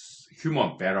this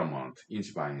human betterment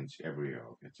inch by inch every year.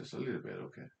 Okay, just a little bit.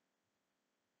 Okay,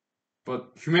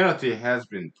 but humanity has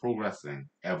been progressing,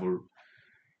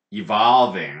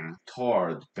 evolving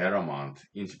toward betterment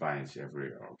inch by inch every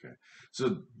year. Okay,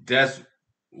 so that's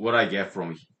what I get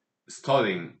from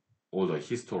studying all the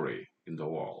history in the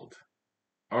world.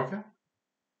 Okay,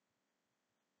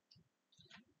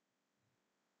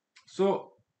 so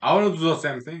I want to do the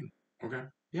same thing. Okay,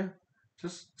 yeah,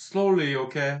 just slowly.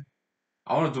 Okay,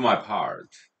 I want to do my part.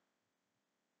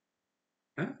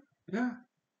 Yeah, yeah.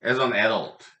 As an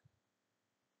adult,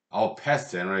 our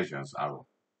past generations, our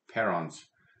parents,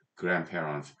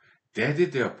 grandparents, they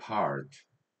did their part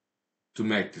to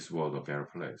make this world a better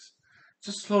place.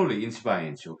 Just slowly, inch by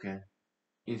inch, okay?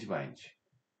 Inch by inch.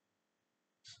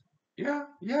 Yeah,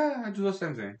 yeah, I do the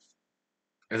same thing.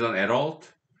 As an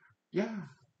adult, yeah,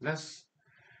 let's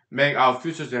make our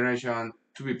future generation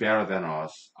to be better than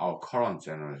us, our current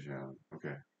generation,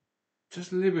 okay?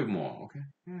 Just a little bit more, okay?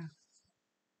 Yeah.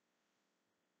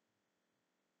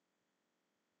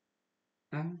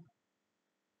 Mhm.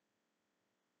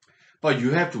 But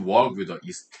you have to work with the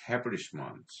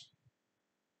establishment.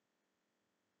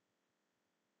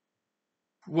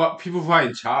 What people who are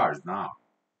in charge now.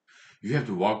 You have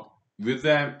to work with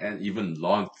them and even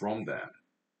learn from them.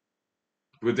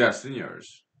 with their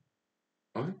seniors.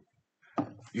 Okay,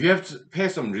 you have to pay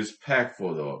some respect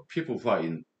for the people who are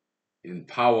in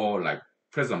power, like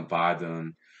President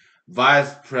Biden,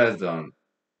 Vice President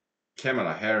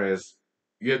Kamala Harris.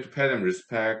 You have to pay them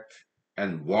respect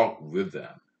and work with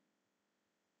them,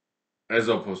 as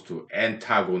opposed to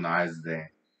antagonizing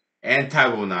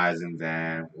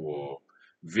them or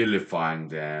vilifying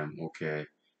them. Okay,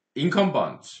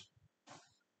 incumbents,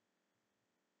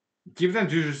 give them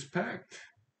due respect.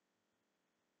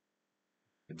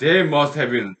 They must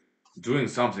have been doing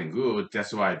something good.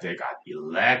 That's why they got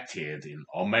elected in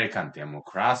American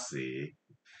democracy.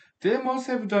 They must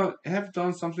have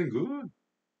done something good.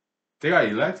 They got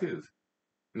elected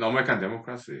in American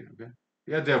democracy. Okay,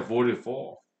 yeah, they voted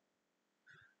for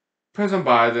President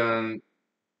Biden,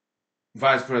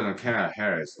 Vice President Kamala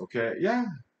Harris. Okay, yeah,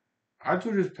 I do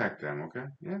respect them. Okay,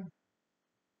 yeah.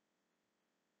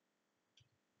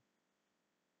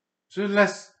 So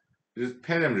let's just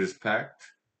pay them respect,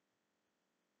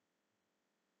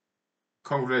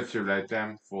 congratulate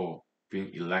them for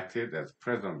being elected as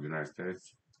President of the United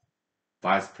States,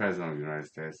 Vice President of the United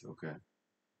States. Okay,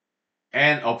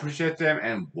 and appreciate them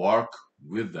and work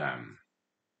with them.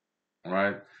 All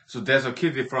right. So there's a key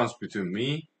difference between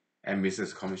me and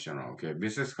Mrs. Commissioner. Okay,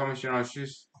 Mrs. Commissioner,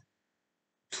 she's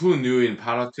too new in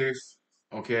politics.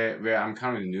 Okay, where I'm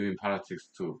kind of new in politics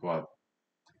too, but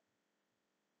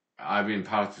I've been in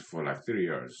politics for like 3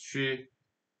 years. She,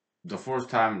 the first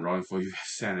time running for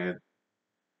U.S. Senate,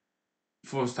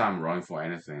 first time running for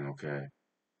anything. Okay,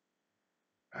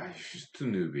 she's too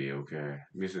newbie. Okay,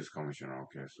 Mrs. Commissioner.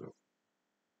 Okay, so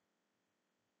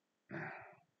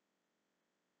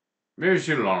maybe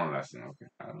she'll learn a lesson. Okay,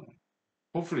 I don't know.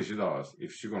 Hopefully she does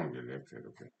if she's gonna get elected.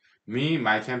 Okay, me,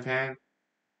 my campaign.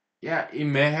 Yeah, it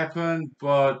may happen,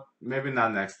 but maybe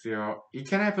not next year. It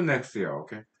can happen next year.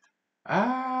 Okay.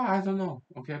 I don't know.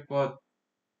 Okay, but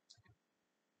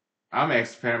I'm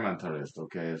experimentalist.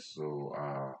 Okay,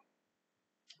 so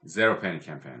zero penny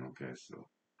campaign. Okay, so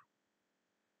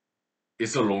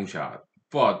it's a long shot,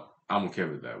 but I'm okay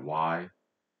with that. Why?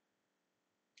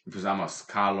 Because I'm a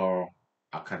scholar,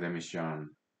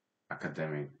 academician,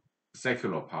 academic,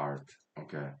 secular part.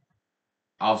 Okay,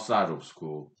 outside of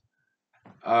school.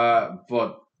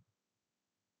 But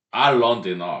I learned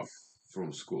enough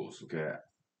from schools. Okay.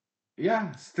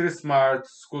 Yeah, street smart,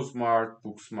 school smart,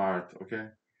 book smart. Okay,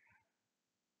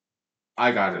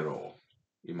 I got it all,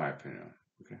 in my opinion.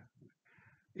 Okay.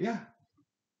 Yeah.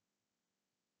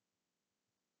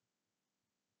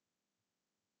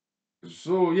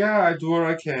 So yeah, I do what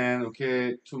I can,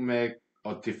 okay, to make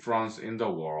a difference in the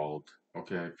world.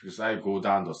 Okay, because I go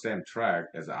down the same track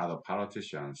as other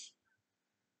politicians.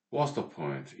 What's the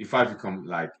point? If I become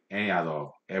like any other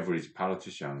average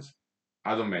politicians,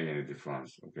 I don't make any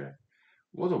difference. Okay.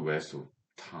 What a waste of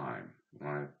time,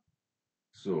 right?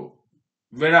 So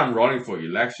when I'm running for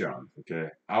election, okay,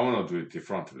 I want to do it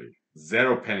differently.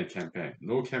 Zero penny campaign,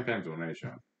 no campaign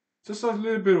donation, just a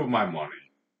little bit of my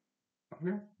money.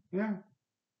 Okay, yeah,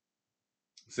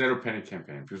 zero penny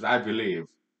campaign because I believe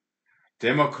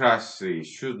democracy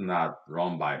should not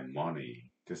run by money.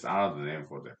 That's another name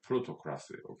for the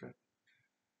plutocracy. Okay,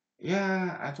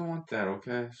 yeah, I don't want that.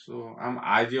 Okay, so I'm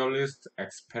idealist,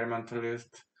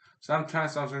 experimentalist. So I'm trying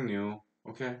something new.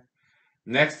 Okay,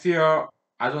 next year,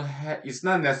 I don't have. It's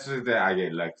not necessary that I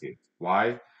get elected.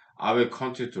 Why? I will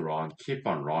continue to run, keep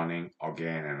on running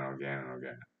again and again and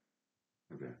again.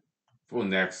 Okay, for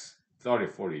next 30,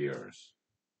 40 years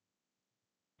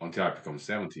until I become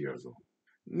 70 years old.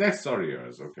 Next 30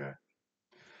 years. Okay.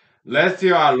 Last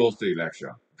year I lost the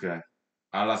election. Okay,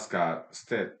 Alaska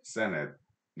State Senate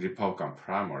Republican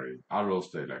primary. I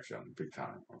lost the election big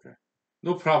time. Okay,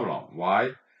 no problem.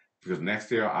 Why? Because next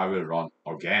year I will run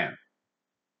again.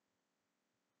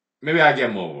 Maybe I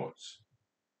get more votes.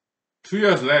 2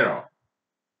 years later,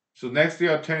 so next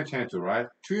year, 2022, right?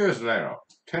 2 years later,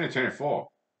 2024,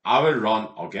 I will run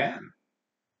again.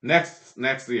 Next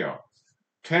year,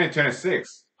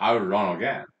 2026, I will run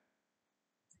again.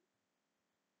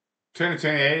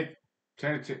 2028,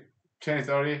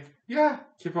 2030, yeah,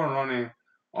 keep on running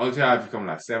until I become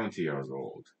like 70 years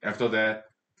old. After that,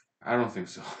 I don't think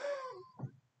so.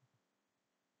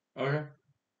 Okay.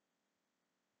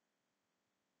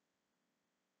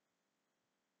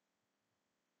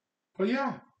 But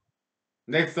yeah,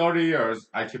 next 30 years,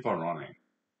 I keep on running.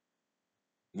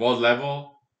 What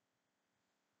level?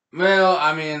 Well,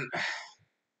 I mean,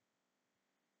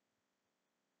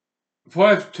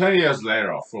 for 20 years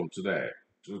later from today,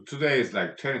 so today is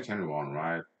like 2021,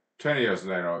 right? 20 years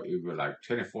later, it will be like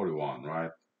 2041,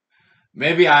 right?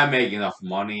 Maybe I make enough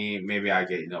money, maybe I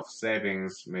get enough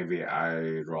savings, maybe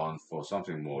I run for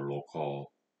something more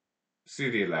local,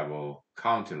 city level,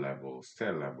 county level,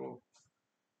 state level.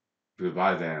 But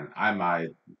by then, I might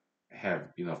have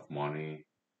enough money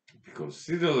because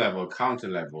city level, county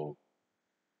level,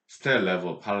 state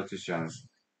level politicians,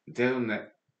 they don't,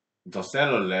 the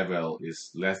salary level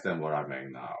is less than what I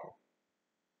make now.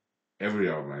 Every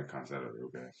American salary,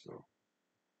 okay? So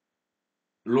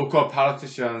local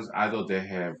politicians, either they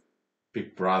have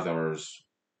big brothers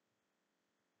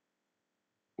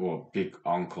or big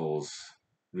uncles,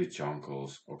 rich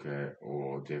uncles, okay,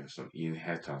 or they have some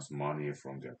inheritance money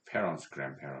from their parents,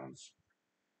 grandparents,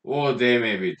 or they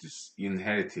maybe just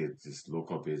inherited this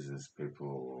local business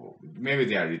people, maybe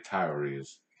they are retirees.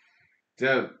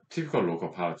 They're typical local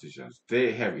politicians.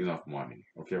 They have enough money.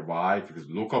 Okay, why? Because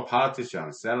local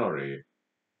politicians' salary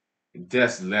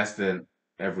that's less than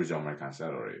average American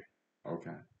salary.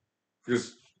 Okay,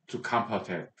 because to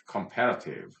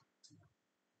comparative,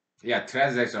 yeah,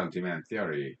 transaction demand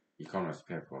theory, economist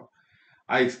paper.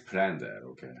 I explained that.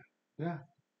 Okay, yeah,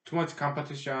 too much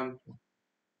competition,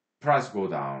 price go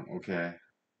down. Okay,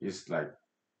 it's like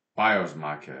buyer's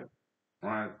market,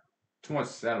 right? Too much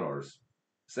sellers,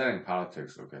 selling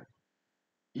politics. Okay,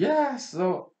 yeah.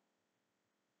 So,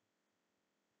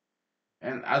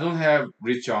 and I don't have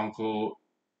rich uncle,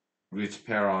 rich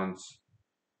parents.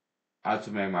 I have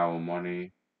to make my own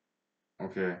money.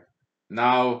 Okay,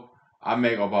 now I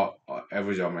make about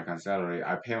average American salary.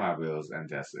 I pay my bills and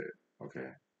that's it. Okay,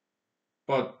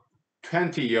 but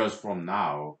 20 years from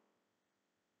now,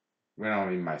 when I'm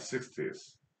in my 60s,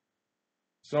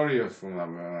 30 years from now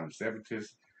when I'm 70s,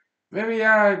 maybe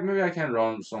yeah, maybe I can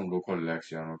run some local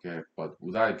election. Okay, but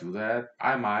would I do that?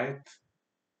 I might.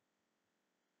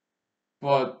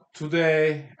 But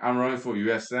today I'm running for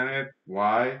U.S. Senate.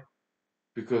 Why?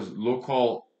 Because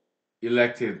local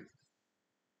elected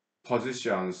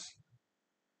positions,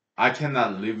 I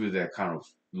cannot live with that kind of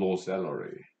low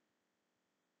salary.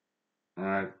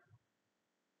 Right?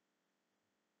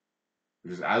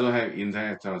 Because I don't have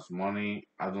inheritance money.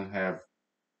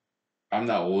 I'm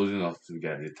not old enough to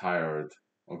get retired.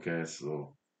 Okay,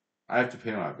 so I have to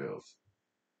pay my bills.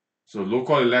 So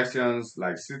local elections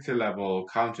like city level,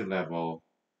 county level,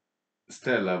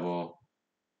 state level,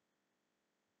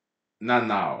 not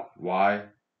now. Why?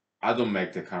 I don't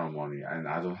make that kind of money and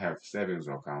I don't have savings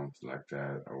account like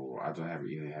that or I don't have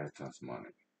inheritance money.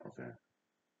 Okay.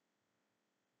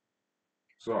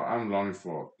 So I'm longing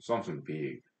for something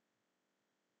big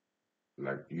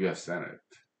like US Senate.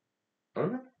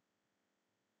 Okay.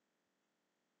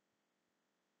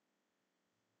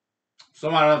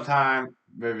 Some other time,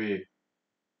 maybe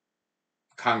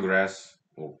Congress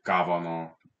or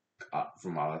governor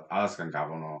from Alaskan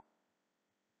governor,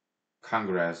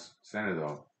 Congress,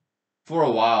 senator. For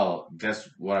a while, that's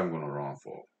what I'm gonna run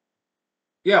for.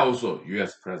 Yeah, also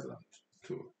U.S. president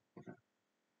too, okay.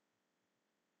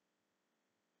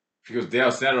 Because their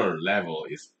salary level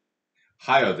is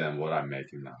higher than what I'm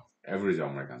making now, average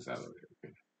American salary.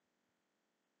 Okay.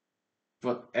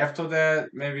 But after that,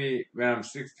 maybe when I'm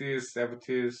 60s,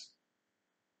 70s,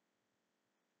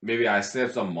 maybe I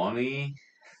save some money.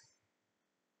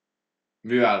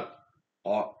 Maybe uh,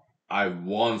 I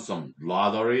won some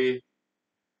lottery.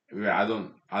 Maybe I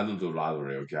don't do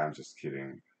lottery. Okay, I'm just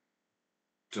kidding.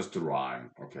 Just to rhyme.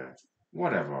 Okay,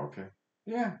 whatever. Okay,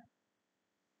 yeah.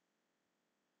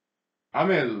 I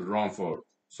may run for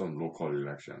some local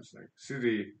elections like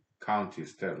city, county,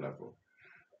 state level.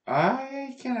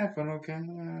 I can happen. Okay,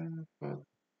 but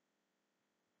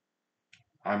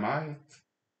I might.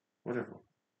 Whatever.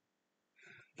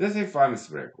 Let's say 5 minutes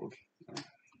break. Okay.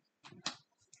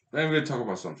 Then we'll talk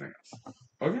about something else.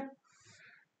 Okay.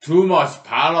 Too much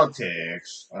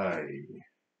politics.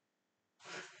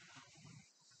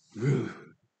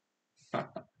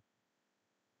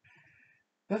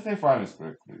 Let's say 5 minutes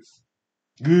break, please.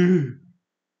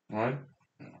 Alright.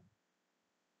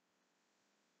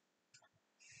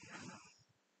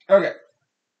 Okay.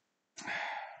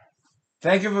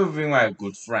 Thank you for being my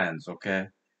good friends. Okay.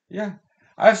 Yeah.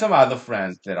 I have some other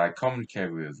friends that I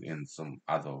communicate with in some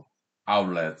other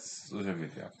outlets, social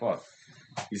media. But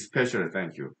especially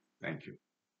thank you. Thank you.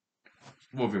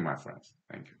 For being my friends.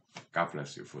 Thank you. God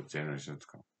bless you for generations to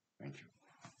come. Thank you.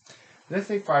 Let's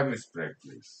take 5 minutes break,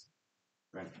 please.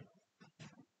 Thank you.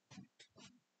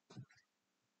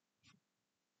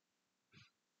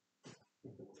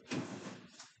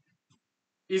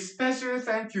 Especially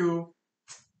thank you.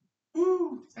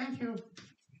 Woo, thank you.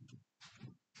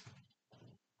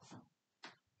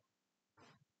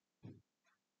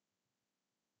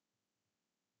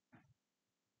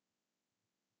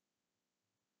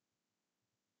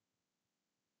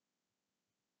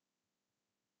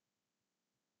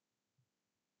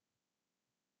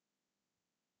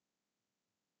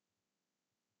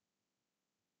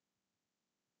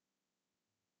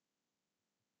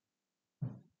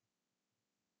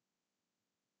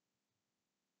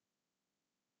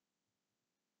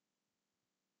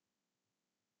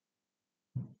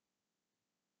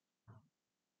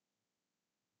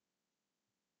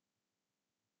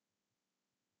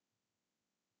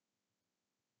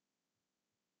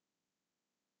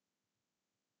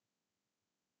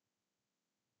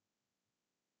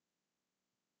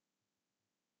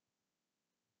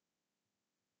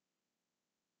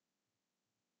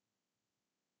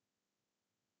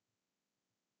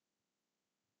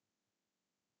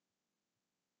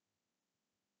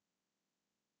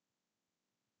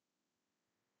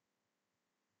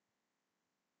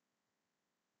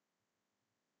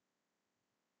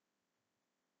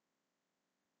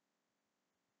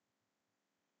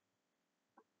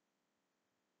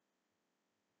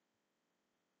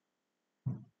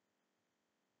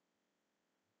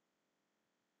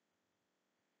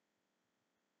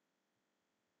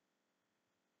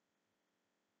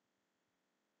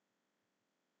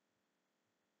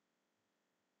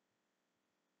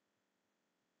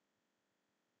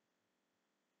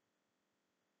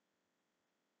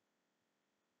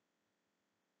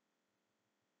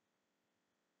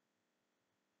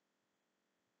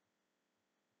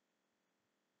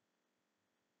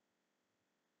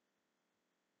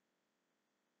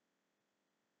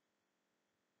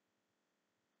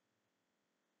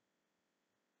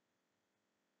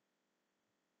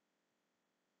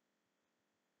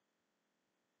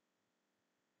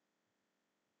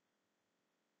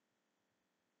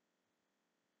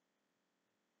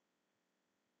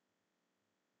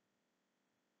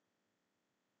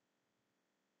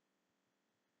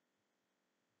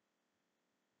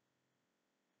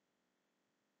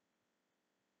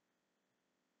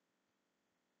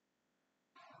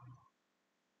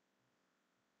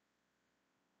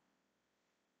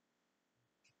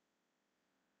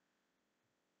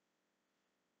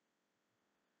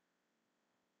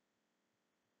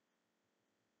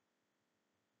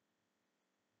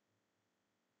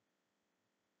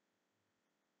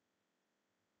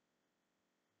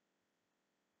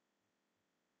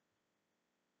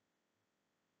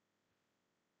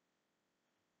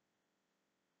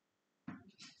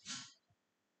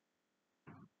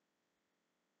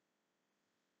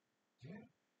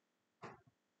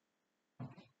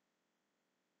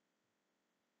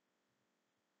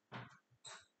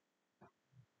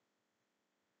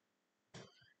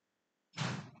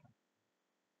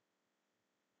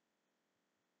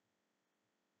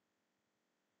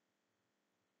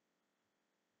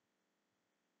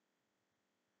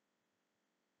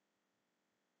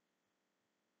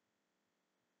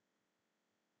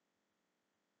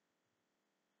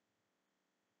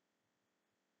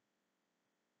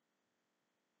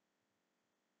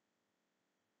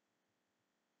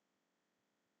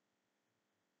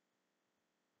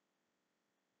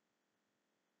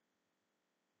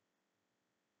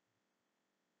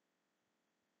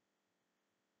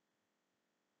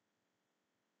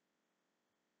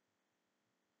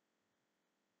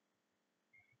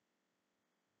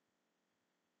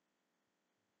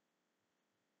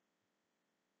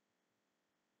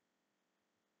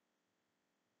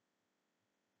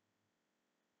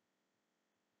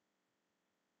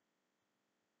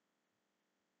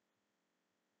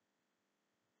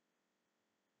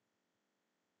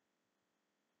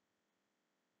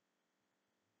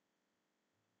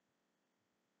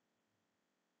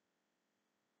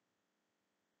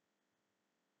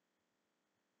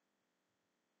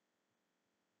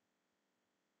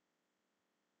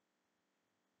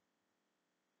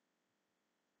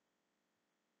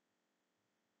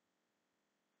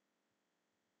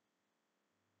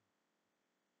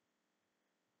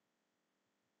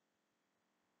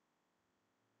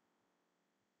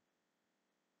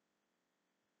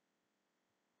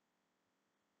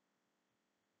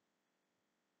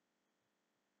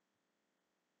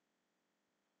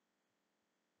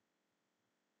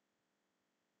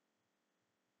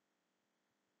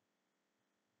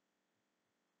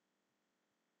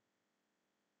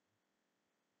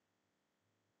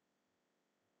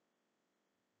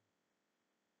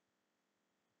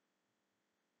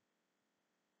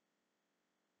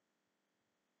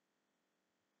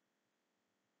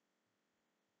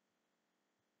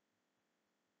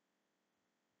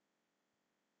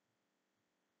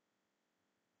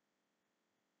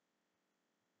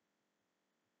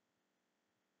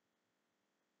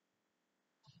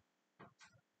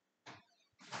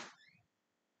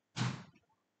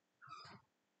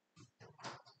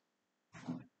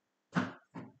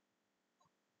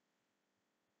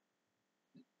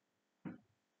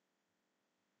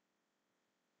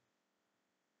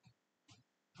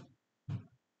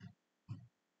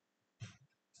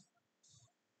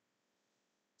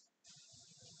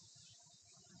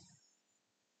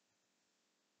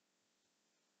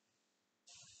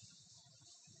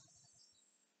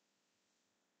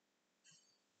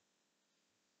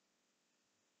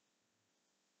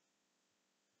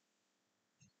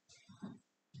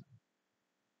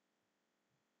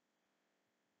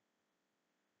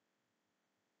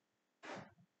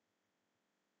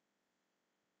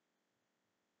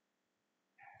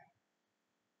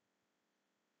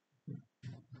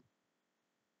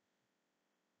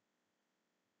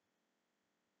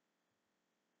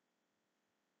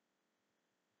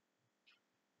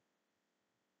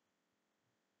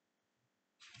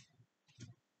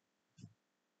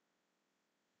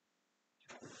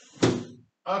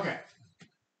 Okay.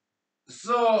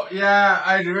 So yeah,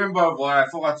 I remember what I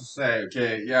forgot to say.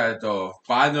 Okay, yeah, the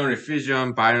binary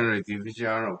fission, binary division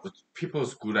of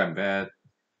people's good and bad.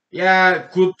 Yeah,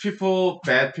 good people,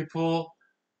 bad people.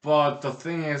 But the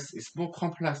thing is, it's more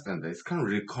complex than that. It's kind of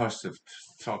recursive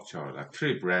structure, like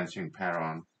three branching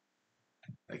pattern,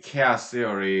 like chaos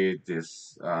theory,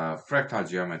 this fractal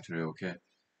geometry. Okay,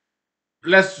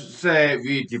 let's say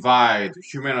we divide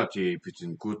humanity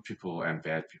between good people and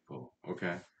bad people.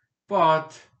 Okay,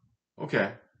 but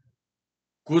okay,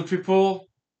 good people,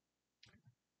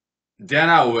 they're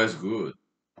not always good.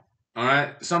 All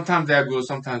right, sometimes they're good,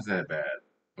 sometimes they're bad.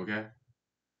 Okay,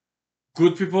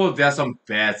 good people, there's some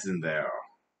bads in there.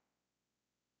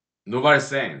 Nobody's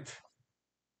saint,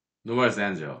 nobody's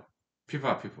angel. People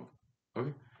are people.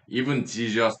 Okay, even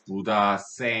Jesus, Buddha,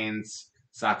 saints,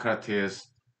 Socrates,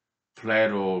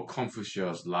 Plato,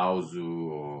 Confucius, Lao Tzu,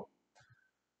 or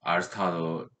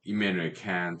Aristotle, Immanuel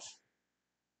Kant,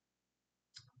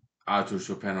 Arthur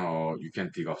Schopenhauer, you can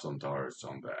dig up some dirt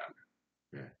on them.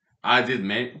 Okay, I did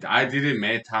it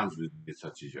many times with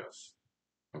Mr. Jesus.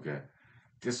 Okay,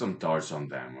 did some darts on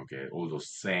them. Okay, all those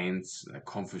saints, like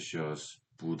Confucius,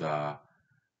 Buddha,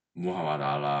 Muhammad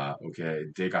Allah. Okay,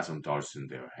 they got some darts in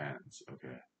their hands.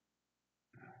 Okay,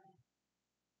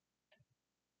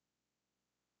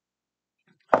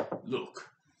 look,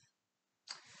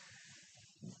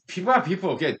 people are people.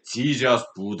 Okay, Jesus,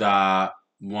 Buddha,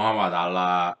 Muhammad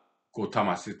Allah,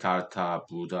 Gautama Siddhartha,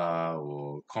 Buddha,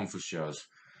 or Confucius.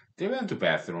 They went to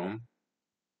bathroom.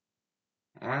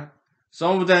 Alright,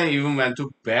 some of them even went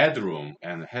to bedroom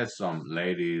and had some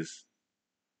ladies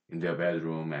in their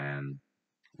bedroom and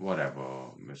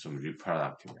whatever, with some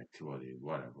reproductive activity,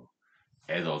 whatever,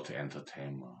 adult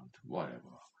entertainment,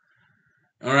 whatever.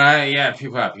 All right, yeah,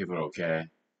 people are people, okay.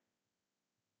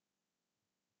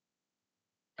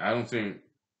 I don't think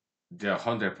they're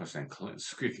 100% clean,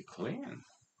 squeaky clean.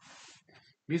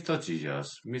 Mr.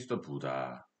 Jesus, Mr.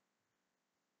 Buddha,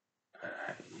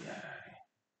 yeah,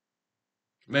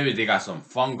 maybe they got some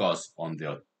fungus on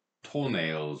their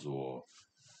toenails, or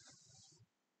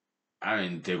I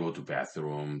mean, they go to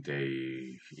bathroom,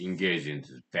 they engage in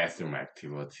bathroom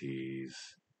activities,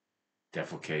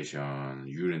 defecation,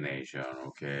 urination,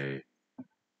 okay.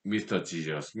 Mr.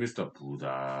 Jesus, Mr.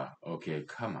 Buddha, okay,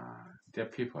 come on. They're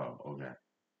people, okay.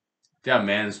 They're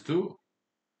men too.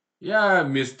 Yeah,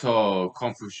 Mr.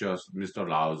 Confucius, Mr.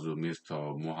 Lao Tzu,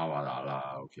 Mr. Muhammad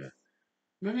Allah, okay.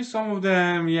 Maybe some of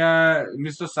them, yeah,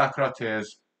 Mr.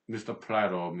 Socrates, Mr.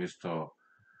 Plato, Mr.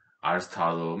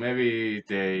 Aristotle, maybe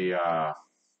they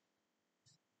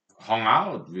hung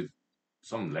out with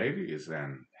some ladies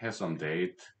and had some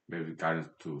date, maybe got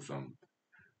into some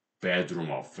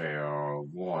bedroom affair or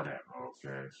whatever,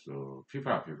 okay? So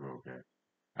people are people, okay?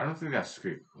 I don't think that's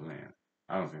squeaky clean.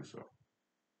 I don't think so.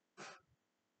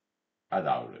 I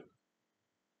doubt it.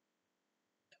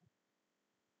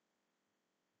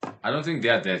 I don't think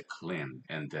they're that clean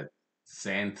and that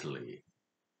saintly.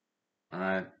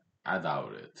 Alright? I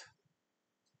doubt it.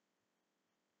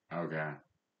 Okay.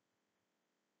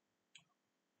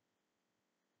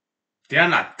 They're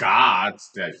not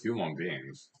gods, they're human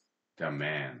beings. They're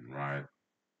men, right?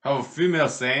 How about female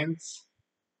saints?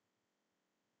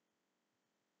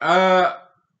 Uh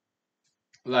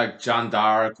like Jeanne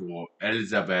d'Arc or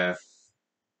Elizabeth,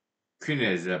 Queen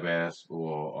Elizabeth,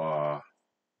 or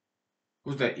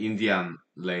who's the Indian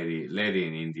lady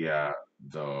in India,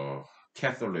 the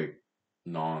Catholic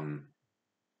nun,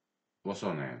 what's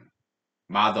her name?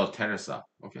 Mother Teresa.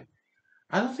 Okay.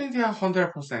 I don't think they are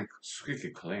 100% squeaky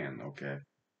clean, okay?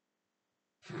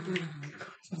 I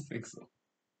don't think so.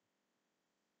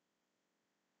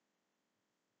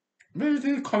 Maybe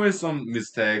they commit some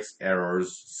mistakes,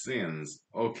 errors, sins,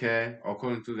 okay?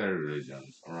 According to their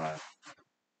religions, alright?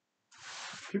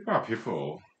 People are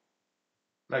people.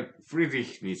 Like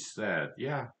Friedrich Nietzsche said,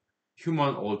 yeah,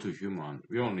 human all to human.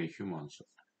 We only humans.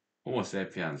 Homo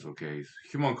sapiens, okay?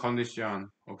 Human condition,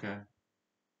 okay?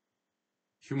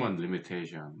 Human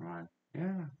limitation, right?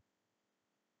 Yeah.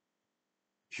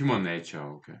 Human nature,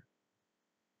 okay?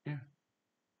 Yeah.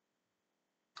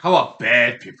 How about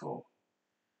bad people?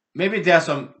 Maybe there's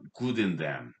some good in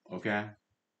them, okay?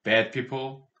 Bad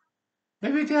people,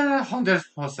 maybe they're not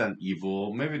 100%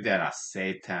 evil. Maybe they're a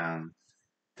Satan,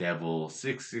 devil,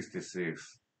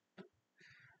 666.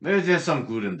 Maybe there's some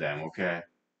good in them, okay?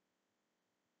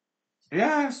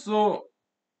 Yeah, so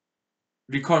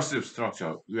recursive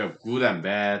structure. We have good and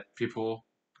bad people.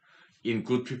 In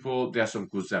good people, there's some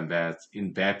goods and bads.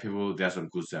 In bad people, there's some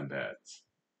goods and bads.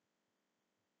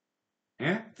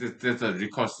 Yeah, there's a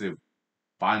recursive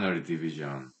binary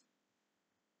division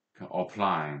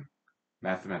applying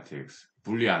mathematics.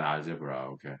 Boolean algebra,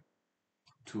 okay,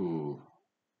 to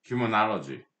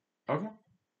humanology. Okay,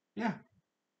 yeah.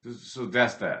 So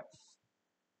that's that.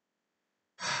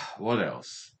 What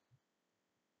else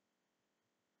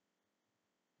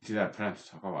did I plan to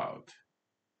talk about?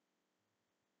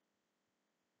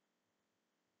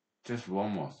 Just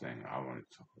one more thing I want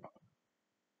to talk about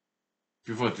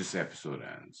before this episode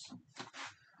ends.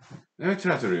 Let me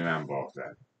try to remember of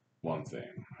that one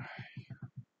thing.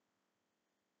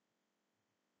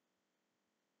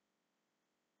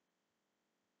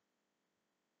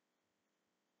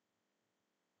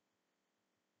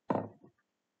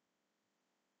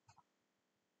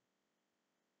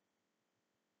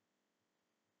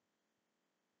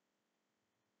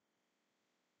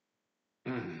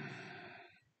 Mm.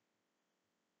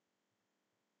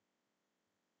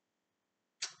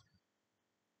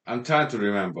 I'm trying to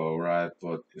remember, right?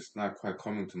 But it's not quite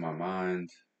coming to my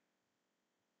mind.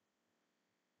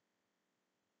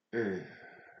 Eh,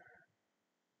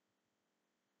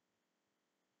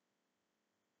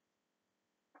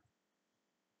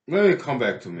 Maybe come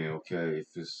back to me, okay?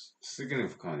 If it's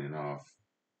significant enough.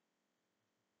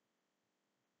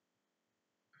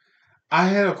 I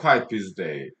had a quite busy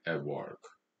day at work,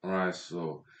 alright?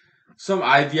 So some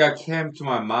idea came to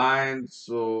my mind,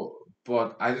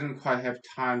 but I didn't quite have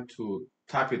time to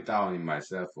type it down in my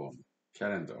cell phone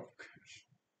calendar.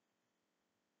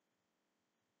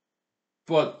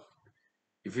 But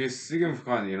if it's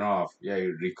significant enough, yeah,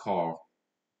 you recall,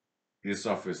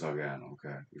 resurface again,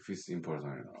 okay? If it's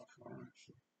important enough, alright.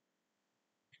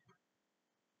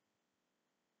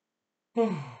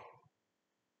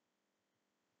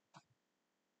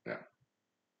 Yeah,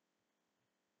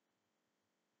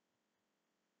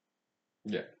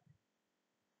 yeah,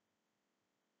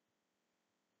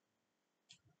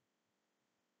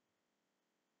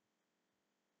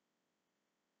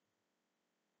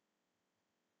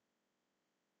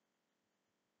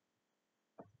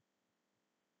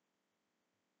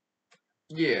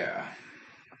 yeah.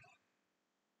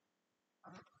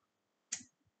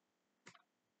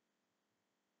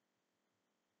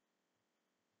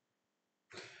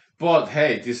 But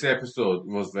hey, this episode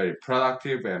was very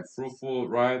productive and fruitful,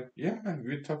 right? Yeah,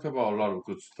 we talked about a lot of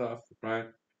good stuff, right?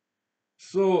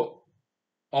 So,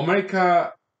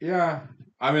 America, yeah,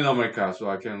 I'm in America, so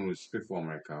I can only speak for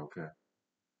America, okay?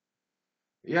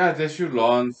 Yeah, they should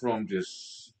learn from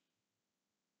this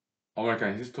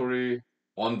American history,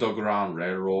 underground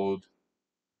railroad,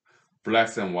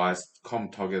 blacks and whites come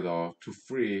together to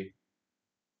free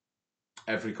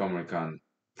African American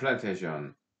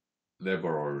plantation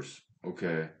laborers,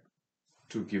 okay,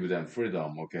 to give them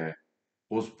freedom, okay?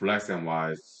 Both blacks and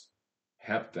whites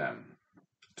help them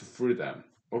to free them,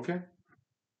 okay?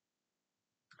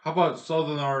 How about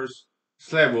Southerners,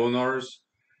 slave owners?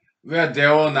 Well, they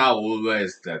were not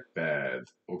always that bad,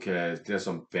 okay? There's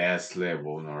some bad slave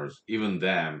owners, even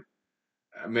them.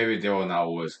 Maybe they were not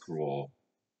always cruel,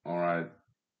 all right?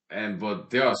 But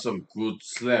there are some good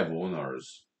slave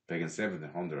owners back in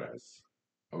 1700s,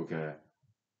 okay?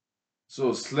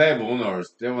 So slave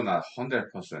owners, they were not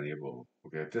 100% evil.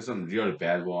 Okay, there's some really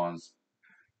bad ones,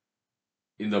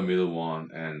 in the middle one,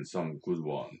 and some good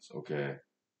ones. Okay,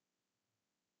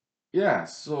 yeah.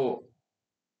 So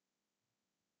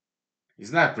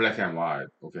it's not black and white.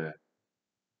 Okay,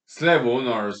 slave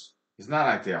owners, it's not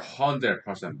like they're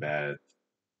 100% bad,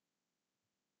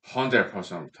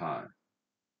 100% of the time.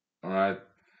 All right,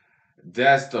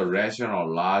 that's the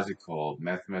rational, logical,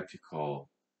 mathematical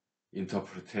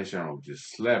interpretation of this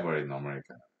slavery in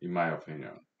America, in my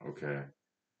opinion. Okay,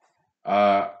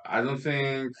 I don't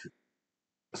think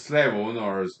slave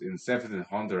owners in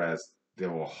 1700s, they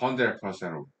were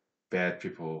 100% of bad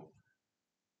people,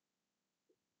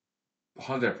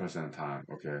 100% time,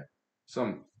 okay?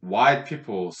 Some white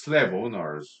people, slave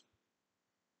owners,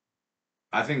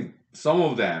 I think some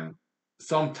of them,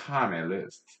 sometime at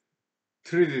least,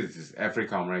 treated these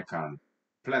African American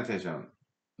plantation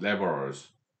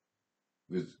laborers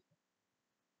with,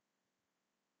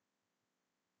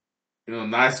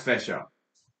 nice fashion,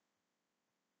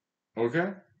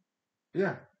 okay?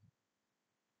 Yeah.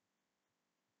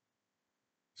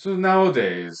 So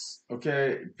nowadays,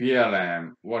 okay,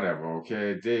 BLM, whatever,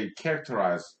 okay, they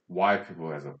characterize white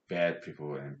people as a bad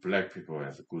people and black people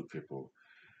as good people.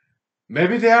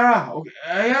 Maybe they are, okay,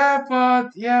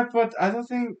 yeah, but I don't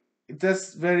think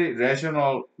that's very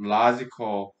rational,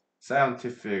 logical,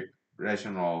 scientific,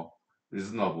 rational,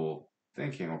 reasonable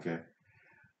thinking, okay?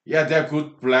 Yeah, there are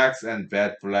good blacks and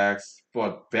bad blacks,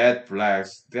 but bad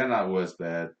blacks, they're not always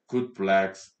bad. Good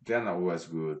blacks, they're not always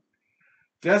good.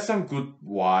 There's some good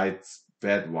whites,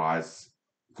 bad whites.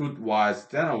 Good whites,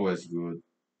 they're not always good.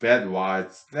 bad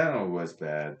whites, they're not always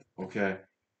bad. Okay,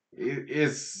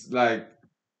 it's like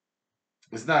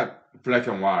it's not black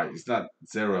and white. It's not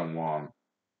zero and one.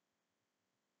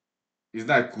 It's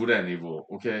not good and evil.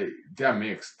 Okay, they're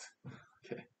mixed.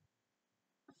 Okay,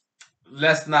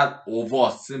 let's not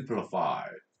oversimplify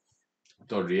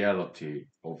the reality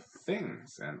of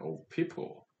things and of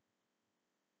people.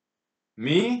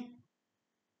 Me,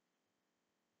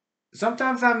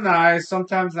 sometimes I'm nice,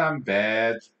 sometimes I'm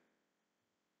bad,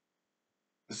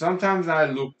 sometimes I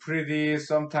look pretty,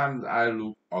 sometimes I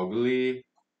look ugly.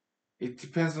 It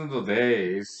depends on the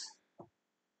days,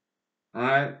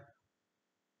 right?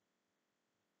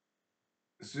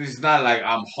 So it's not like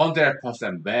I'm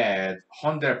 100% bad,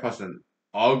 100%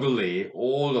 ugly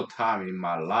all the time in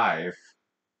my life.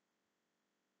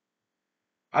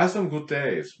 I have some good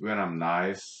days when I'm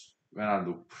nice, when I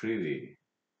look pretty,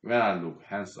 when I look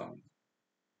handsome.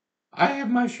 I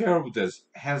have my share of this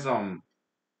handsome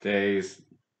days,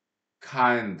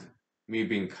 kind, me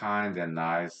being kind and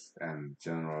nice and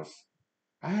generous.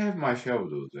 I have my share of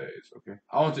those days, okay?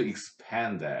 I want to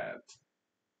expand that.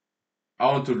 I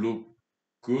want to look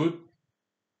good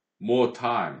more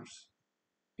times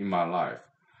in my life.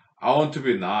 I want to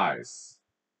be nice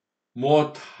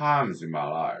more times in my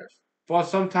life. But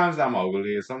sometimes I'm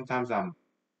ugly, sometimes I'm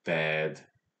bad,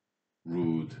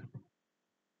 rude.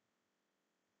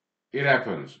 It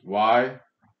happens. Why?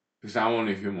 Because I'm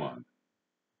only human.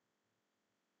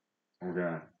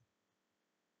 Okay.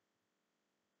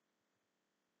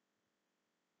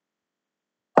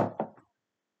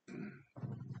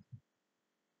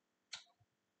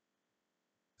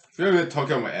 Here we're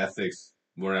talking about ethics,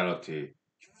 morality,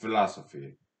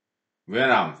 philosophy. When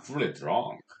I'm fully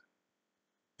drunk,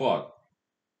 but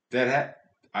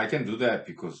I can do that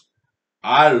because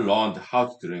I learned how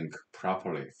to drink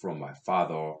properly from my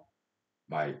father,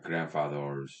 my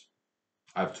grandfathers.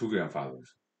 I have two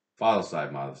grandfathers, father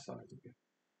side, mother side. Okay.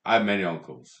 I have many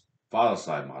uncles, father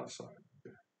side, mother side.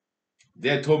 Okay.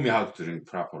 They told me how to drink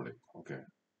properly. Okay.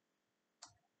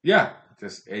 Yeah,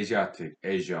 this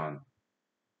Asian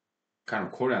kind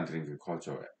of Korean drinking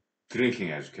culture,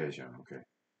 drinking education. Okay.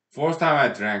 First time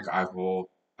I drank alcohol,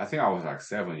 I think I was like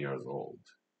 7 years old.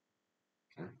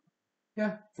 Okay.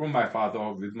 Yeah, from my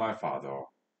father, with my father.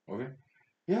 Okay.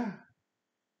 Yeah,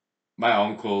 my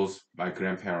uncles, my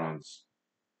grandparents,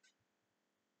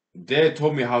 they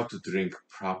told me how to drink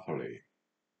properly.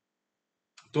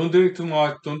 Don't drink too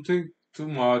much, don't drink too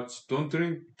much, don't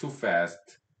drink too fast.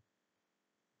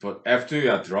 But after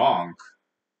you are drunk,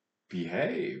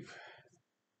 behave.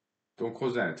 Don't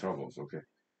cause any troubles, okay?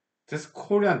 This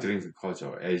Korean drinking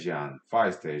culture, Asian, Far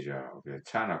East Asia, okay,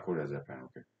 China, Korea, Japan,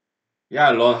 okay. Yeah,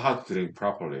 I learned how to drink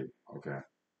properly, okay,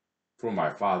 from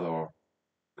my father,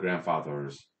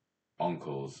 grandfathers,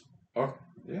 uncles. Oh,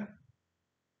 yeah.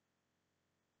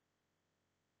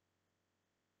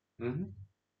 hmm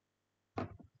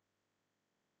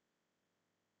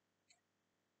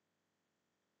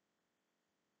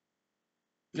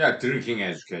Yeah, drinking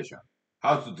education.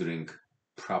 How to drink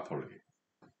properly.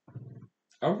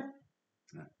 Okay.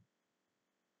 Yeah.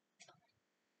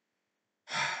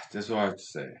 That's what I have to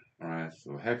say. All right.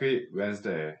 So happy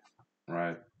Wednesday. All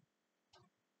right.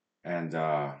 And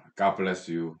God bless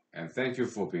you. And thank you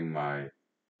for being my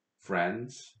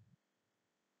friends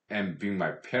and being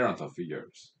my parental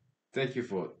figures. Thank you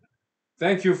for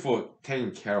thank you for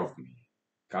taking care of me.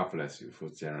 God bless you for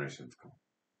generations to come.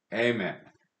 Amen.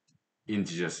 In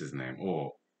Jesus' name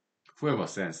or whoever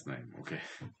sends name. Okay.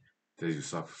 That you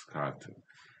subscribe to.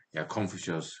 Yeah,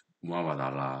 Confucius, Muhammad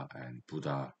Allah, and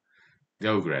Buddha.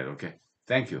 They're all great. Okay.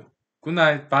 Thank you. Good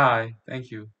night. Bye.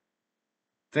 Thank you.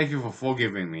 Thank you for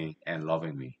forgiving me and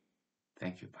loving me.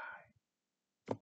 Thank you. Bye.